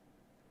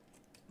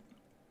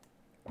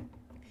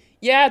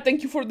 Yeah,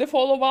 thank you for the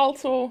follow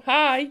also.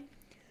 Hi.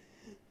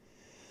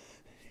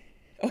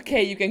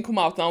 Okay, you can come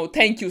out now.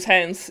 Thank you,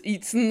 Sans.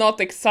 It's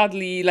not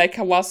exactly like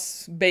I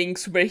was being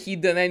super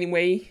hidden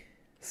anyway.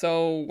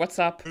 So, what's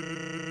up?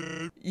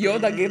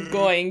 Yoda, get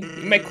going.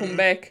 He might come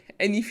back.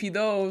 And if he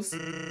does,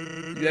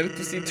 you have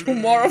to see 2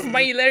 more of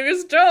my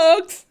hilarious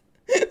jokes!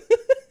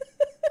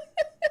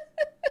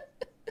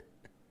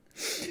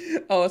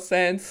 Oh,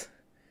 Sans.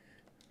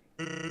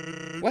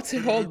 What's a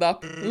hold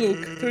up?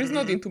 Look, there is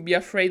nothing to be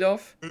afraid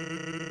of.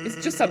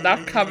 It's just a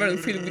dark cavern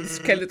filled with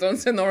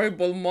skeletons and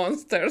horrible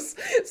monsters.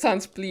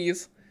 Sans,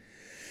 please.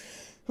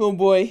 Oh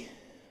boy.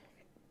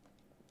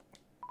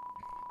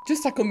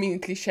 Just a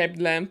conveniently shaped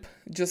lamp,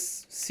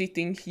 just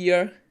sitting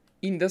here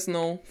in the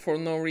snow for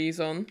no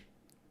reason.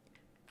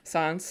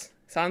 Sans,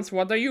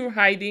 what are you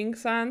hiding,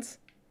 Sans?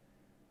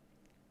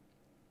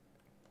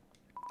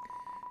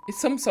 It's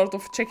some sort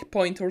of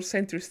checkpoint or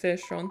sentry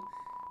station,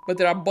 but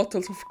there are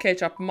bottles of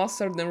ketchup,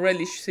 mustard and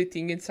relish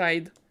sitting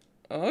inside.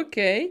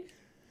 Okay.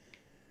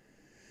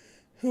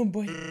 Oh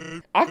boy.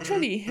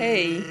 Actually,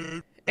 hey,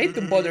 hate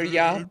to bother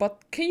ya,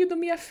 but can you do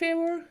me a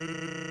favor?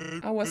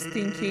 I was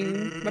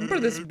thinking, my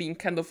brother's been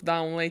kind of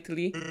down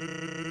lately.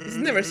 He's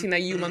never seen a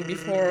human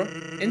before,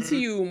 and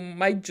see you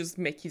might just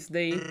make his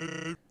day.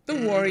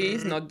 Don't worry,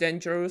 he's not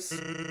dangerous,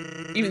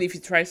 even if he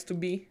tries to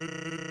be.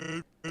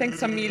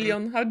 Thanks a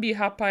million, I'll be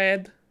happy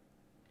ahead.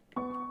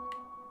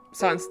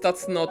 Sans,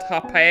 that's not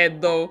happy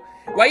ahead though.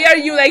 Why are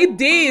you like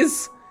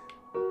this?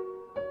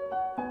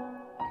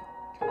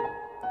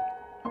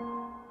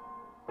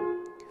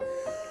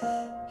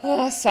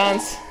 Ah,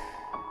 Sans.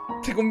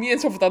 The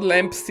convenience of that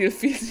lamp still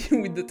fills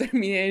you with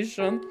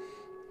determination.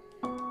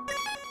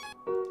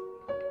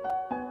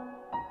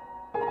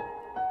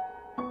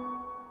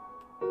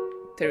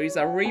 There is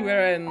a river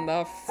and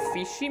a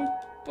fishing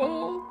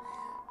pole.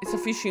 It's a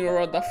fishing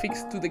rod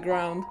affixed to the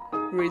ground.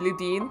 Really,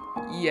 Dean?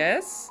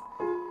 Yes?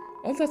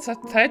 All that's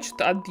attached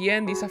at the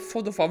end is a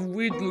photo of a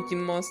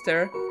weird-looking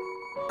monster.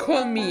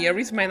 Call me, here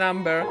is my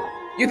number.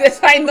 You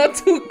decide not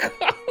to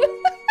call.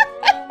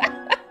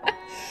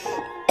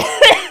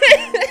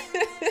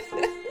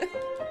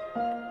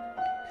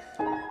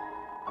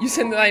 You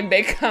send the line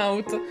back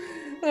out.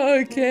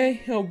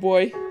 Okay, oh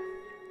boy.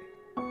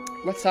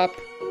 What's up?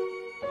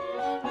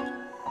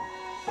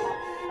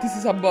 This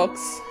is a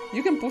box.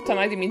 You can put an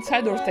item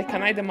inside or take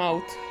an item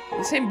out.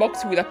 The same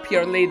box will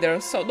appear later,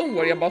 so don't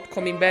worry about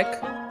coming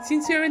back.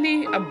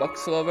 Sincerely, a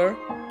box lover.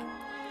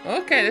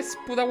 Okay, let's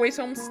put away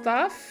some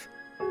stuff.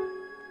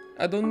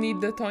 I don't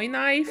need the toy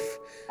knife.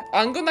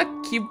 I'm gonna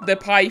keep the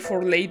pie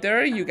for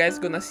later, you guys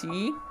gonna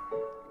see.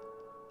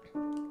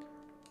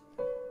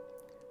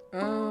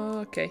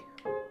 Okay.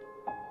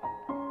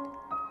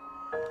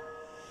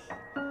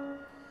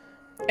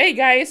 Hey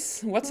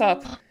guys, what's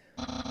up?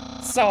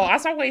 So,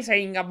 as I was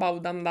saying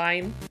about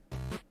Undyne,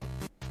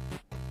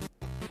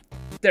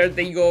 there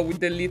they go with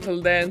the little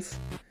dance.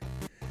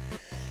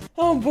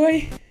 Oh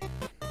boy.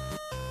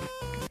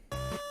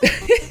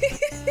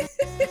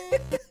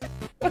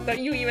 What are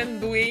you even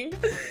doing?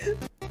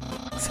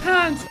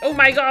 Sans, oh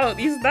my god,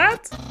 is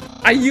that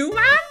a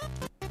human?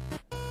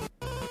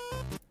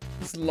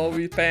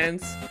 Slowy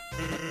pants.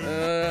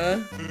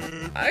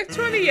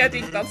 Actually, I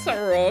think that's a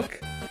rock.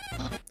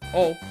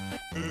 Oh.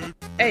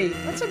 Hey,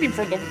 what's that in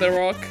front of the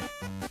rock?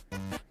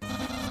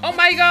 Oh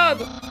my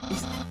god!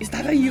 Is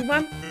that a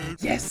human?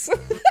 Yes!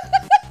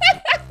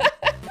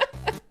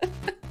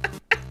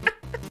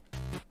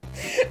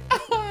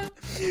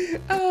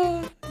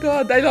 Oh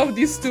god, I love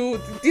these two.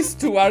 These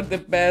two are the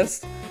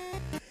best.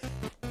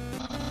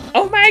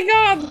 Oh my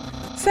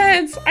god!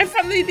 Sans, I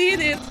finally did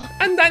it!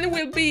 And then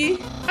I'll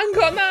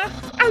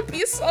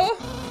be so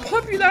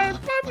popular!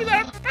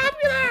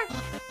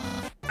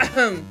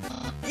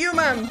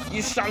 Human,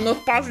 you shall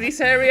not pass this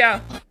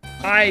area!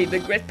 I, the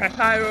great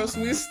Papyrus,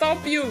 will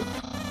stop you!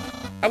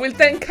 I will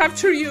then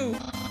capture you!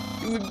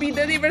 You will be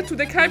delivered to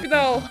the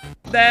capital!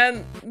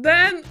 Then...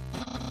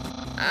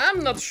 I'm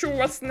not sure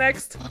what's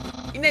next.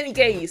 In any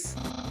case,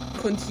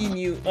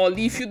 continue. I'll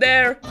leave you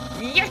there.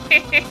 Yeah!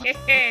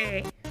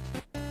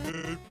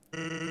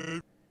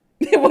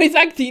 The voice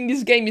acting in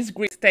this game is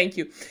great, thank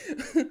you.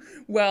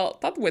 Well,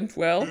 that went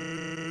well.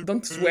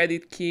 Don't sweat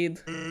it,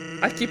 kid.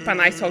 I'll keep an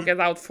eye socket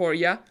out for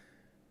ya.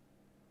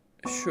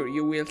 Sure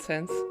you will,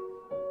 Sans.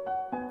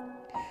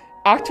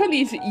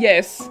 Actually,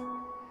 yes.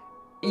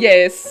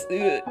 Yes,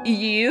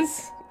 he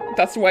is.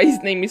 That's why his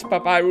name is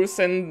Papyrus,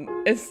 and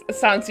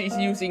Sans is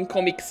using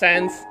Comic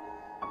Sans.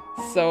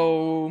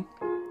 So...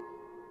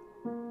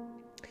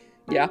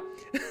 yeah.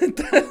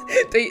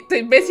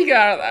 they basically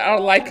are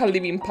like a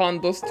living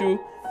pond, those two.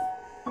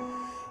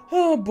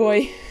 Oh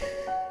boy.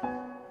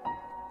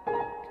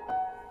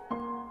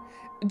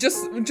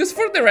 Just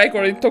for the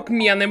record, it took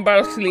me an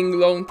embarrassingly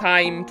long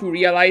time to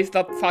realize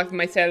that fact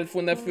myself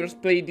when I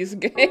first played this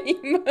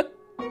game.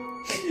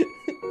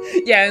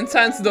 Yeah, and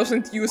Sans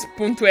doesn't use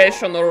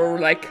punctuation or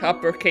like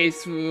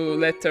uppercase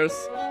letters.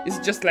 It's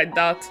just like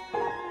that.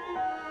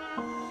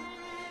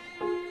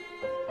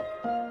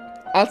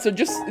 Also,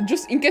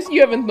 just in case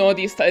you haven't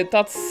noticed, I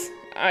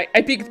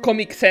picked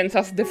Comic Sans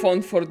as the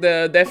font for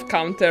the death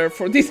counter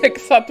for this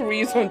exact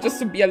reason, just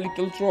to be a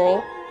little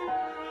troll.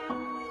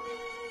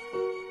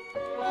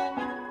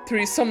 There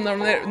is some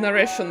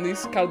narration in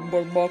this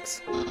cardboard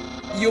box.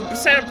 You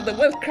observe the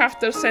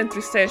well-crafted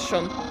sentry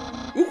station.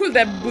 Who could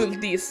have built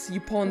this,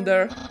 you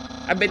ponder?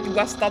 I bet it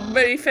was that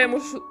very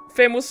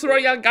famous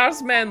royal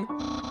guardsman.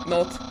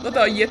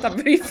 Not yet a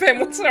very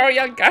famous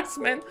royal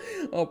guardsman.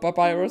 Oh,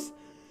 Papyrus.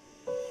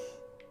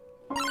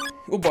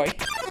 Oh boy.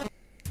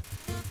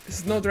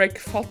 Snowdrake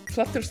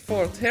flutters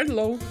forth.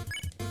 Hello.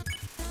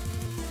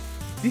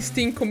 This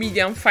teen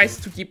comedian fights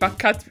to keep a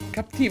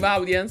captive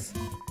audience.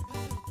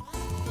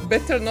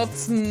 Better not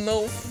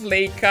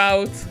snowflake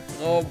out.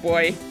 Oh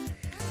boy.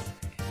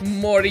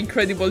 More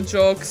incredible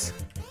jokes.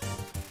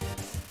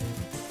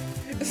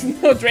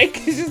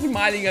 Snowdrake is just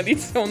smiling at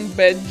its own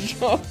bad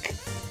joke.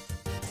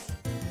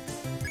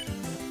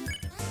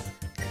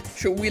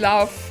 Should we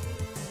laugh?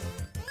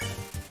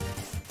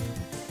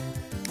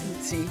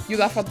 Let's see. You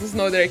laugh at the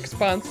Snowdrake's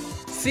pants.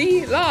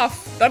 See?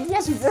 Laugh! That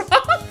was wrong!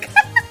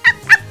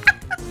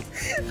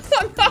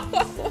 Oh no!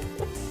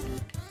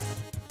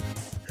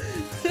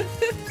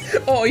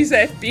 Oh, he's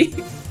happy.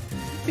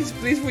 He's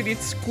pleased with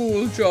its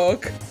cool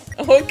joke.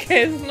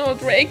 Okay,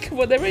 Snowdrake,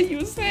 whatever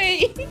you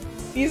say.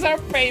 These are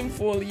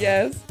painful,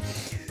 yes.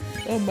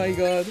 Oh my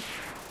god.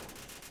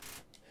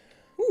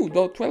 Ooh,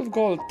 though 12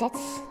 gold.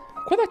 That's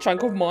quite a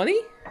chunk of money.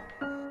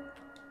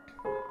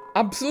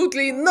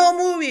 Absolutely no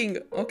moving!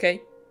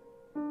 Okay.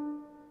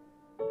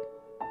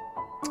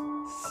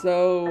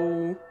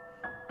 So...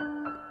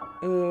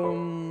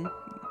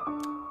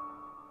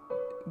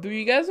 do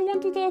you guys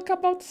want to talk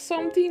about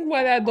something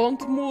while I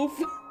don't move?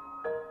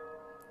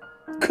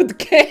 Good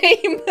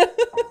game!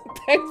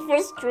 Thanks for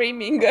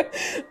streaming.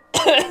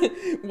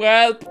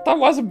 Well, that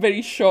was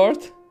very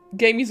short.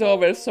 Game is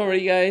over,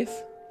 sorry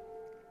guys.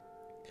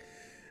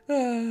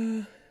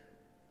 Oh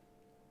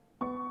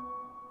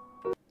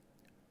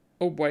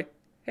boy.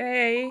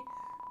 Hey!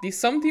 Did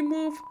something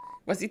move?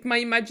 Was it my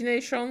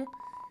imagination?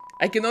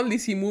 I can only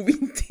see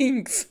moving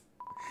things.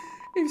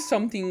 If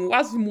something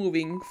was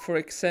moving, for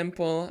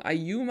example, a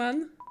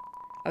human,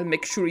 I'll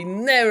make sure it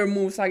never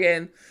moves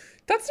again.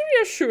 That's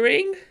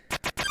reassuring.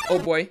 Oh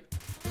boy.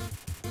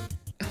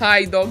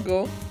 Hi,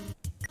 doggo.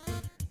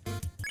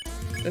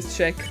 Let's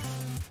check.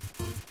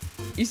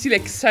 Is he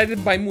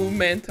excited by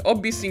movement?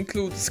 Hobbies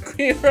include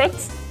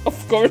squirrels.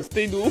 Of course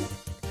they do.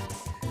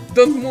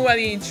 Don't move an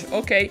inch.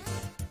 Okay.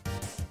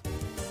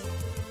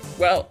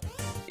 Well,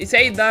 he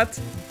said that.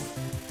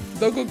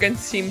 Doggo can't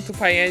seem to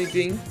find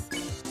anything.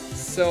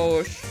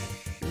 So,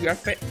 we are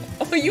pet.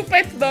 Oh, you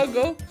pet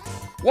Doggo.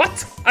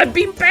 What? I've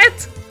been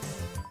pet?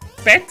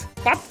 Pet?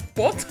 Pat?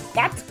 Pot?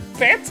 Pat?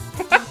 Pet?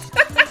 Pat?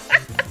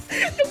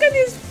 Look at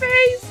his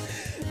face.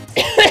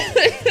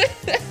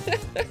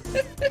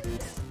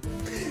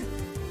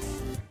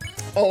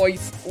 Oh,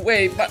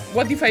 wait, but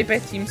what if I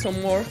pet him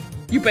some more?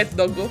 You pet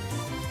Doggo.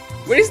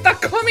 Where is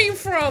that coming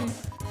from?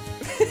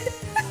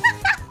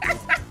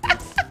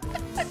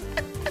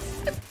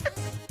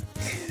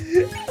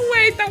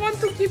 Wait, I want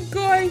to keep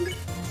going.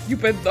 You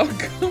pet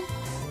Doggo.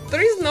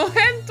 There is no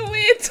end to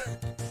it.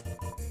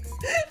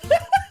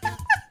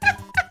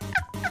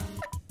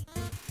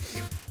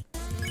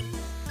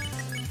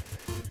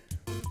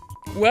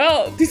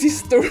 Well, this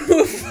is the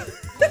roof.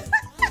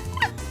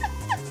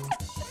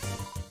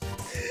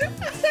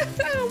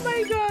 Oh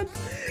my god.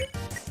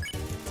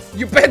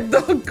 You pet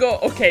Doggo.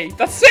 Okay,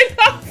 that's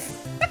enough.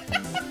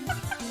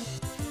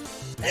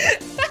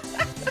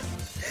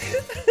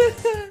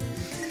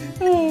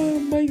 Oh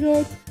my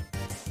god.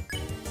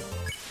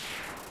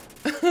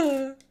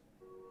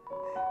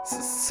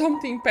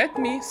 Something pet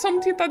me.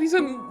 Something that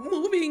isn't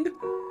moving.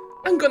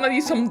 I'm gonna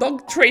need some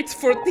dog traits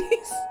for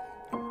this.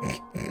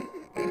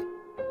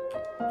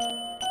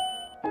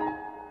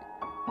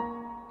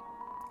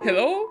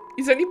 Hello?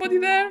 Is anybody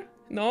there?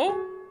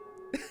 No?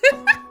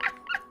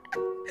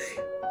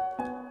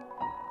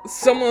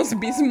 Someone's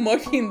been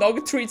smoking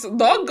dog treats.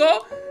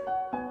 Doggo?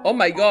 Oh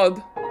my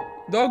god.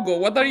 Doggo,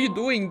 what are you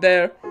doing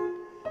there?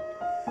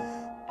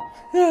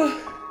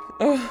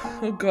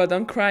 Oh god,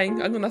 I'm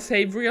crying. I'm gonna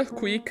save real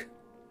quick.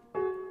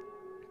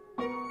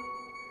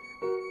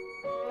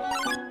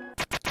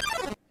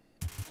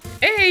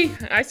 Hey,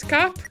 Ice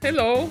Cap.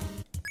 Hello.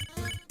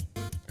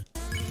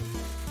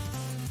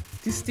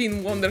 This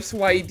teen wonders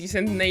why it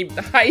isn't named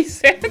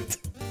Ice Head.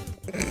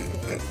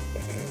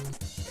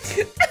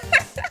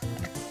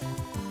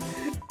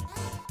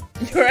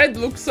 Your head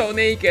looks so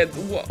naked.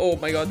 Oh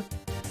my god.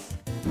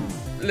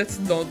 Let's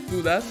not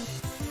do that.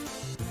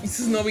 It's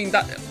snowing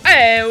that.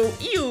 Oh,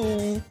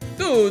 you!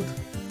 Dude!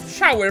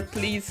 Shower,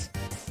 please.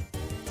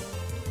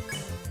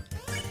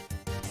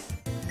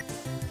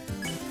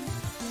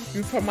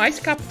 You're from Ice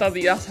Cap,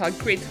 Daddy. That's a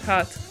great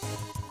hat.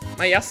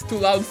 My ass too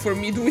loud for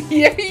me to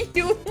hear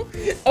you.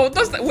 Oh,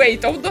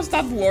 wait, how does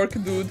that work,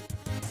 dude?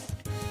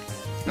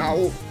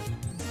 Ow.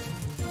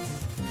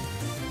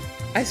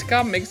 Ice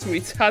Cap makes sure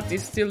its hat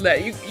is still there.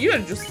 You're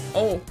just...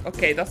 Oh,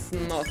 okay, that's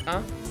not,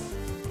 huh?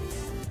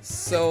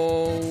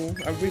 So...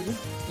 Are we...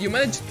 You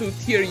managed to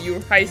tear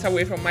your eyes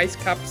away from Ice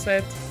Cap's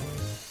head.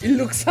 It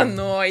looks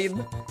annoyed.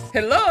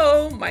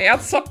 Hello, my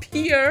hat's up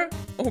here.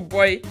 Oh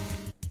boy.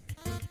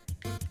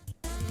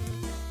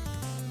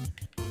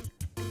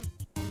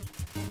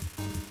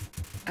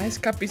 Ice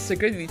cap is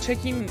secretly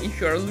checking if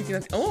you are looking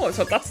at. Oh,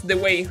 so that's the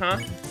way, huh?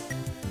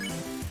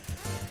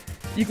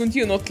 You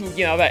continue not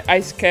looking at the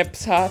ice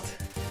cap's hat.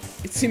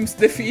 It seems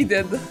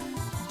defeated.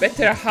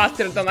 Better a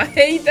hatter than a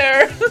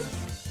hater.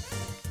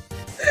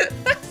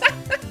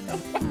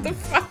 What the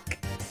fuck?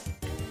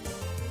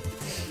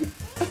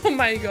 Oh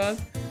my god.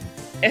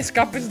 Ice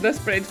cap is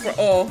desperate for.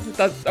 Oh,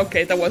 that.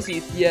 Okay, that was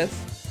it. Yes.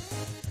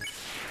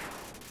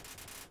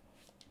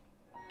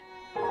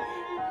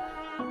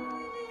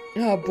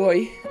 Oh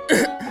boy.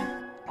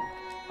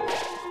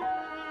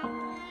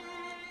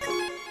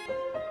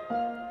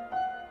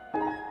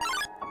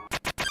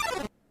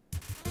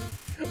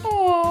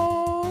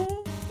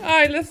 Oh,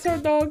 hi, lesser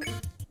dog.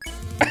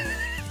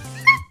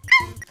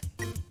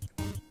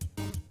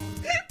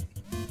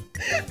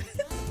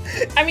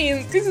 I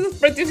mean, this is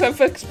pretty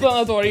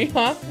self-explanatory,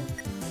 huh?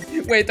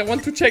 Wait, I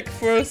want to check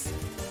first.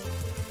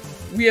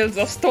 Wields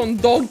a stone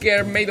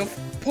dagger made of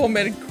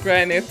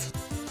pomegranate.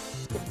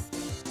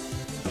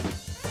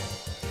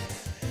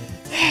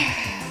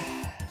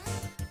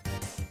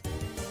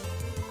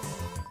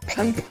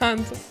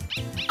 Pant.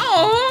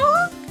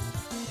 Aww!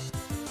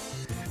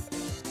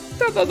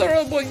 That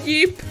adorable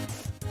yip!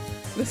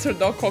 Lesser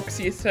dog cocks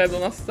his head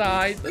on a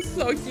side. That's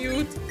so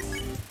cute.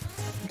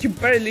 You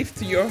barely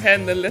lift your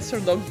hand and lesser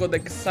dog got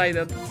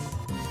excited.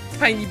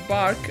 Tiny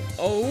bark.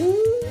 Oh.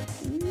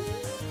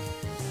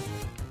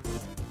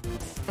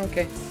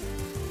 Okay.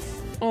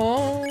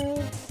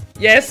 Oh.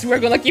 Yes, we're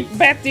gonna keep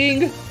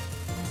betting.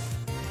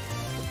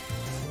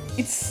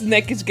 Its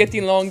neck is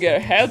getting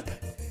longer. Help.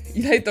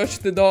 I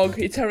touched the dog.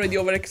 It's already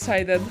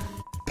overexcited.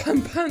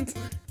 Pant.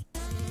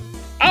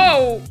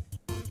 Oh!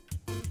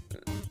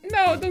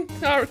 No, don't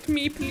hurt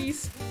me,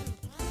 please.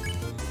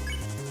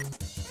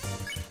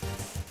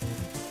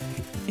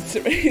 It's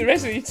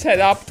raising its head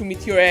up to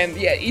meet your end.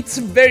 Yeah, it's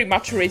very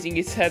much raising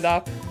its head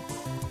up.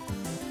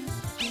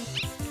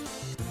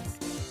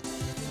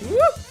 Woo!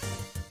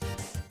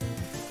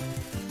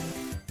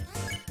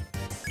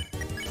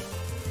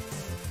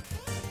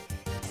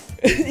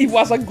 It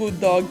was a good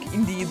dog,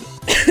 indeed.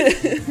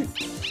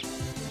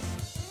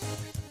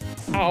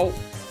 Ow.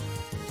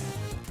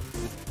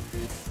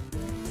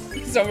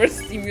 It's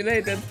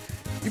overstimulated.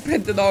 You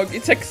pet the dog,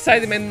 its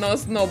excitement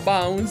knows no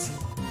bounds.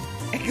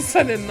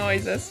 Excited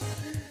noises.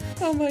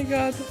 Oh my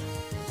god.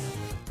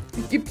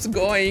 It keeps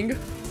going.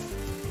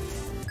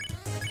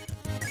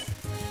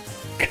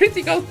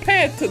 Critical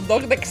pet!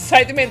 Dog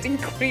excitement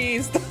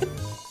increased.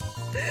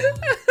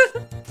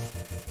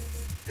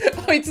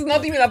 Oh, it's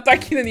not even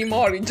attacking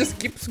anymore, it just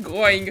keeps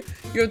going.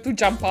 You have to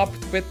jump up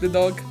to pet the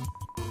dog.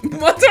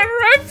 What a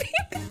rabbit!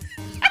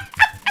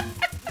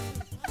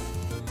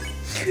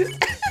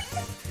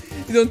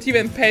 You don't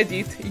even pet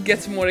it, it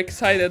gets more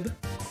excited.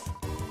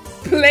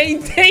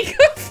 Plane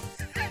takeoff!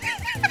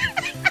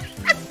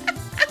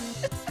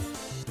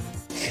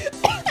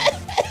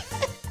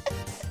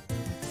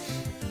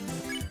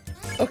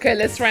 Okay,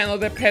 let's try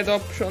another pet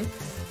option.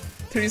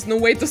 There is no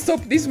way to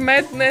stop this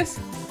madness.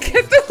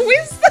 Get the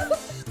wisdom!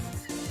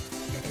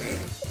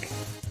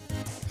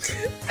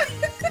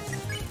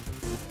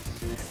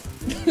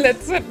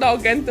 Let's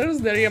dog enters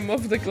the realm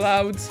of the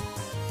clouds. ...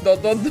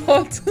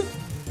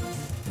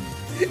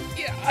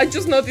 Yeah, I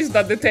just noticed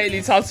that the tail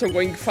is also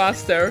going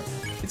faster.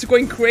 It's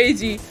going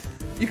crazy.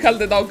 You call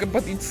the dog,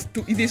 but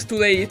it is too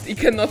late. It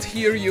cannot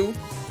hear you.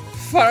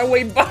 Far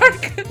away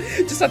bark.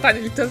 Just a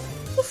tiny little.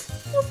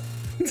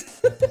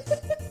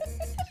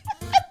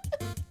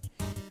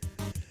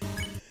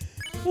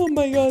 Oh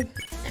my god. ...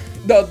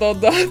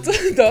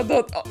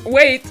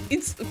 Wait,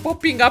 it's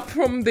popping up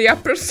from the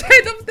upper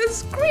side of the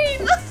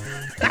screen.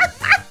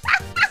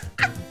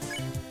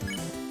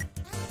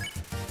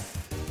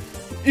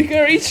 You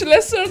can reach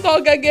lesser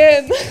dog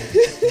again.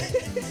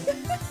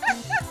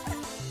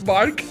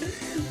 Bark.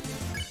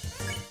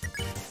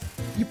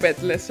 You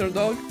pet lesser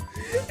dog.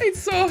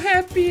 It's so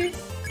happy.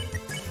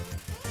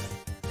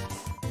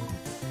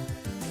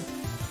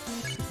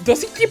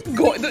 Does it keep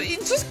going?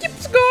 It just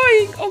keeps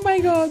going. Oh my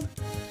god.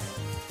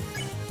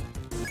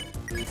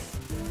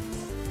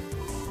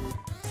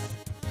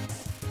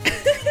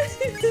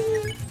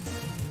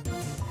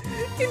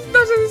 It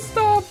doesn't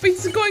stop.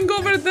 It's going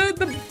over the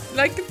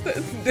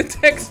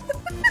text.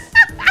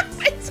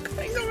 It's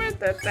going over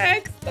the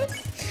text.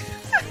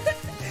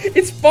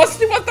 It's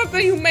possible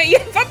that you may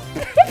have a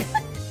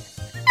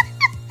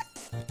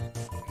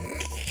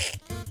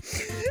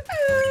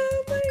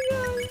Oh my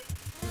god.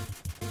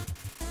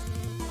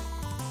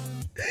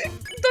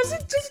 Does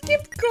it just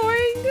keep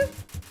going?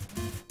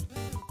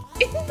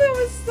 It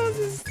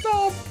doesn't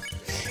stop.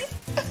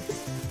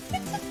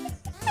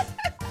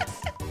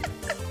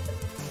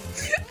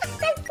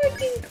 I'm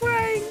fucking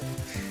crying.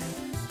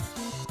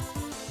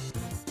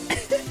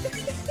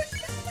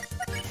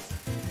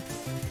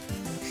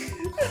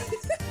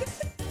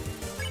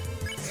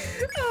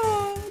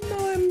 Oh no,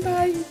 I'm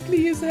dying.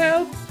 Please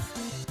help.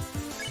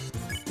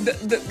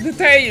 The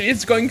tail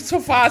is going so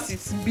fast,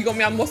 it's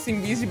becoming almost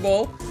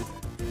invisible.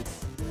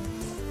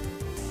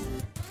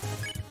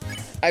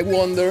 I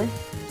wonder.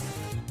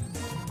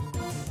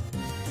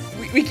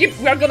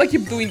 we are gonna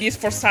keep doing this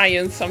for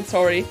science, I'm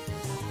sorry.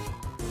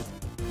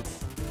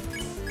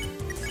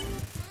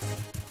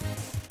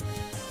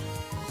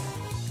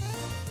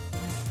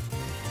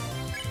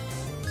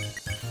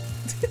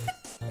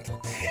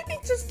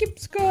 It just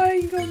keeps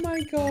going, oh my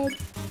god.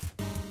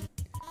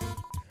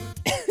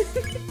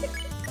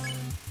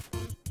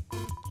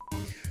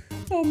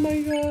 Oh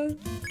my god.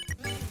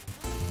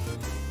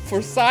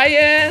 For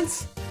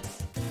science!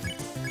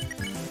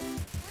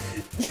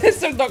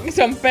 Lesser Dog is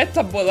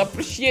unbettable,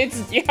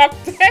 appreciates the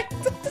update.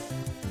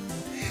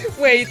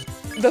 Wait,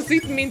 does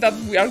it mean that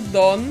we are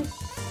done?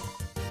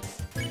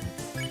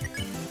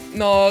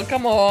 No,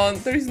 come on,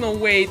 there is no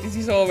way this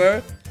is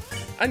over.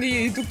 I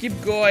need to keep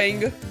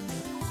going.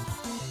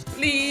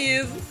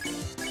 Please.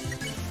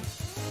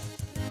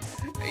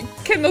 It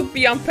cannot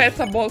be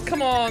unpettable,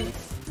 come on.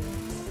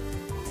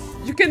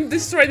 You can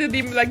destroy the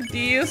demon like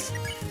this.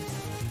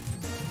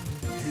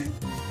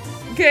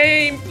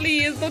 Game,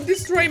 please, don't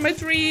destroy my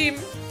dream.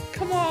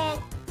 Come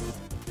on.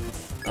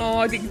 Oh,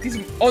 I think this...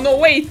 Oh no,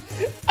 wait.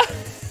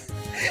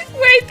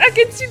 Wait, I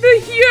can see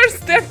the ears.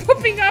 They're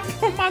popping up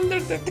from under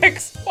the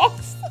text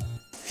box.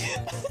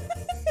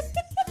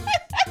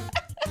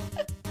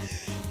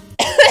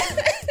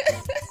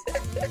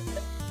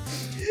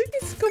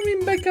 It's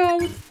coming back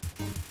out.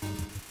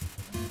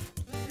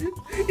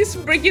 It's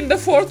breaking the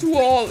fourth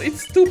wall.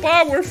 It's too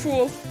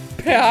powerful.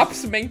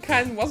 Perhaps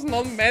mankind was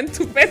not meant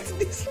to bet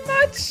this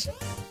much.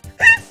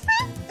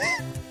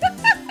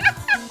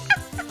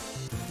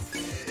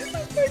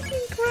 I'm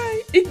fucking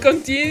crying. It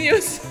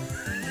continues.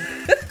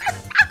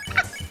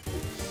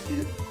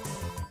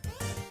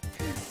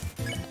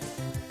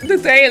 The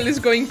tail is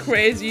going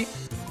crazy.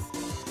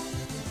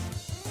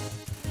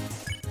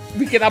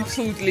 We can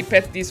absolutely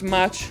pet this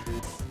match.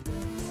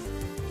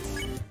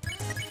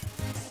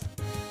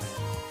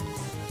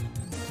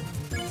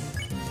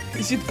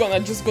 Is it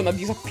just gonna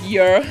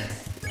disappear?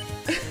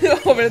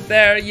 Over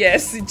there,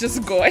 yes, it's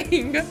just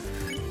going.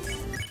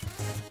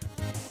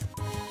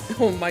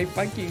 Oh my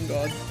fucking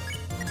god.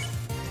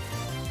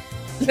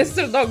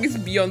 Lesser Dog is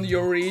beyond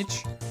your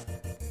reach.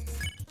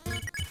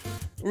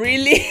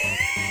 Really?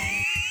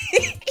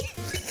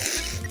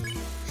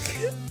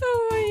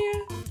 Oh my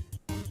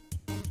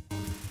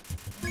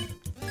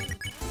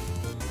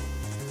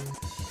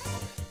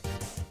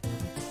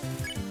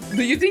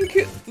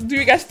god. Do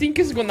you guys think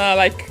it's gonna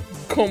like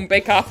come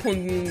back up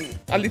on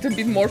a little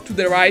bit more to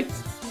the right?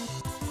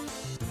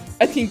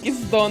 I think it's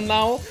done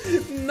now.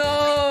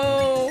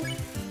 No!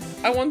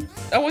 I want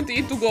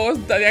it to go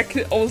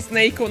directly all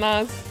snake on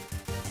us.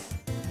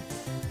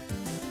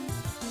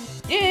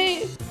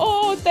 Yay!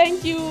 Oh,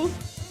 thank you!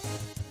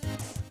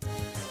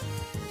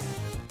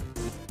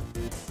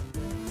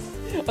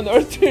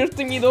 Another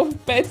 30 minutes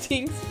of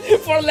bettings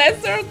for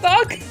Lesser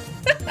Dog.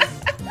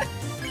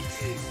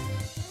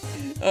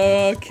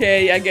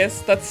 Okay, I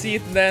guess that's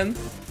it then.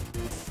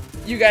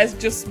 You guys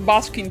just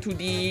bask into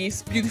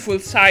this beautiful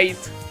sight.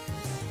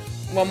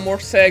 One more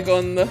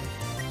second,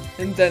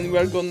 and then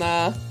we're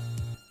gonna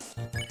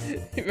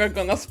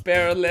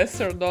spare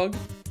Lesser Dog.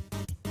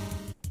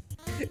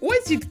 Why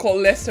is it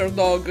called Lesser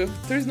Dog?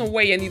 There is no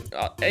way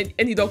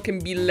any dog can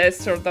be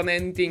lesser than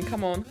anything.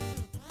 Come on.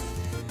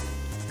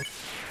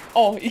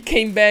 Oh, he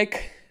came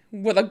back.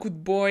 What a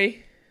good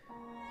boy.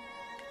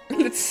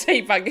 Let's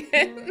save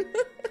again.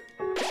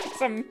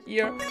 I'm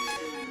here.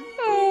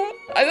 Oh,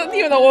 I don't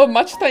even know how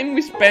much time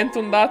we spent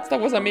on that. That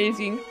was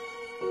amazing.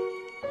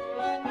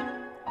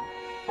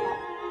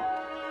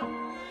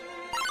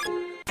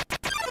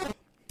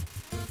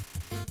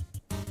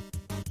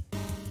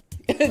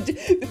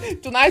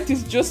 Tonight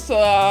is just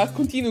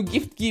continue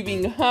gift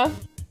giving, huh?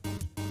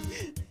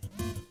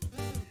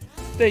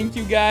 Thank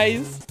you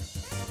guys.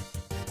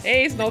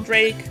 Hey,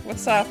 Snowdrake,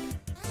 what's up?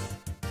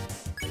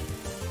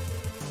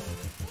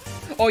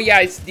 Oh yeah,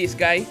 it's this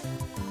guy.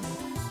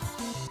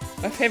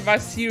 My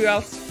favorite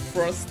cereals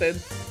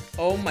frosted.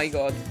 Oh my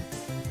god.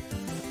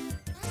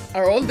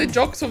 Are all the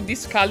jokes of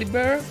this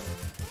caliber?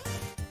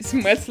 It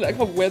smells like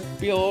a wet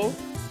pillow.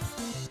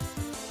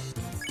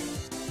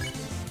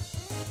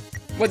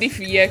 What if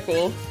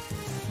Yeko?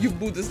 You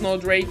boo the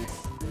Snowdrake.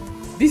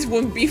 This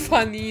won't be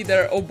fun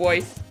either. Oh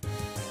boy.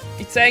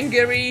 It's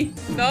angry.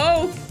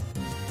 No!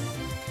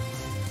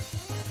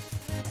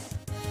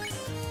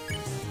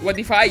 What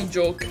if I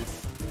joke?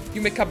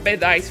 You make a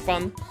bad ice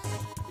pun.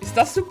 Is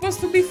that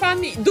supposed to be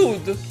funny?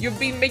 Dude, you've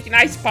been making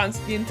ice puns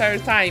the entire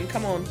time.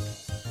 Come on.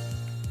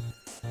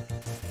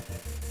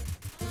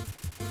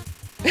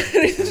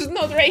 There's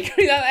no Drake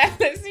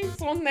unless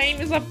his own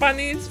name is a pun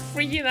and it's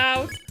freaking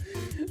out.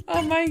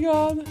 Oh my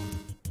god.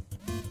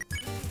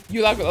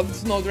 You laugh at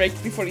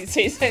Snowdrake before he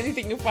says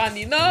anything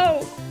funny.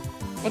 No!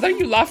 What are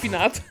you laughing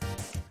at?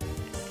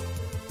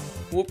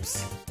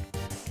 Whoops.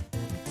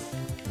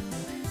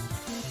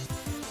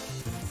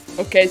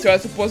 Okay, so I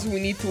suppose we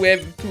need to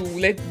have to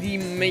let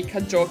him make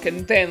a joke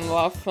and then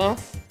laugh, huh?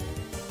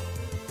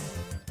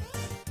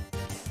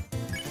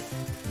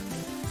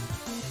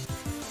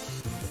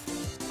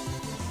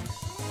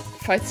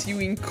 Fights you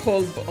in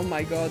cold. Oh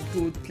my god,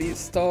 dude, please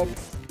stop.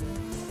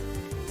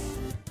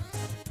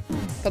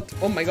 But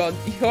oh my god,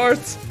 it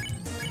hurts.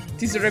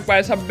 This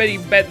requires a very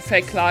bad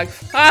fake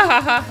life. Ha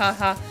ha ha ha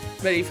ha.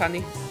 Very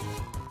funny.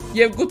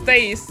 You have good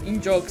taste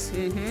in jokes.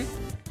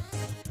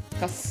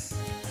 That's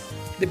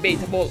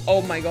debatable.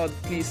 Oh my god,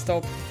 please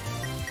stop.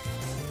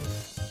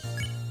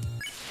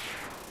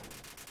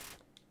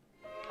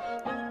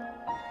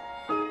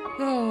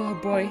 Oh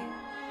boy.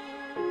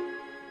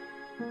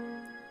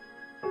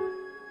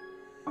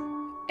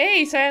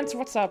 Hey, Sans,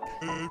 what's up?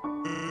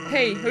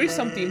 Hey, here is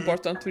something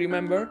important to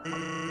remember.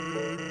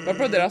 My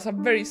brother has a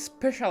very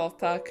special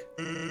attack.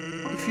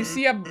 If you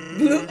see a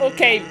blue...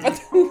 Okay, but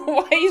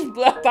why is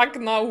blue attack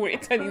now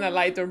written in a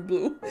lighter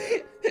blue?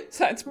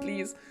 Sans,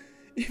 please.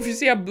 If you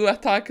see a blue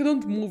attack,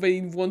 don't move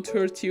and it won't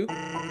hurt you.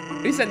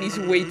 There is an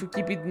easy way to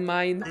keep it in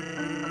mind.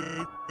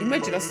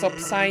 Imagine a stop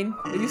sign.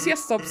 When you see a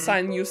stop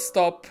sign, you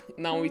stop.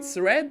 Now it's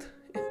red.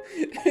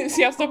 You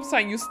see a stop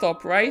sign, you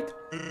stop, right?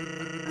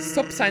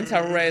 Stop signs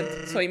are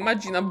red, so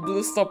imagine a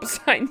blue stop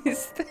sign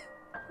instead.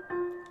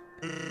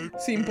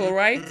 Simple,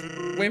 right?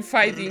 When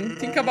fighting,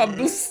 think about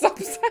blue stop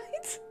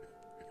signs.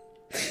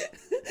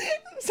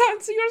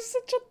 Sans, you're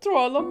such a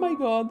troll, oh my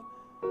god.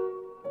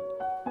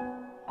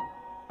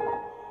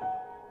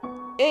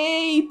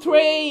 Hey,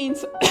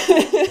 trains!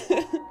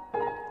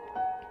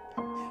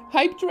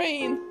 Hype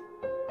train!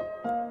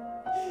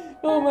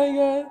 Oh my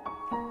god.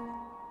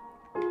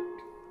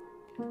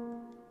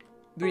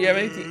 Do you have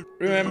anything?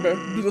 Remember,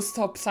 blue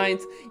stop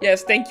signs.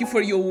 Yes, thank you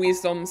for your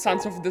wisdom,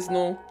 Sons of the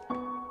Snow.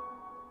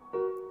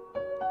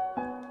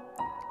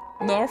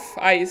 North,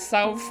 ice.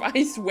 South,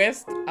 ice.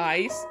 West,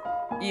 ice.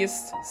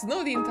 East,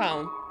 snowed in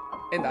town.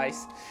 And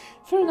ice.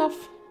 Fair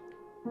enough.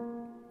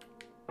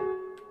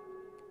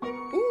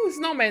 Ooh,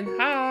 snowman.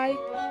 Hi.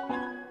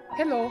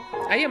 Hello.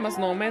 I am a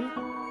snowman.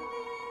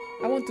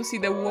 I want to see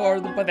the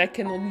world, but I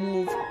cannot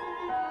move.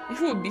 If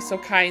you would be so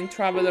kind,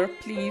 traveler,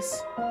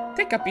 please.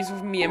 Take a piece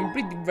of me and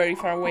breathe it very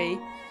far away.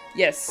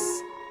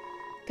 Yes.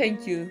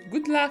 Thank you.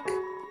 Good luck.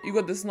 You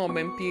got the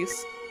snowman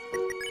piece.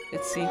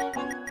 Let's see.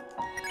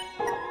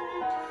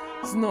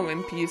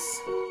 Snowman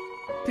piece.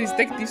 Please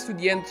take this to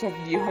the ends of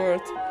the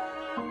earth.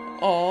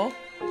 Oh.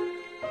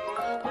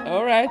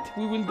 Alright,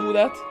 we will do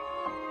that.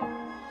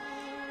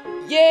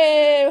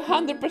 Yeah,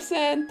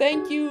 100%.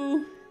 Thank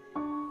you.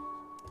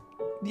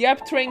 The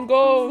up train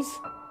goes.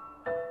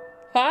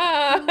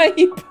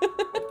 Hype.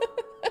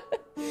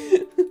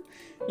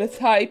 Let's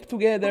hype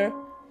together.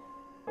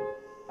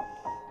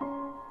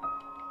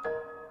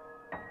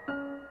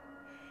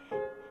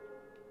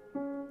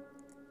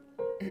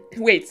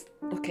 Wait,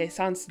 okay,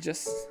 sounds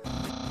just...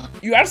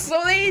 You are so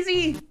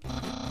lazy!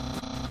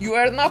 You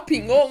are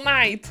napping all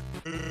night!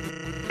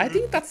 I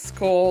think that's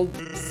called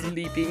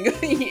sleeping.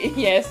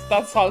 Yes,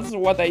 that's also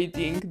what I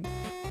think.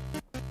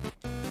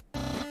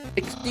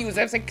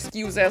 Excuses,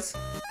 excuses.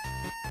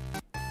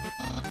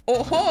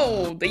 Oh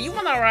ho! The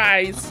human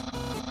arise!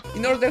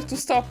 In order to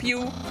stop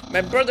you,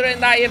 my brother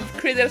and I have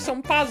created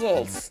some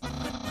puzzles.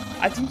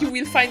 I think you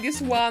will find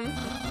this one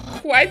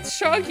quite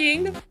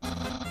shocking.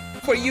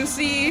 For you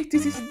see,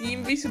 this is the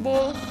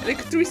invisible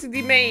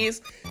electricity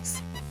maze.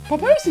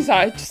 Papyrus is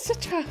just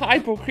such a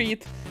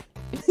hypocrite.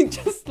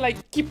 Just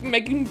like keep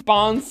making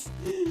puns.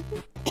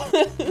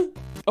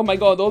 Oh my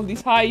god, all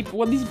this hype,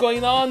 what is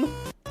going on?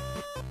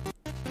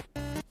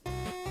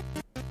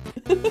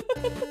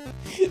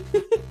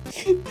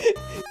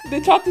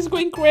 The chat is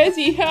going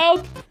crazy,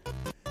 help!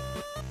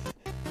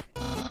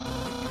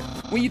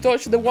 When you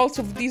touch the walls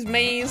of this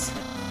maze,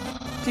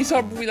 this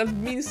orb will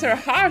administer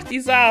heart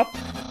is up.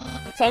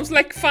 Sounds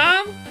like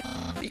fun?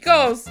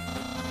 Because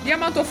the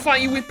amount of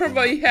fun you will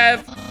probably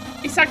have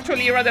is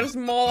actually rather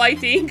small, I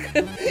think.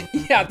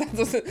 Yeah, that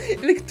doesn't...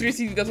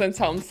 Electricity doesn't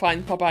sound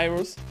fun,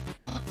 Papyrus.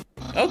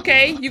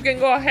 Okay, you can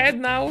go ahead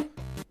now.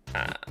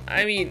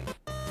 I mean...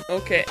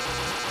 Okay.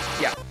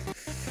 Yeah.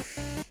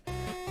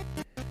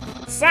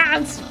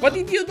 Sans, what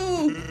did you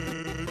do?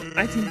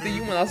 I think the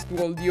human has to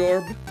hold the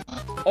orb.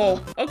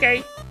 Oh,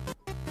 okay.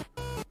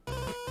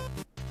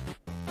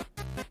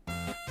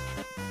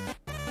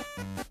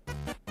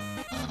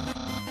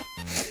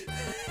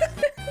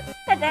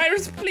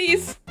 Papyrus,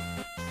 please.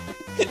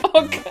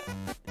 Okay.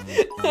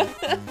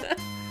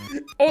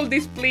 All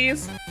this,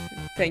 please.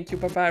 Thank you,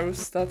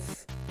 Papyrus.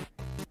 That's...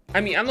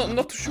 I mean, I'm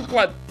not sure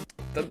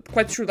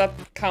quite sure that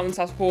counts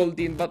as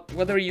holding, but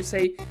whatever you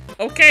say.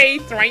 Okay,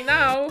 try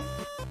now.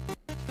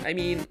 I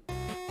mean...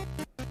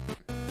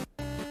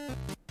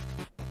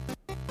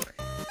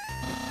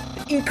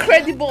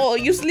 Incredible!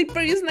 You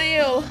slippery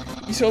snail!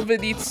 You solved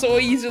it so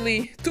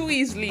easily, too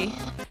easily.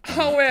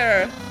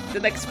 However, the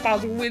next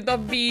puzzle will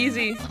not be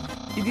easy.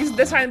 It is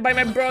designed by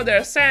my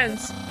brother,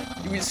 Sans.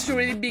 You will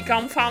surely be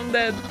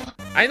confounded.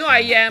 I know I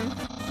am.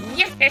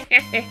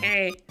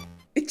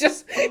 It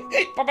just...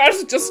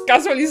 Papyrus just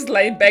casually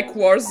slide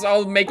backwards,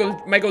 all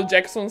Michael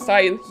Jackson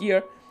style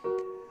here.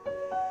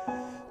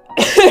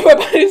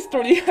 Papyrus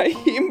truly a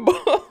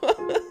himbo.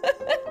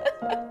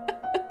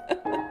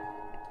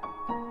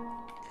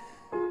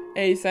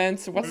 Hey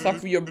Sans, what's up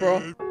with your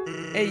bro?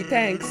 Hey,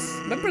 thanks.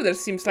 My brother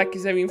seems like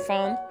he's having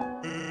fun.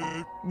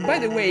 By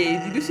the way,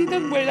 did you see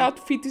that weird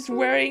outfit he's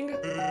wearing?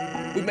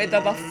 We made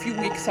that a few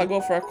weeks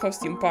ago for a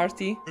costume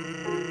party.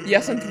 He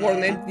hasn't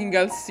worn anything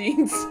else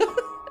since.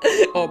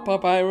 Oh,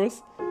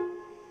 Papyrus.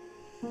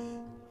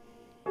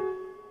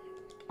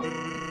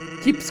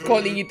 Keeps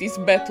calling it his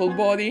battle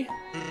body.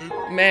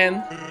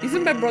 Man,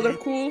 isn't my brother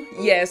cool?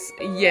 Yes,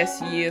 yes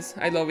he is.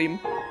 I love him.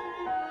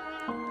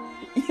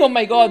 Oh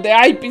my god, the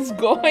hype is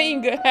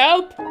going.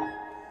 Help!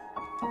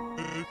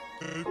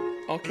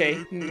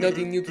 Okay,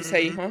 nothing new to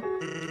say, huh?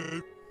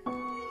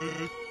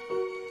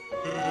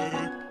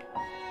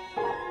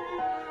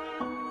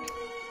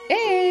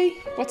 Hey,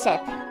 what's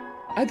up?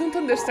 I don't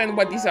understand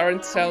why these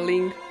aren't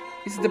selling.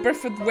 It's the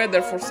perfect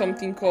weather for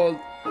something cold.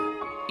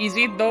 Is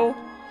it though?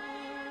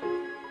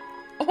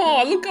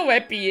 Oh, look how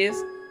happy he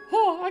is.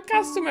 Oh, a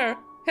customer.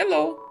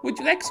 Hello, would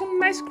you like some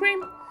ice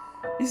cream?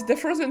 It's the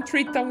frozen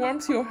treat that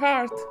warms your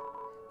heart.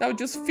 Now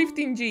just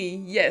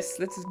 15G. Yes,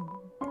 let's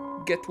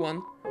get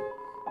one.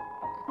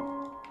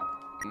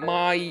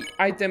 My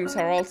items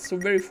are also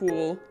very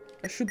full.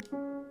 I should...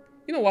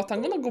 You know what,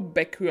 I'm gonna go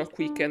back real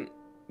quick and...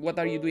 What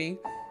are you doing?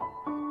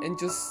 And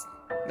just,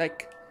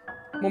 like,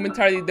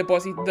 momentarily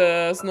deposit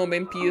the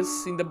snowman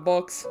piece in the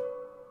box.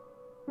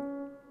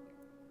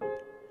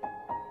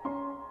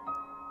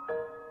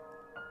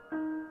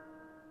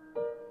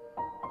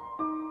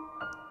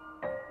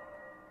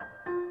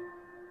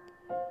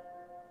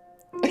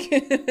 I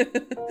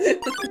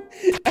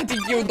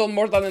think you've done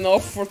more than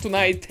enough for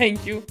tonight,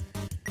 thank you.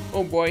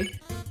 Oh boy.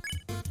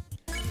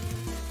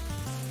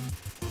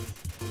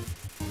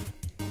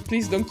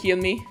 Please don't kill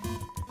me.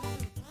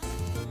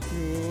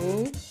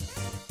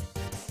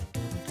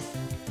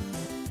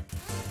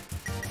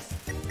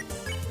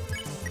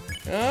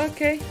 No.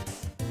 Okay.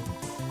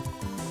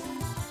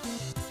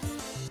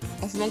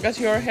 As long as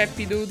you're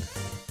happy, dude.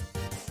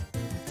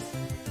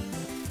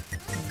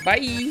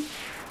 Bye.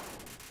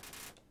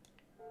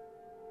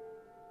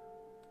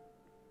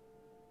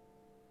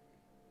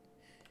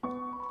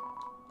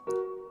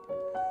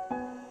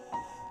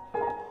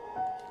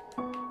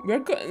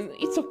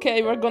 It's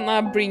okay, we're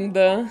gonna bring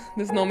the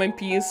snowman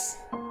piece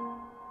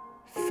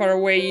far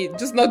away,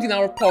 just not in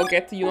our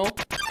pocket, you know?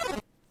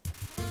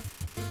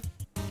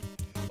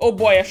 Oh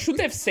boy, I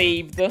should have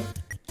saved.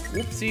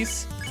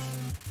 Whoopsies.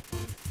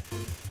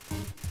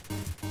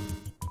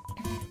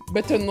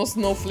 Better no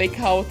snowflake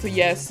out.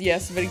 Yes,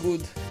 yes, very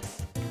good.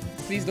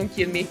 Please don't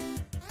kill me.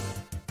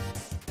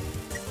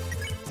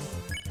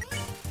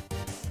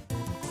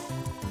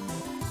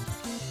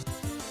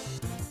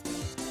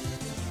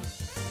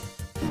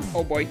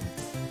 Oh boy.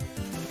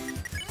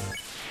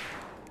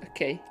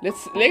 Okay,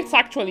 let's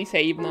actually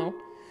save now.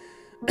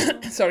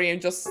 Sorry, I'm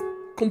just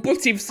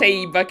compulsive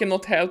save. I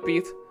cannot help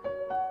it.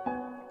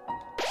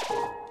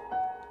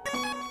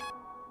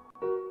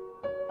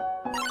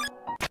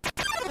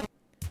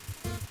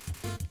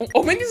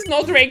 How many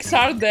snowdrakes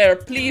are there?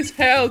 Please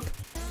help.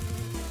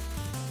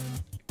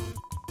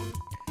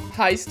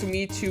 Nice to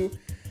meet you.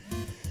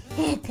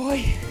 Oh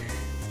boy.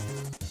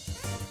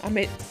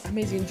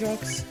 Amazing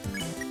jokes.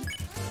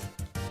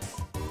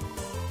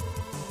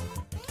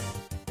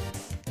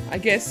 I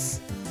guess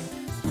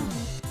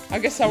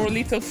our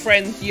little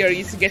friend here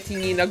is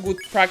getting in a good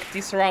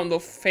practice round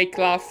of fake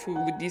laugh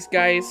with these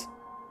guys.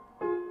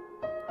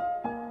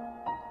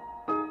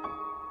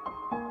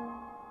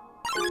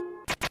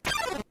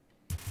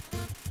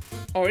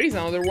 Oh, here's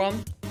another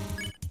one.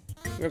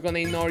 We're gonna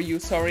ignore you,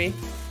 sorry.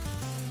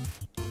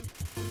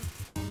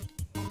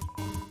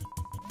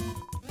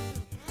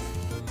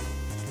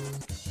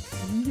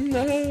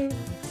 No.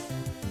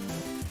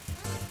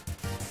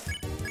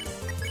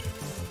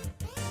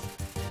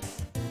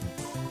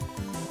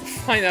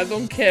 Fine, I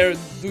don't care,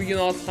 do you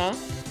not, huh?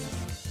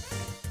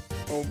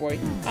 Oh boy.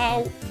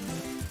 Ow!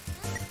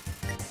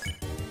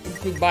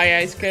 Goodbye,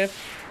 Ice Cap.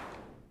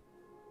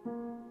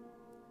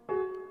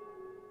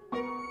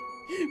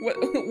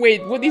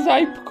 Wait, what is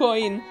hype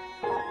coin?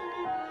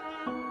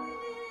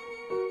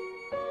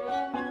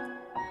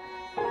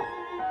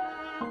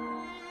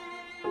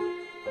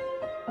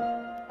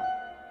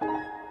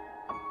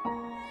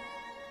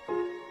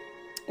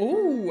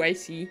 Oh, I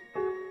see.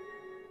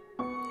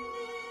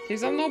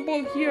 There's a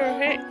noble here.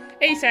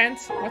 Hey,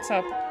 Sans, what's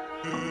up?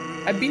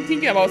 I've been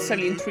thinking about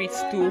selling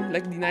treats too,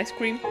 like the ice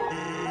cream.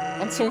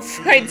 And some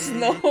fried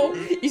snow.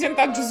 Isn't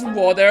that just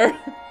water?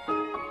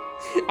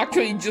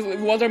 Actually, just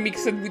water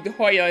mixed with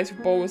oil, I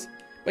suppose.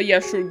 But yeah,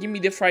 sure, give me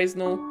the fried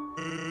snow.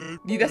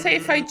 Did I say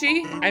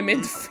 5G? I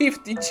meant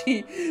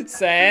 50G.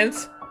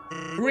 Sans?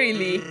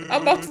 Really?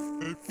 About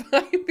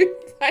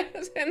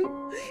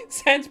 5,000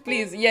 cents,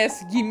 please.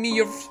 Yes, give me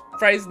your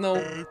fried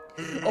snow.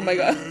 Oh my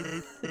god.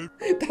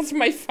 That's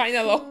my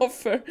final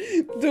offer.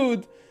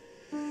 Dude.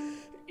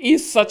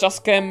 He's such a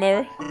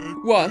scammer.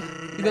 What?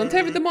 You don't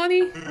have the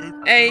money?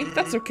 Hey,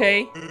 that's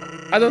okay.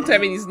 I don't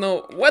have any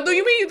snow. What do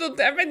you mean you don't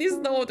have any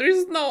snow? There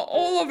is snow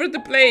all over the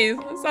place.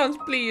 Sans,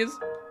 please.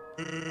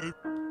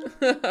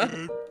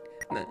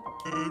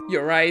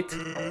 You're right.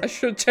 I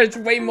should charge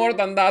way more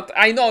than that.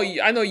 I know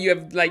you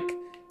have, like,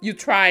 you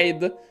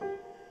tried.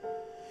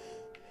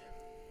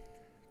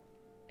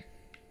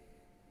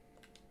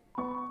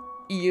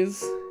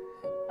 is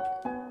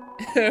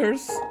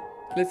hers.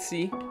 Let's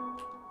see.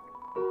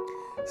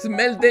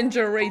 Smell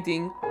danger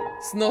rating.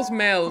 Snow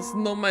smell.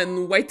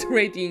 Snowman white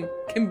rating.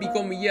 Can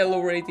become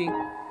yellow rating.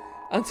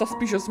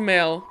 Unsuspicious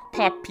smell.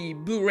 Puppy.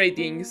 Blue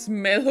rating.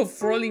 Smell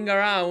of rolling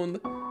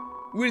around.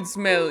 Weird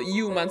smell.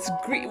 Humans.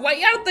 Green.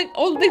 Why are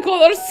all the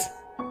colors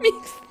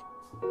mixed?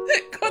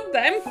 God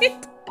damn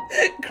it.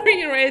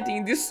 Green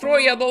rating.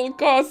 Destroy at all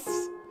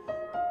costs.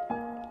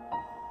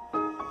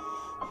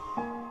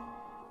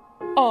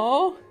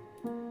 Oh.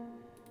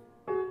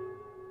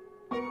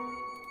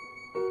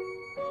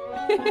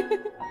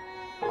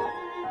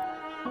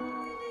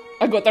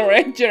 I got a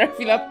ranger, I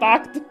feel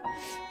attacked.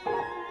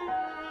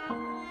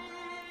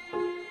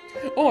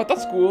 Oh,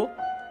 that's cool.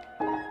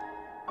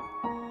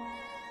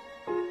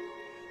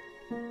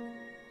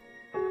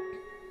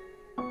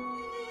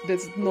 The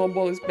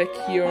snowball is back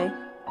here.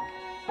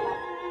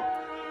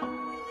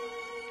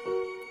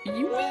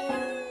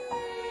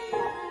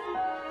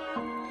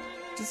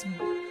 Just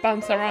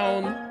bounce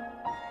around.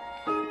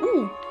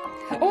 Ooh.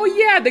 Oh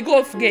yeah, the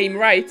golf game,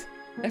 right.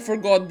 I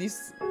forgot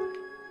this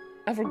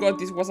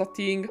was a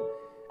thing.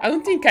 I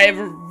don't think I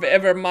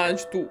ever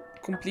managed to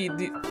complete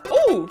this.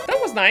 Oh, that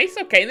was nice.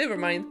 Okay, never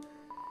mind.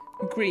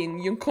 Green,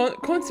 your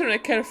concern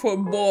and care for a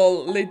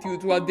ball led you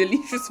to a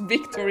delicious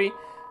victory.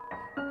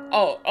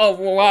 Oh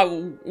wow,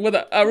 what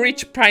a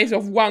rich prize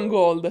of 1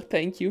 gold.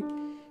 Thank you.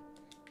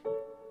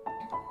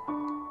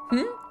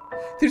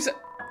 There's a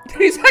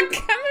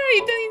camera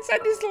hidden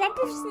inside this lump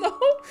of snow.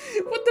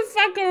 What the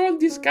fuck are all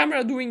these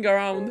cameras doing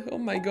around? Oh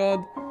my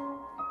god.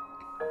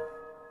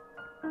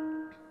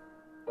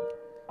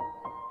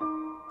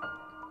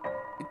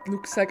 It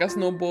looks like a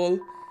snowball.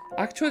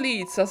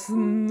 Actually, it's a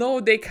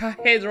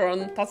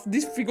snowdecahedron. That's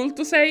difficult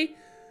to say.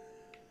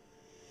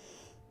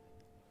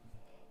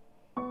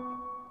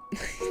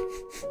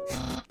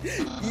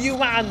 You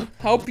man,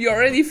 hope you're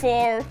ready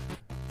for...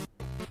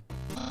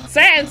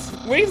 Sans,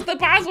 where's the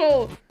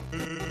puzzle?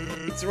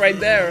 It's right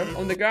there,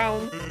 on the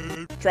ground.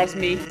 Trust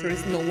me, there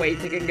is no way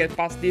they can get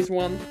past this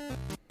one.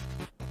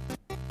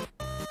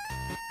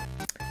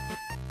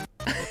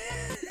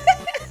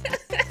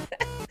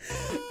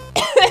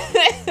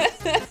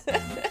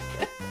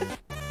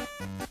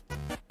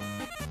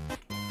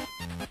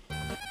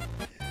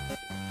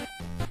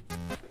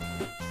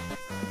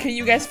 Can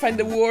you guys find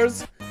the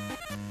words?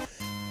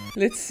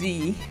 Let's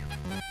see.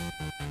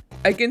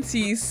 I can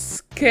see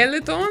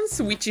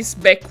skeletons, which is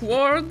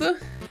backward.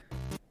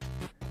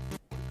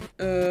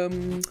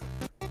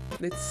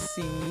 Let's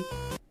see.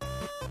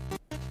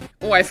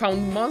 Oh, I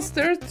found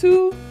monster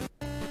too.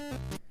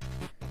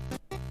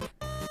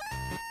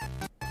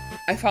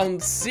 I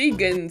found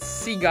sig and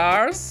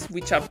cigars,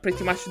 which are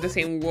pretty much the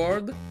same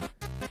word.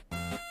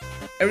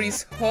 There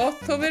is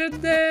hot over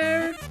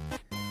there.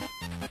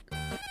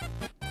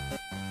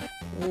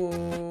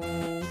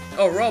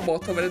 Oh,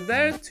 robot over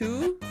there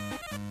too.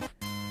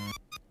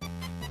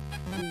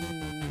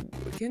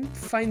 I can't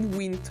find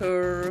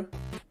winter.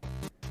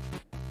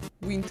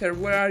 Winter,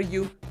 where are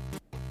you?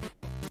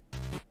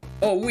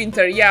 Oh,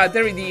 winter, yeah,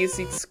 there it is.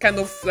 It's kind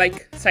of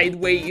like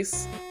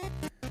sideways.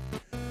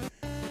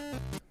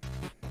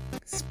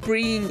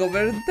 Spring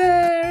over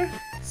there.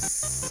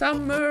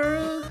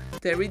 Summer,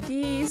 there it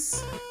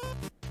is.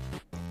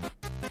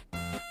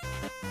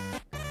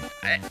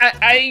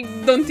 I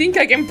don't think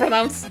I can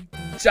pronounce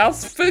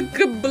just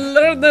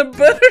blur.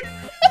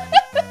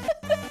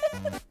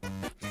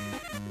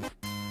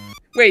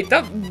 Wait,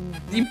 that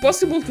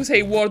impossible to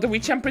say word,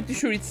 which I'm pretty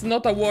sure it's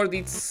not a word,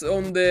 it's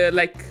on the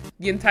like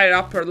the entire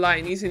upper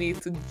line, isn't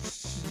it?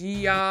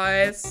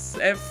 GISFCLF.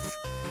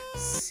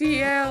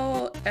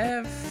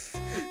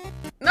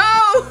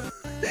 No!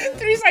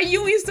 There is a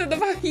U instead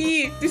of a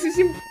he. This is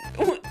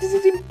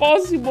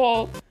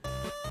impossible.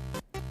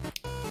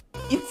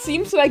 It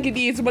seems like it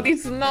is, but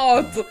it's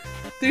not.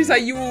 There is a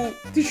U.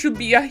 There should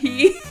be a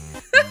he.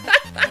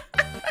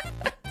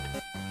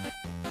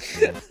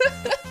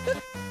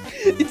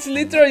 It's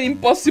literally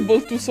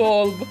impossible to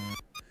solve.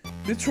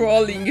 The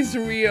trolling is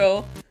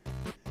real.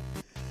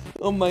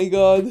 Oh my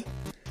god.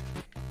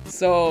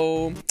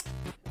 So,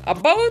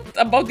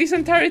 about this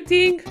entire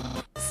thing,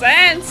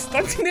 Sans,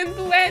 that didn't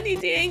do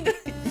anything.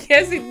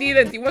 Yes, it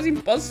didn't. It was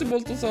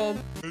impossible to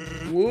solve.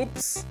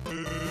 Whoops.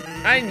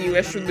 I knew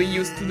I should have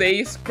used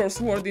today's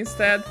crossword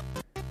instead.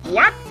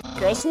 What?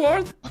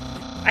 Crossword?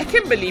 I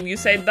can't believe you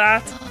said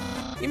that.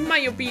 In my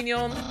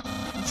opinion,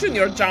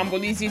 Junior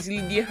Jumble is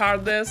easily the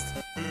hardest.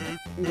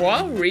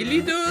 What? Really,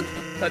 dude?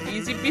 That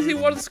easy peasy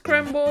word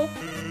scramble?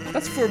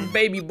 That's for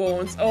baby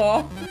bones.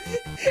 Oh,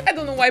 I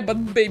don't know why,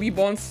 but baby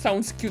bones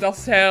sounds cute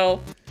as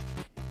hell.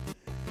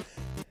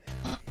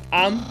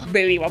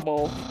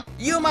 Unbelievable.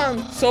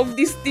 Human, solve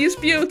this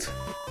dispute.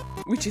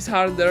 Which is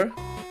harder?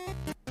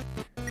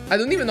 I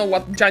don't even know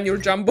what Junior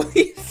Jumbo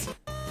is.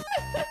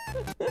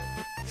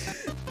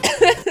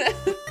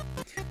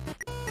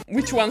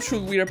 Which one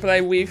should we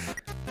reply with?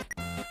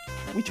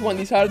 Which one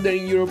is harder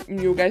in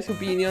your guys'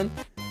 opinion?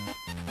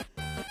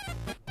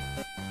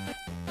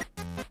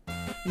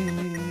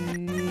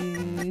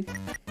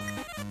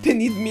 They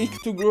need milk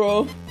to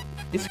grow.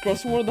 Is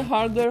crossword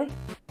harder?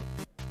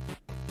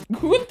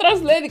 Google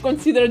Translate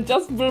considered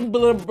just blah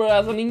blah blah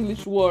as an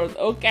English word.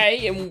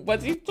 Okay, and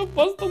what's it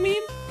supposed to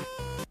mean?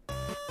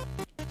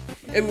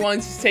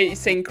 Everyone's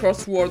saying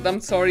crossword.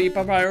 I'm sorry,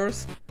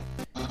 Papyrus.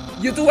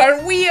 You two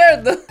are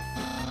weird!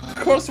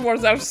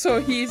 Crosswords are so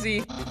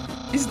easy.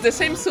 It's the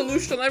same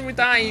solution every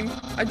time.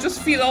 I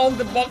just fill all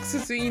the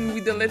boxes in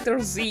with the letter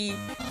Z.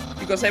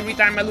 Because every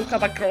time I look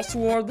at a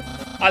crossword,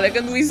 all I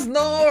can do is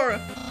snore!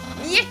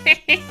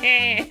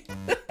 Yeah!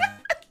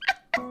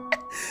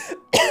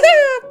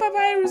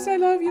 Papyrus, I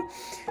love you.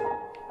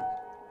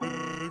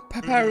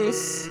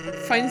 Papyrus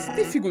finds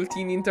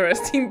difficulty in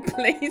interesting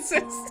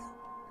places.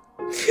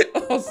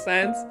 Oh,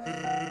 Sans.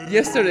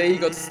 Yesterday he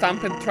got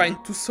stumped trying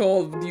to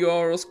solve the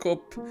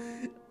horoscope.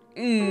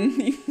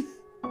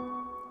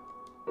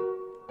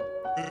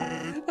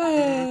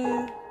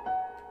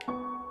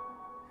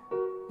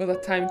 What a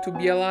time to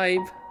be alive.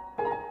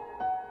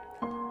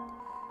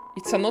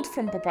 It's a note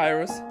from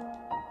Papyrus.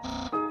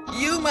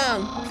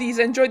 Human, please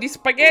enjoy this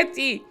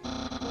spaghetti.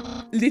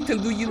 Little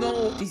do you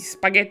know, this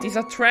spaghetti is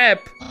a trap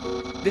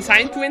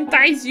designed to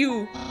entice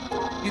you.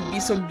 You'd be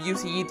so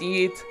busy eating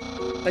it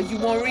that you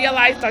won't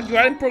realize that you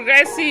aren't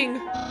progressing.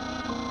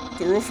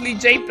 Thoroughly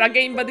japed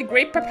again by the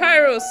great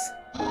Papyrus.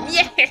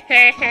 Yeah,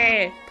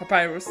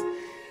 Papyrus.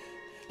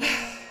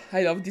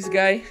 I love this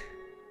guy.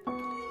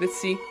 Let's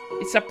see.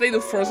 It's a plate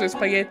of frozen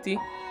spaghetti.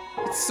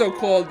 It's so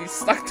cold, it's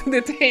stuck to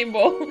the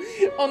table.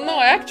 Oh no,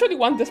 I actually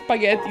want the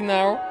spaghetti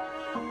now.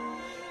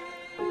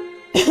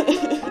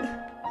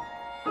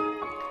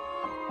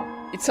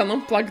 It's an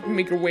unplugged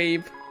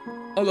microwave.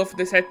 All of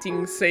the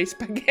settings say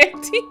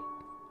spaghetti.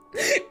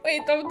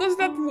 Wait, how does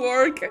that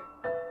work?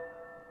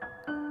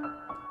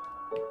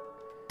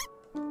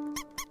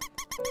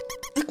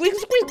 Squeak,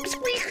 squeak,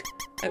 squeak!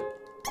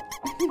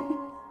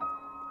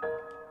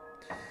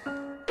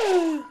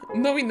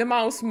 Knowing the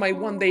mouse might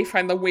one day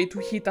find a way to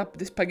heat up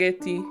the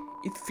spaghetti,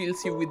 it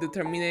fills you with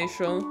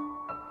determination.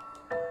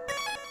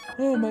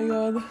 Oh my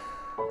god.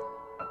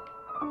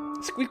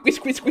 Squeak, squeak,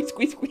 squeak, squeak,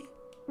 squeak, squeak.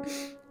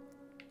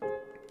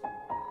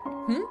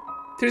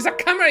 There's a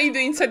camera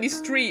inside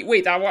this tree.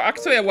 Wait,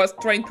 actually I was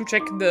trying to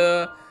check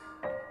the...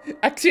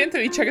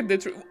 Accidentally checked the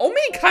tree. How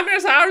many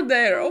cameras are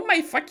there? Oh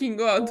my fucking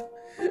god.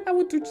 I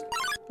want to...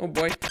 Oh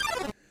boy.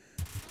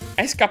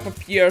 Ice Cup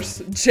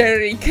appears.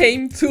 Jerry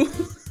came too.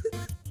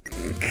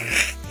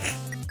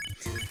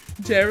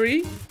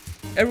 Jerry?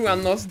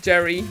 Everyone knows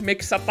Jerry.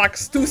 Makes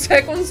attacks 2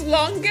 seconds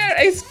longer.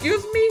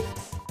 Excuse me?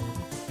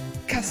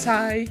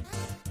 Kasai.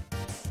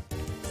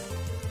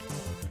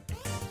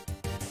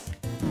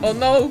 Oh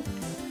no.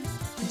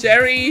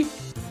 Jerry.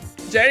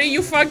 Jerry,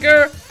 you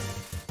fucker.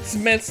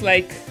 Smells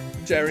like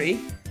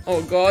Jerry.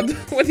 Oh god.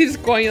 What is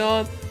going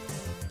on?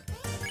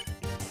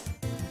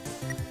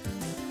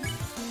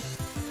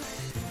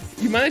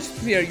 You managed to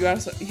clear you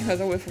guys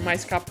away from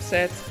Ice Cup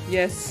set.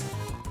 Yes.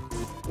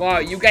 Wow,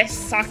 you guys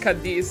suck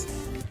at this.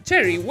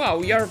 Jerry,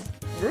 wow, you're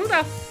rude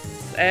as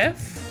F.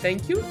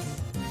 Thank you.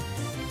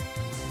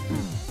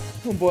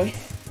 Oh boy.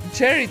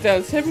 Jerry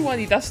tells everyone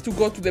it has to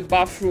go to the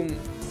bathroom.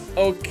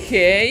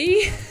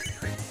 Okay.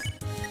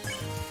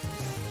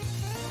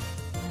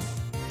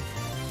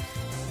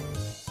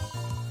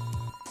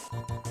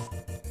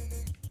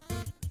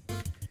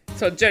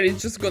 So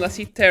Jerry's just gonna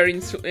sit there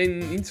and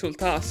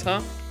insult us,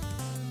 huh?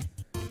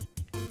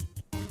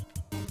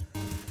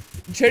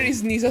 Jerry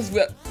sneezes as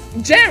well.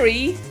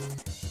 Jerry?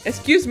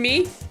 Excuse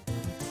me?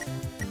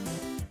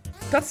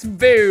 That's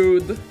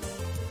weird.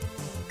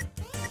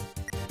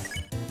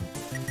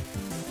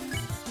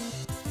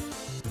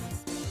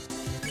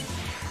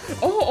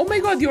 Oh my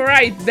god, you're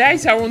right. The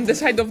eyes are on the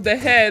side of the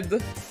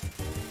head.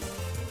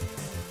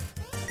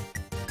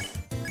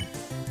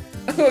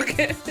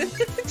 Okay.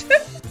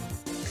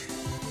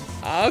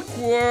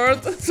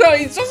 Awkward. So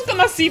it's just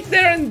gonna sit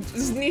there and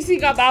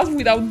sneezing at us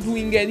without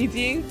doing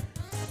anything.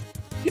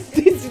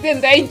 This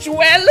didn't age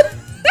well.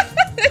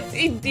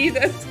 It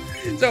didn't.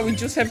 So we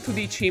just have to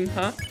ditch him,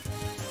 huh?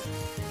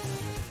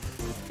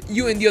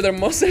 You and the other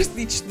monsters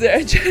ditch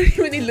there, Jerry,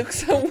 when he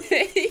looks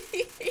away.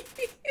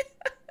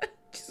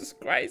 Jesus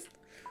Christ.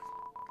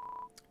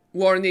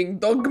 Warning,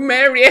 dog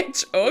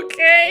marriage.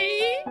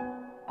 Okay.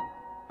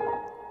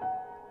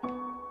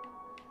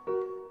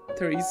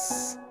 There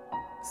is...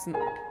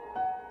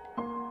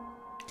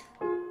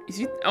 Is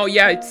it? Oh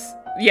yeah, it's...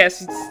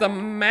 Yes, it's the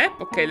map.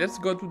 Okay, let's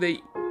go to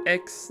the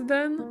X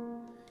then.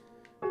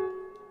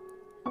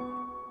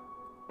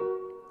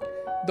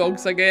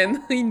 Dogs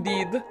again,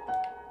 indeed.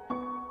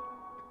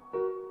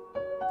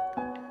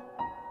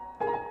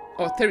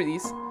 Oh, there it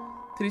is.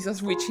 There is a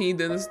switch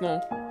hidden in the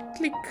snow.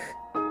 Click.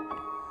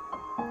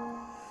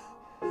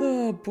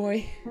 Oh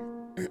boy.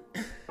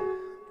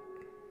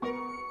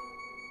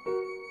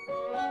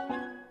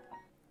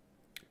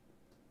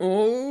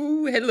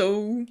 Oh,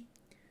 hello.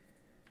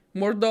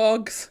 More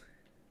dogs.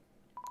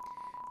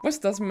 What's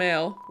the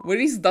smell? Where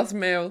is the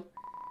smell?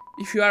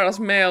 If you are a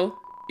smell,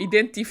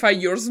 identify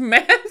your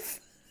smell.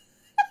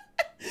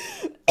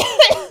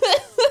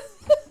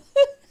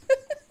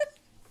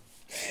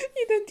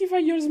 Identify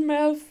your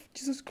smell.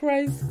 Jesus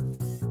Christ.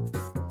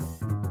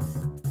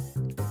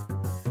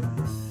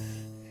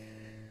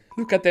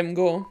 Look at them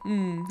go.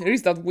 There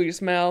is that weird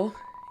smell.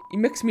 It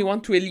makes me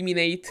want to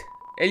eliminate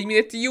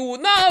you.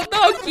 No,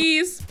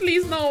 doggies!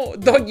 Please no.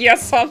 Doggy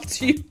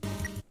assault you.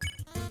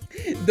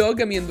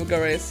 Dogami and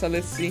Dogaressa,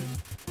 let's see.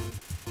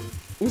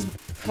 Who's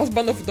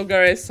husband of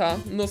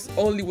Dogaressa knows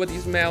only what he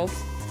smells.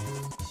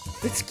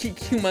 Let's kick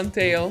human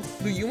tail.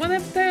 Do human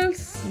have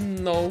tails?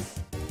 No.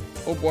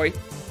 Oh boy.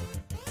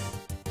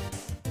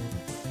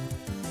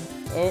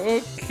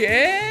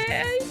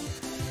 Okay.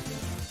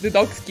 The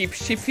dogs keep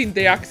shifting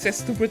their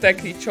axes to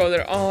protect each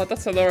other. Oh,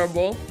 that's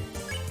adorable.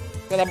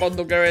 What about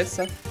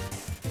Dogaressa?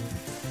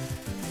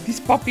 This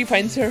puppy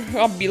finds her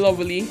hubby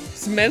lovely.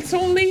 Smells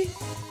only?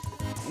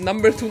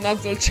 Number 2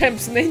 Nuzzle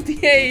Champs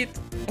 98.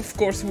 Of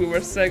course we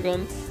were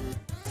second.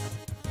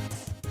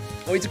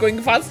 Oh, it's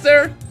going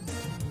faster.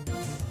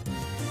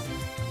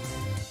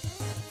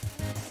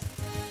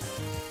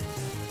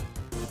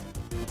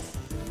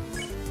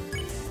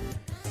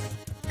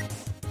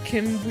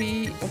 Can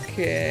we...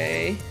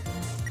 Okay.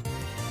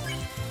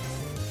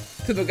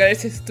 The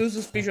Dogaressa is too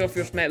suspicious of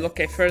your smell.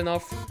 Okay, fair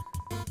enough.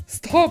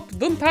 Stop!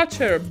 Don't touch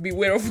her!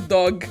 Beware of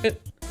dog.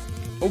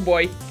 Oh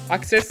boy.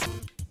 Access.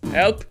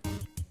 Help.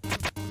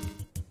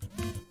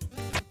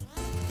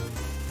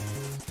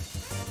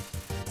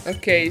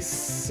 Okay,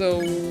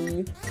 so...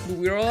 Do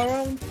we roll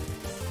around?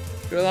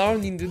 Roll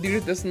around in the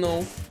dirt, the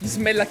snow. You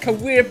smell like a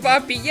weird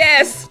puppy,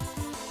 yes!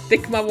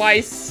 Take my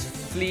wise,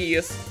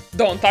 please.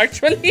 Don't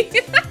actually.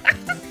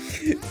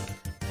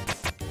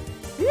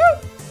 Woo!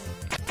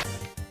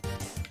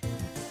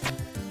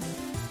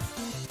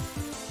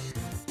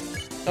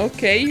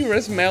 Okay,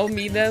 you smell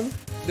me then.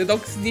 The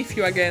dog sniff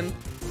you again.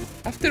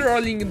 After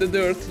rolling in the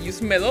dirt, you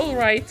smell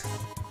alright.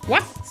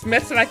 What?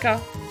 Smells like a...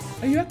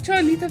 Are you actually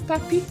a little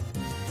puppy?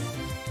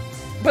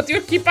 But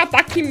you keep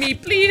attacking me,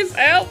 please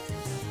help!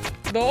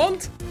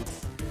 Don't!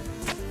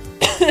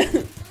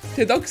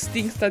 The dog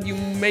thinks that you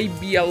may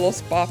be a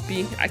lost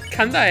puppy. I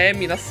kinda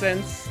am in a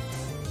sense.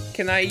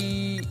 Can I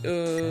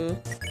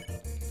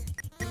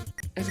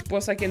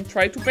suppose I can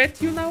try to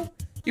pet you now?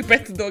 You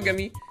pet the dog at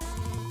me.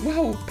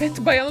 Wow,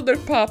 pet by another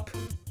pup.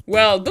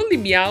 Well, don't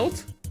leave me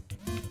out.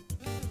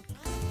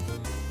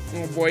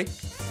 Oh boy.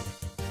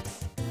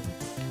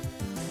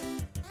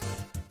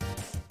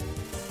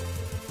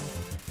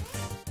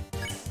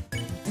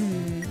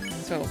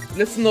 So,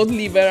 let's not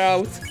leave her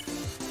out.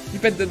 You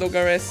pet the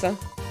Dogaressa.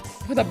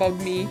 What about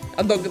me?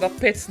 A dog that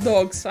pets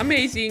dogs.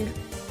 Amazing.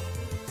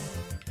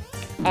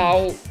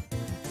 Ow.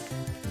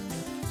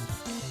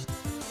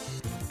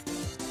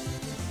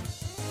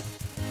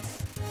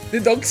 The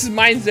dog's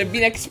minds have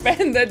been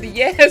expanded,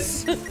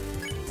 yes!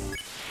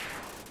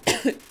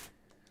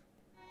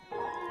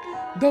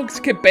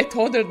 Dogs can pet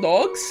other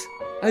dogs?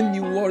 A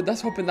new world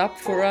has opened up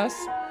for us.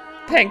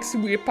 Thanks,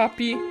 weird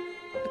puppy.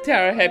 They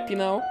are happy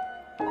now.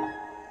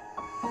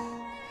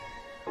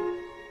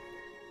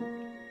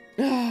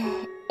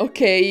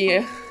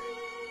 Okay.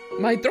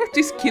 My throat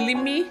is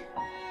killing me.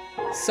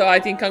 So I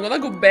think I'm gonna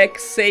go back,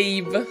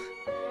 save,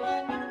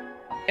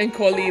 and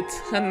call it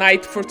a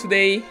night for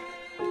today.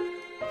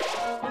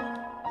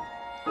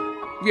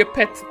 We have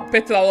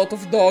petted a lot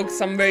of dogs,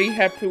 I'm very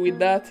happy with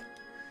that.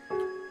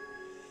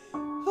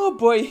 Oh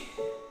boy.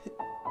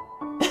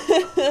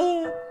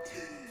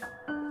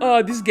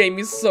 Oh, this game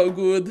is so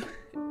good.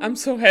 I'm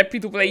so happy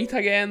to play it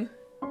again.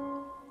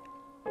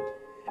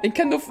 And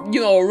kind of, you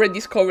know,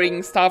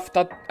 rediscovering stuff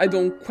that I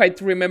don't quite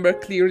remember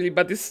clearly,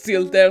 but it's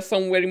still there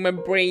somewhere in my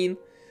brain.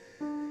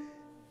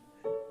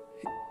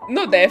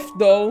 No death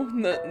though,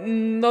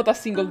 not a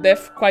single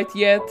death quite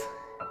yet.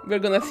 We're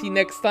gonna see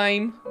next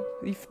time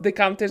if the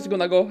counter's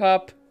gonna go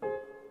up.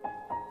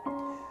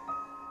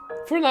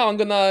 For now, I'm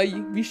gonna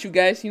wish you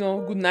guys, you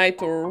know, good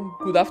night or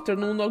good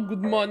afternoon or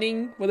good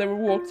morning, whatever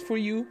works for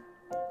you.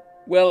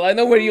 Well, I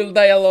know where you'll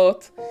die a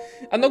lot.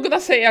 I'm not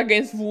gonna say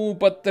against Wu,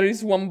 but there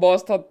is one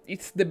boss that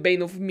it's the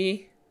bane of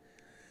me.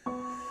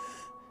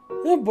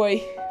 Oh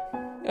boy.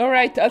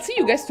 Alright, I'll see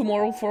you guys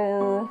tomorrow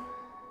for,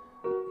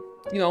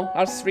 you know,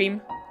 our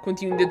stream,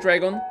 continuing the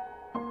dragon.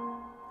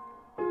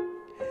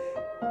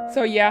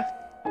 So yeah,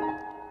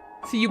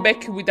 see you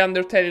back with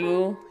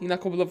Undertale in a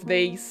couple of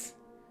days.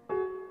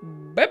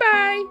 Bye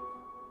bye!